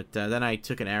Kinect, but then I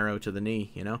took an arrow to the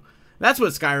knee, you know? That's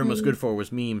what Skyrim was good for,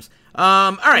 was memes.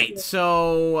 All right,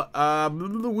 so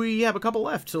we have a couple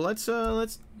left. So let's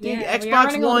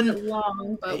Xbox One. A bit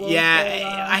long, but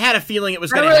I had a feeling it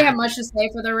was going to. I don't really have much to say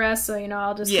for the rest, so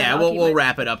I'll just. Yeah, we'll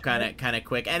wrap it up kind of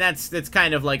quick, and that's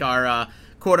kind of like our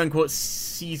quote-unquote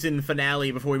season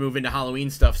finale before we move into Halloween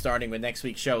stuff starting with next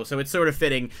week's show. So it's sort of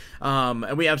fitting.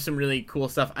 And we have some really cool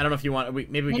stuff. I don't know if you want...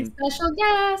 maybe we can... special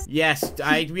guests! Yes,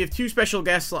 we have 2 special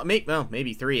guests.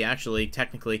 Maybe 3, actually,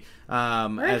 technically. We're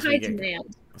as high we get...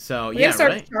 demand. So, we yeah, have to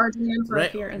start right? charging them for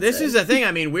appearances. This is the thing.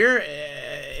 I mean, we're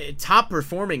top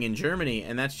performing in Germany,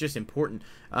 and that's just important.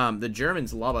 The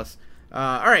Germans love us.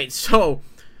 All right, so...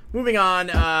 Moving on,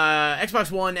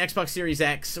 Xbox One, Xbox Series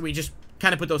X, we just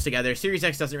kind of put those together. Series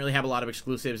X doesn't really have a lot of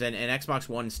exclusives, and Xbox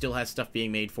One still has stuff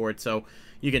being made for it, so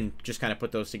you can just kind of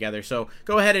put those together. So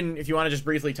go ahead and if you want to just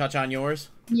briefly touch on yours.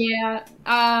 Yeah,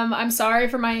 I'm sorry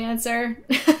for my answer.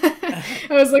 I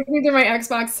was looking through my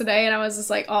Xbox today, and I was just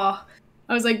like, oh.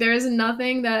 I was like, there is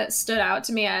nothing that stood out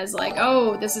to me as like,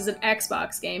 oh, this is an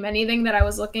Xbox game. Anything that I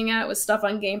was looking at was stuff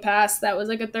on Game Pass that was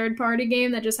like a third-party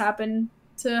game that just happened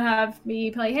to have me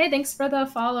play. Hey, thanks for the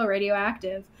follow,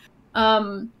 Radioactive.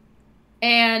 And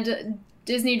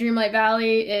Disney Dreamlight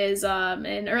Valley is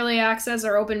in early access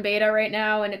or open beta right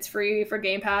now, and it's free for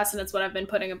Game Pass, and it's what I've been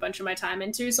putting a bunch of my time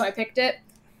into, so I picked it.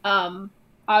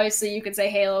 Obviously, you could say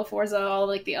Halo, Forza, all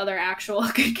like the other actual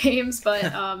good games,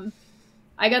 but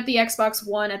I got the Xbox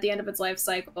One at the end of its life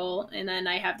cycle, and then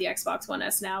I have the Xbox One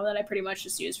S now that I pretty much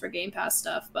just use for Game Pass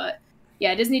stuff, but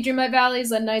yeah, Disney Dreamlight Valley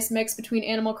is a nice mix between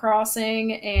Animal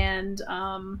Crossing and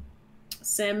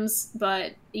Sims,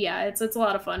 but yeah, it's a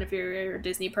lot of fun if you're a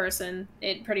Disney person.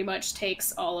 It pretty much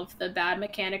takes all of the bad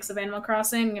mechanics of Animal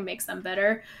Crossing and makes them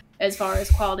better as far as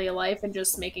quality of life and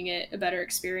just making it a better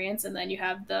experience, and then you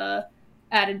have the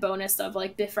added bonus of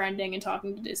like befriending and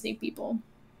talking to Disney people.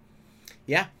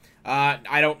 Yeah.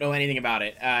 I don't know anything about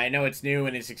it. I know it's new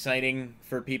and it's exciting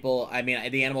for people. I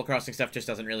mean, the Animal Crossing stuff just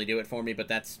doesn't really do it for me, but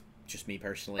that's just me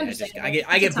personally.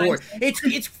 I get bored.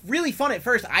 It's really fun at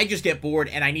first. I just get bored,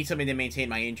 and I need something to maintain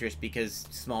my interest because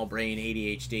small brain,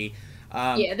 ADHD.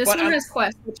 Yeah, this one has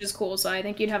quests, which is cool, so I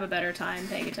think you'd have a better time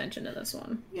paying attention to this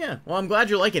one. Yeah, well, I'm glad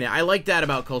you're liking it. I like that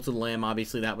about Cult of the Lamb.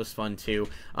 Obviously, that was fun, too.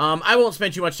 I won't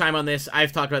spend too much time on this.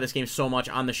 I've talked about this game so much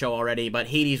on the show already, but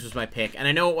Hades was my pick, and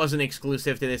I know it wasn't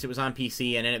exclusive to this. It was on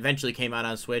PC, and it eventually came out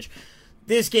on Switch.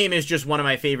 This game is just one of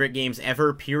my favorite games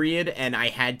ever, period, and I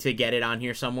had to get it on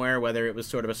here somewhere, whether it was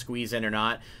sort of a squeeze in or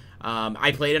not.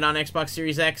 I played it on Xbox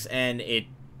Series X, and it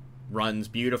runs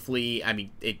beautifully. I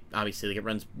mean, it obviously, like, it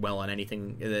runs well on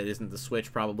anything that isn't the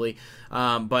Switch, probably.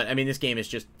 But, I mean, this game is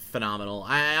just phenomenal.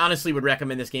 I honestly would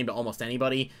recommend this game to almost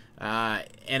anybody.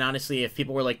 And honestly, if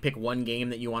people were like, pick one game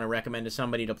that you want to recommend to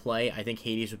somebody to play, I think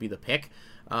Hades would be the pick.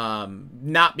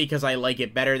 Not because I like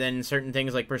it better than certain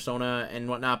things like Persona and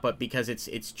whatnot, but because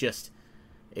it's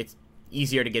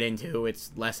easier to get into,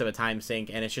 it's less of a time sink,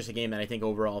 and it's just a game that I think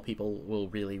overall people will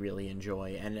really, really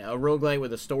enjoy. And a roguelite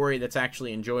with a story that's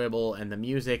actually enjoyable, and the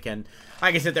music, and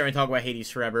I can sit there and talk about Hades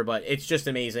forever, but it's just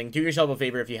amazing. Do yourself a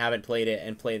favor if you haven't played it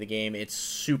and play the game. It's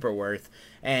super worth,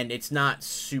 and it's not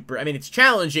super, I mean, it's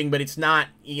challenging, but it's not,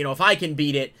 you know, if I can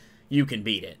beat it, you can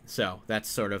beat it. So that's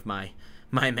sort of my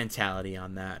mentality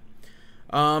on that.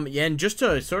 Yeah, and just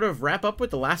to sort of wrap up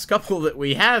with the last couple that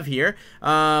we have here,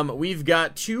 we've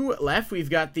got 2 left. We've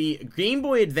got the Game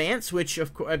Boy Advance, which,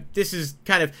 of course, this is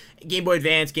kind of Game Boy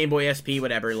Advance, Game Boy SP,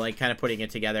 whatever, like, kind of putting it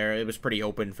together. It was pretty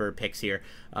open for picks here.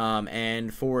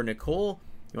 And for Nicole,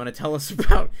 you want to tell us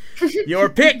about your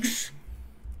picks?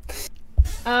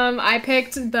 I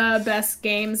picked the best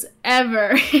games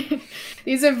ever.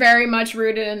 These are very much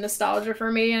rooted in nostalgia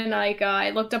for me, and, like,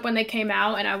 I looked up when they came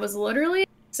out, and I was literally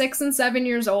 6 and 7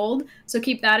 years old, so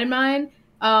keep that in mind.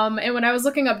 And when I was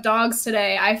looking up dogs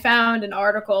today, I found an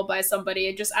article by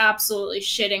somebody just absolutely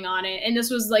shitting on it, and this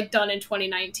was like done in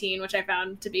 2019, which I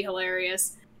found to be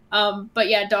hilarious. But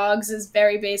yeah, dogs is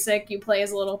very basic. You play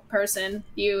as a little person,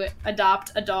 you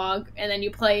adopt a dog, and then you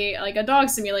play like a dog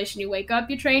simulation. You wake up,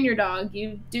 you train your dog,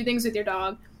 you do things with your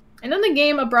dog, and then the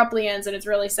game abruptly ends, and it's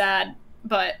really sad,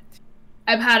 but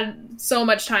I've had so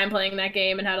much time playing that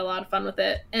game and had a lot of fun with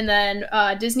it. And then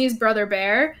Disney's Brother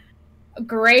Bear,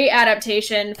 great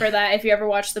adaptation for that if you ever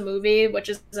watched the movie, which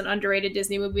is an underrated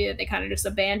Disney movie that they kind of just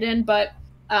abandoned. But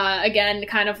again,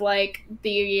 kind of like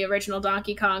the original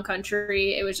Donkey Kong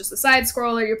Country, it was just a side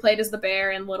scroller. You played as the bear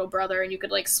and little brother, and you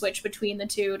could like switch between the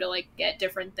two to like get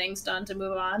different things done to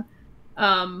move on.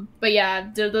 But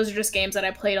yeah, those are just games that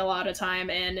I played a lot of time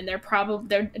in, and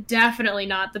they're definitely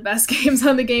not the best games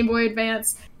on the Game Boy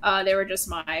Advance. They were just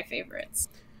my favorites.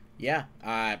 Yeah,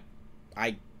 I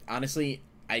honestly,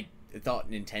 I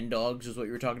thought Nintendogs was what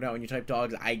you were talking about when you typed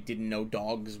dogs. I didn't know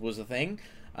dogs was a thing.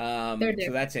 So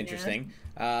that's interesting.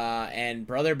 Yeah. And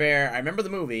Brother Bear, I remember the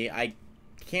movie. I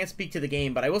can't speak to the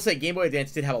game, but I will say Game Boy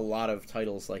Advance did have a lot of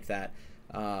titles like that.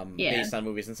 based on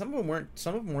movies, and some of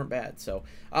them weren't bad. So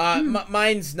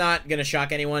mine's not gonna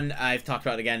shock anyone. I've talked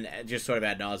about it again, just sort of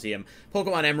ad nauseum.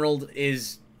 Pokemon Emerald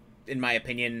is, in my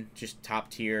opinion, just top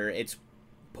tier. It's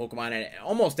Pokemon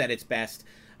almost at its best.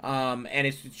 And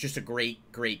it's just a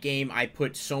great game. I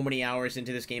put so many hours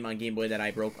into this game on Game Boy that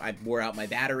I wore out my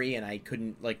battery, and I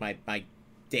couldn't, like, my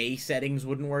day settings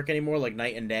wouldn't work anymore, like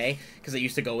night and day, because I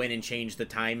used to go in and change the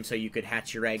time so you could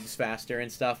hatch your eggs faster and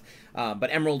stuff. But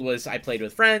Emerald I played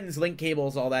with friends, link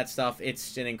cables, all that stuff.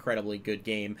 It's an incredibly good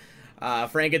game.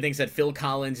 Frank thinks that Phil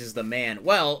Collins is the man.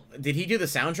 Well, did he do the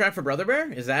soundtrack for Brother Bear?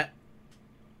 Is that...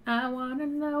 I wanna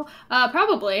know.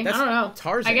 Probably. That's I don't know.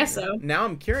 Tarzan. I guess so. Now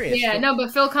I'm curious. Yeah, no,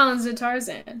 but Phil Collins did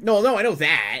Tarzan. No, I know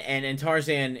that, and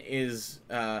Tarzan is...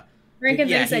 Rankin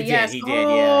said yes. He did,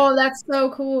 oh, that's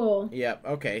so cool. Yep.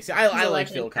 Okay. So I like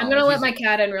Phil Collins. I'm gonna let my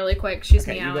cat in really quick. She's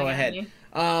okay, meowing. You go ahead.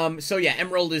 So yeah,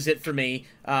 Emerald is it for me.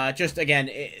 Just again,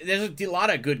 there's a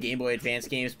lot of good Game Boy Advance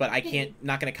games, but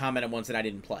not gonna comment on ones that I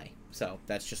didn't play. So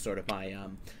that's just sort of my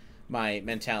my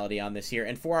mentality on this here.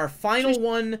 And for our final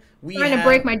one, we trying to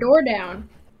break my door down.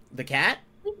 The cat.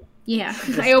 Yeah,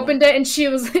 I opened it and she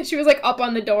was like up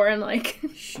on the door and like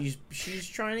she's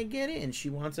trying to get in.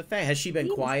 She wants a fag. Has she been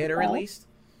quieter at least?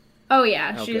 Oh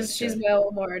yeah, she's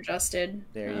well more adjusted.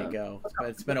 There you go. But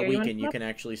it's been a week and you can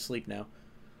actually sleep now.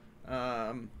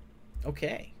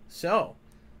 Okay, so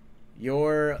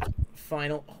your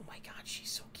final. Oh my God,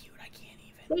 she's so cute. I can't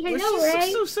even. I know, right?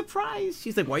 She's so surprised.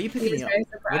 She's like, "Why are you picking me up?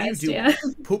 What are you doing? Yeah.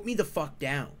 Put me the fuck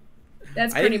down."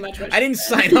 That's pretty much what I didn't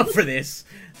sign up for this.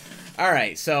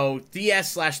 Alright, so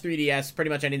DS/3DS, pretty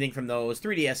much anything from those.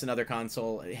 3DS and other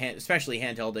console, especially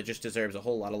handheld, that just deserves a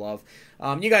whole lot of love.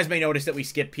 You guys may notice that we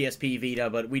skipped PSP, Vita,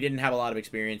 but we didn't have a lot of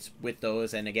experience with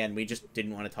those, and again, we just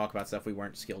didn't want to talk about stuff we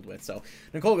weren't skilled with. So,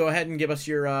 Nicole, go ahead and give us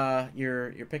your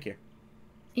pick here.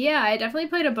 Yeah, I definitely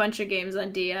played a bunch of games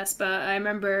on DS, but I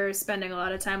remember spending a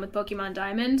lot of time with Pokemon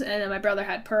Diamond, and then my brother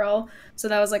had Pearl, so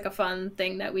that was like a fun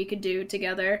thing that we could do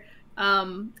together.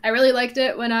 I really liked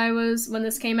it when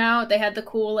this came out. They had the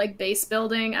cool like base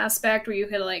building aspect where you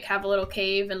could like have a little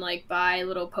cave and like buy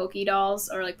little Poke dolls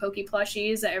or like Poke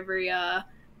plushies at every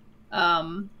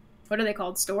what are they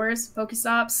called? Stores?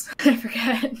 Pokestops? I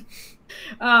forget.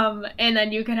 And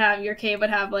then you could have your cave would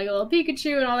have like a little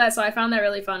Pikachu and all that. So I found that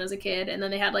really fun as a kid. And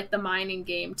then they had like the mining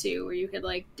game too, where you could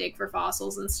like dig for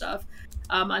fossils and stuff.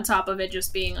 On top of it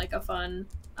just being like a fun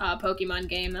Pokemon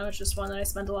game. That was just one that I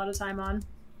spent a lot of time on.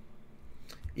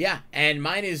 Yeah, and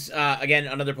mine is, again,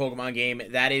 another Pokemon game.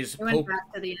 That is... It went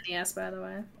back to the NES, by the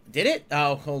way. Did it?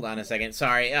 Oh, hold on a second.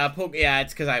 Sorry. Yeah,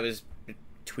 it's because I was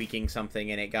tweaking something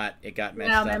and it got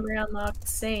messed up. Memory unlocked.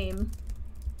 Same.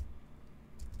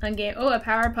 A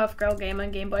Powerpuff Girl game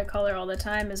on Game Boy Color all the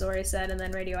time, as Ori said, and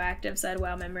then Radioactive said,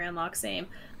 wow, memory unlocked. Same.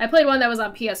 I played one that was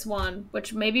on PS1,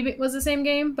 which maybe was the same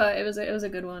game, but it was a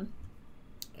good one.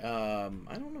 I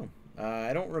don't know.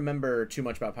 I don't remember too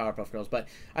much about Powerpuff Girls, but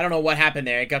I don't know what happened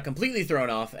there. It got completely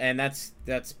thrown off, and that's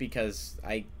because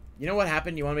you know what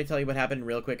happened? You want me to tell you what happened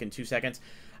real quick in 2 seconds?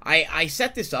 I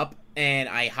set this up, and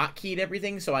I hotkeyed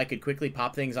everything so I could quickly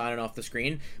pop things on and off the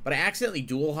screen, but I accidentally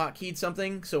dual hotkeyed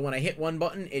something, so when I hit one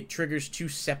button, it triggers 2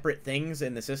 separate things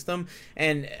in the system,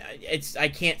 and I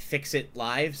can't fix it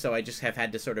live, so I just have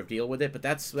had to sort of deal with it, but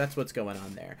that's what's going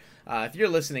on there. If you're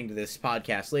listening to this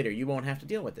podcast later, you won't have to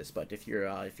deal with this, but if you're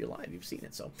live, you've seen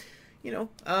it, so... You know,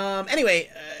 anyway,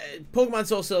 Pokemon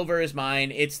Soul Silver is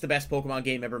mine. It's the best Pokemon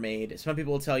game ever made. Some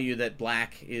people will tell you that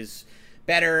Black is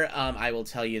better. I will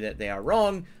tell you that they are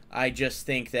wrong. I just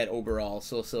think that overall,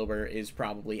 Soul Silver is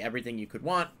probably everything you could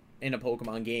want in a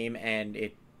Pokemon game, and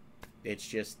it's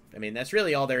just, I mean, that's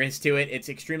really all there is to it. It's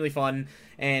extremely fun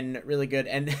and really good,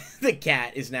 and the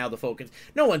cat is now the focus.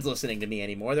 No one's listening to me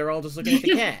anymore. They're all just looking at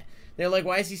the cat. They're like,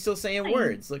 why is he still saying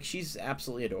words? Look, she's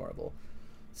absolutely adorable.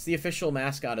 It's the official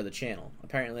mascot of the channel.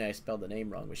 Apparently I spelled the name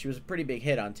wrong, but she was a pretty big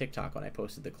hit on TikTok when I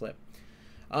posted the clip.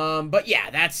 But yeah,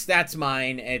 that's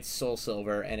mine. It's Soul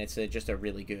Silver, and it's just a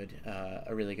really good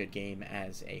game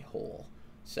as a whole.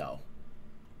 So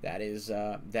that is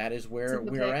where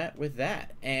we're at with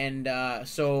that. And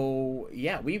so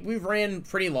yeah, we've ran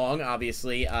pretty long,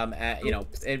 obviously.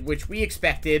 Which we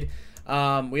expected.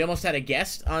 We almost had a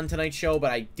guest on tonight's show,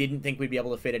 but I didn't think we'd be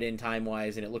able to fit it in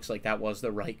time-wise, and it looks like that was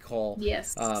the right call.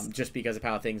 Yes. Just because of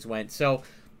how things went. So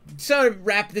to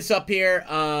wrap this up here,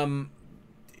 we're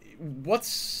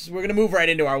gonna move right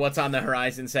into our What's on the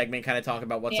Horizon segment, kind of talk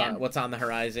about what's on the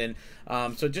horizon.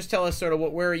 So just tell us sort of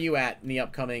where are you at in the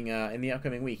upcoming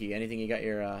week? Anything you got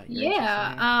your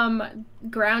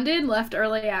Grounded left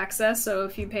early access, so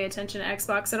if you pay attention to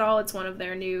Xbox at all, it's one of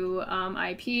their new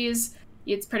IPs.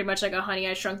 it's pretty much like a Honey,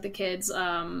 I Shrunk the Kids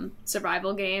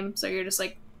survival game. So you're just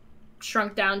like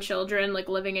shrunk down children like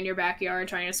living in your backyard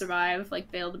trying to survive,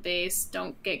 like build a base,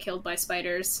 don't get killed by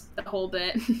spiders, the whole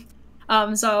bit.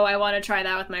 So I want to try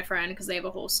that with my friend because they have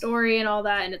a whole story and all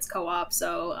that, and it's co-op,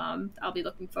 so I'll be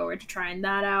looking forward to trying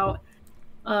that out.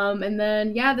 And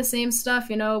then, yeah, the same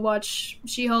stuff, you know, watch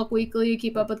She-Hulk weekly,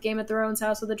 keep up with Game of Thrones,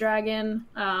 House of the Dragon.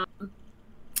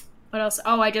 What else?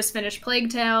 Oh, I just finished Plague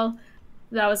Tale.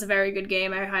 That was a very good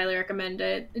game. I highly recommend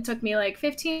it. It took me like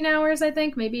 15 hours, I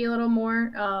think, maybe a little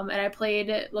more. And I played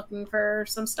it looking for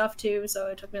some stuff too, so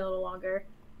it took me a little longer.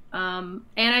 And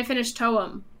I finished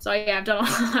Toem. So yeah, I've done a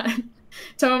lot.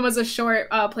 Toem was a short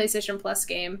PlayStation Plus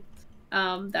game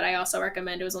that I also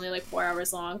recommend. It was only like 4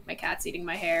 hours long. My cat's eating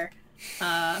my hair.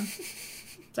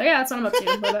 So yeah, that's what I'm up to.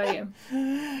 What about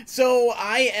you? So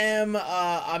I am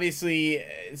obviously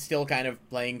still kind of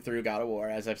playing through God of War,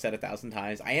 as I've said 1,000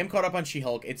 times. I am caught up on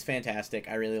She-Hulk. It's fantastic.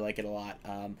 I really like it a lot.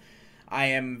 I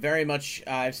am very much,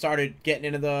 I've started getting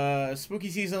into the spooky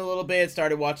season a little bit,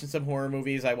 started watching some horror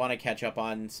movies. I want to catch up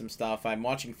on some stuff. I'm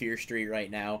watching Fear Street right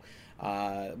now,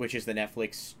 which is the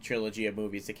Netflix trilogy of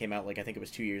movies that came out, like, I think it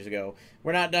was 2 years ago.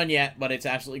 We're not done yet, but it's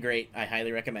absolutely great. I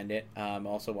highly recommend it.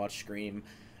 Also watch Scream.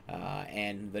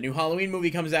 And the new Halloween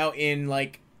movie comes out in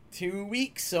like 2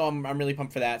 weeks, so I'm really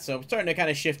pumped for that. So I'm starting to kind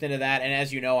of shift into that, and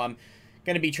as you know, I'm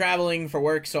going to be traveling for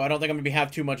work, so I don't think I'm going to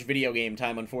have too much video game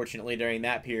time, unfortunately, during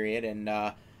that period, and you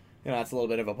know, that's a little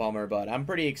bit of a bummer, but I'm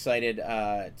pretty excited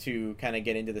to kind of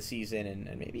get into the season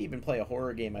and maybe even play a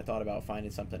horror game. I thought about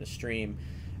finding something to stream,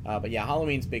 but yeah,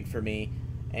 Halloween's big for me,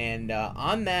 and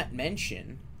on that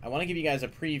mention, I want to give you guys a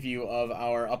preview of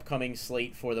our upcoming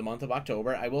slate for the month of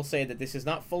October. I will say that this is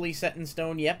not fully set in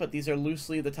stone yet, but these are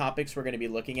loosely the topics we're going to be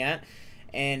looking at.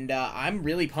 And I'm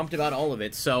really pumped about all of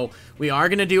it. So we are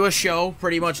going to do a show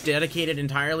pretty much dedicated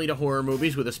entirely to horror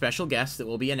movies with a special guest that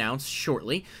will be announced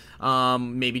shortly.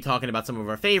 Maybe talking about some of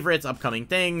our favorites, upcoming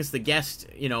things. The guest,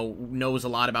 you know, knows a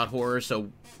lot about horror,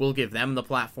 so we'll give them the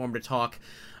platform to talk.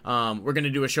 We're going to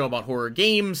do a show about horror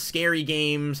games, scary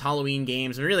games, Halloween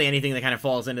games, and really anything that kind of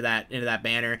falls into that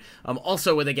banner.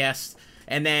 Also with a guest.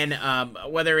 And then,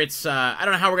 whether it's, I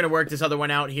don't know how we're going to work this other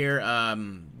one out here.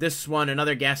 This one,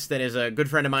 another guest that is a good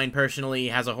friend of mine personally,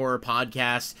 has a horror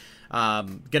podcast,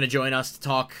 going to join us to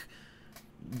talk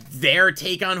their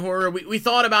take on horror. We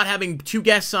thought about having 2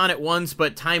 guests on at once,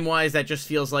 but time-wise, that just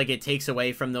feels like it takes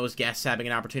away from those guests having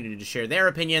an opportunity to share their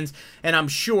opinions, and I'm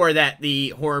sure that the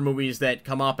horror movies that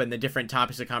come up and the different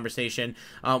topics of conversation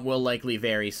will likely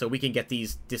vary, so we can get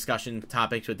these discussion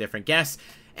topics with different guests.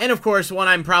 And, of course, one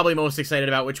I'm probably most excited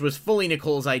about, which was fully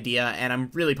Nicole's idea, and I'm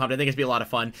really pumped, I think it's going to be a lot of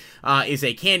fun, is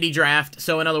a candy draft.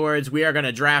 So, in other words, we are going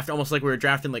to draft almost like we were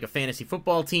drafting like a fantasy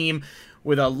football team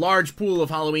with a large pool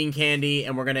of Halloween candy,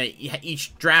 and we're going to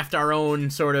each draft our own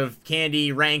sort of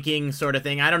candy ranking sort of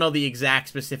thing. I don't know the exact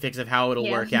specifics of how it'll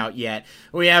work out yet.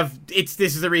 This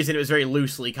is the reason it was very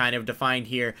loosely kind of defined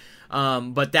here.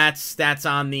 But that's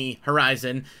on the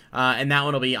horizon, and that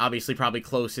one will be obviously probably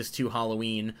closest to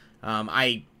Halloween.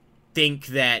 I think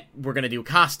that we're going to do a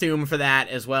costume for that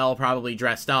as well, probably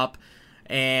dressed up,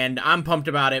 and I'm pumped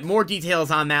about it. More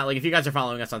details on that, like if you guys are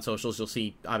following us on socials, you'll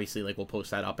see, obviously, like we'll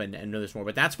post that up and know there's more,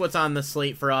 but that's what's on the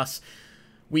slate for us.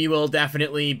 We will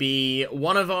definitely be,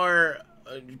 one of our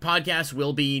podcasts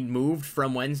will be moved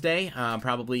from Wednesday,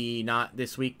 probably not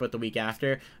this week, but the week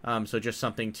after, so just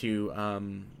something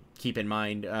to keep in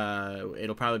mind.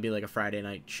 It'll probably be like a Friday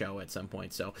night show at some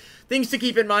point, so things to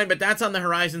keep in mind, but that's on the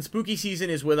horizon. Spooky season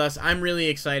is with us. I'm really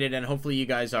excited, and hopefully you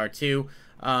guys are too.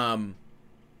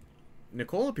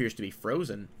 Nicole appears to be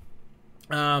frozen.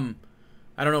 I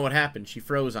don't know what happened. She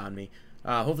froze on me.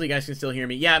 Hopefully you guys can still hear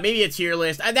me. Yeah, maybe a tier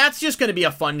list. That's just going to be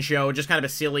a fun show, just kind of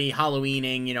a silly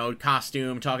Halloweening, you know,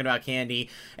 costume, talking about candy.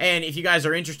 And if you guys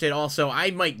are interested also,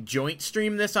 I might joint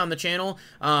stream this on the channel.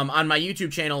 On my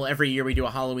YouTube channel, every year we do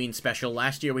a Halloween special.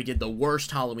 Last year we did the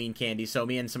worst Halloween candy, so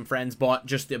me and some friends bought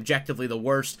just objectively the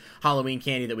worst Halloween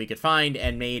candy that we could find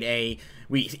and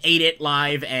we ate it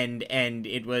live, and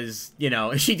it was, you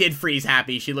know, she did freeze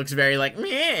happy. She looks very like,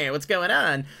 meh, what's going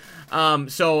on?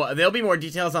 So there'll be more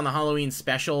details on the Halloween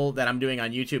special that I'm doing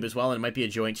on YouTube as well, and it might be a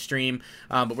joint stream,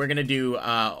 but we're gonna do,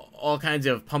 all kinds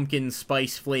of pumpkin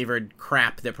spice flavored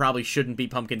crap that probably shouldn't be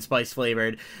pumpkin spice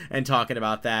flavored, and talking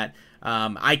about that.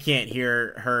 I can't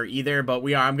hear her either, but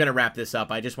I'm gonna wrap this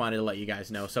up. I just wanted to let you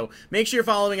guys know. So make sure you're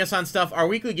following us on stuff. Our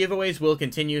weekly giveaways will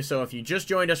continue, so if you just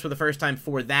joined us for the first time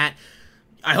for that,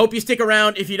 I hope you stick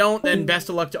around. If you don't, then best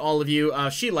of luck to all of you.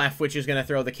 She left, which is going to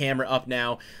throw the camera up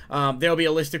now. There'll be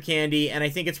a list of candy, and I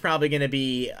think it's probably going to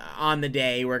be on the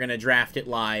day. We're going to draft it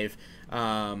live.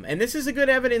 And this is a good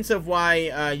evidence of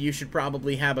why you should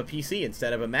probably have a PC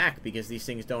instead of a Mac, because these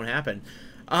things don't happen.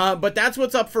 But that's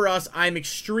what's up for us. I'm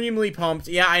extremely pumped.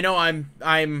 Yeah, I know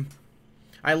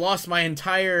I lost my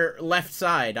entire left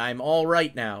side. I'm all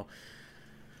right now.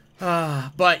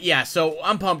 But yeah, so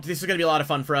I'm pumped. This is going to be a lot of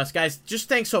fun for us. Guys, just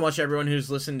thanks so much to everyone who's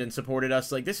listened and supported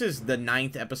us. Like, this is the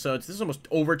 9th episode. This is almost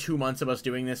over 2 months of us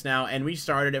doing this now, and we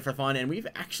started it for fun, and we've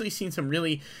actually seen some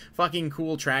really fucking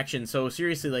cool traction. So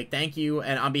seriously, like, thank you,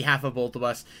 and on behalf of both of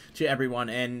us, to everyone,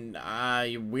 and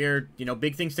we're, you know,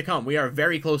 big things to come. We are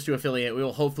very close to affiliate. We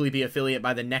will hopefully be affiliate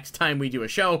by the next time we do a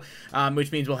show,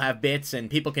 which means we'll have bits, and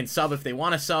people can sub if they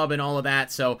want to sub and all of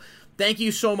that. So thank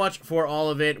you so much for all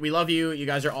of it. We love you. You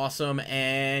guys are awesome.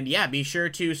 And yeah, be sure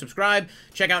to subscribe.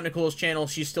 Check out Nicole's channel.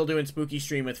 She's still doing spooky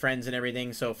stream with friends and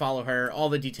everything, so follow her. All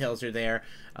the details are there.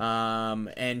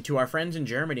 And to our friends in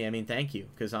Germany, I mean, thank you,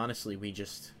 because honestly, we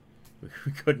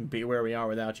couldn't be where we are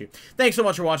without you. Thanks so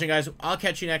much for watching, guys. I'll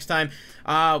catch you next time.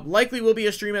 Likely will be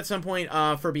a stream at some point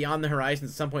for Beyond the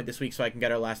Horizons at some point this week, so I can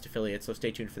get our last affiliate. So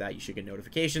stay tuned for that. You should get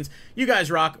notifications. You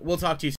guys rock. We'll talk to you soon.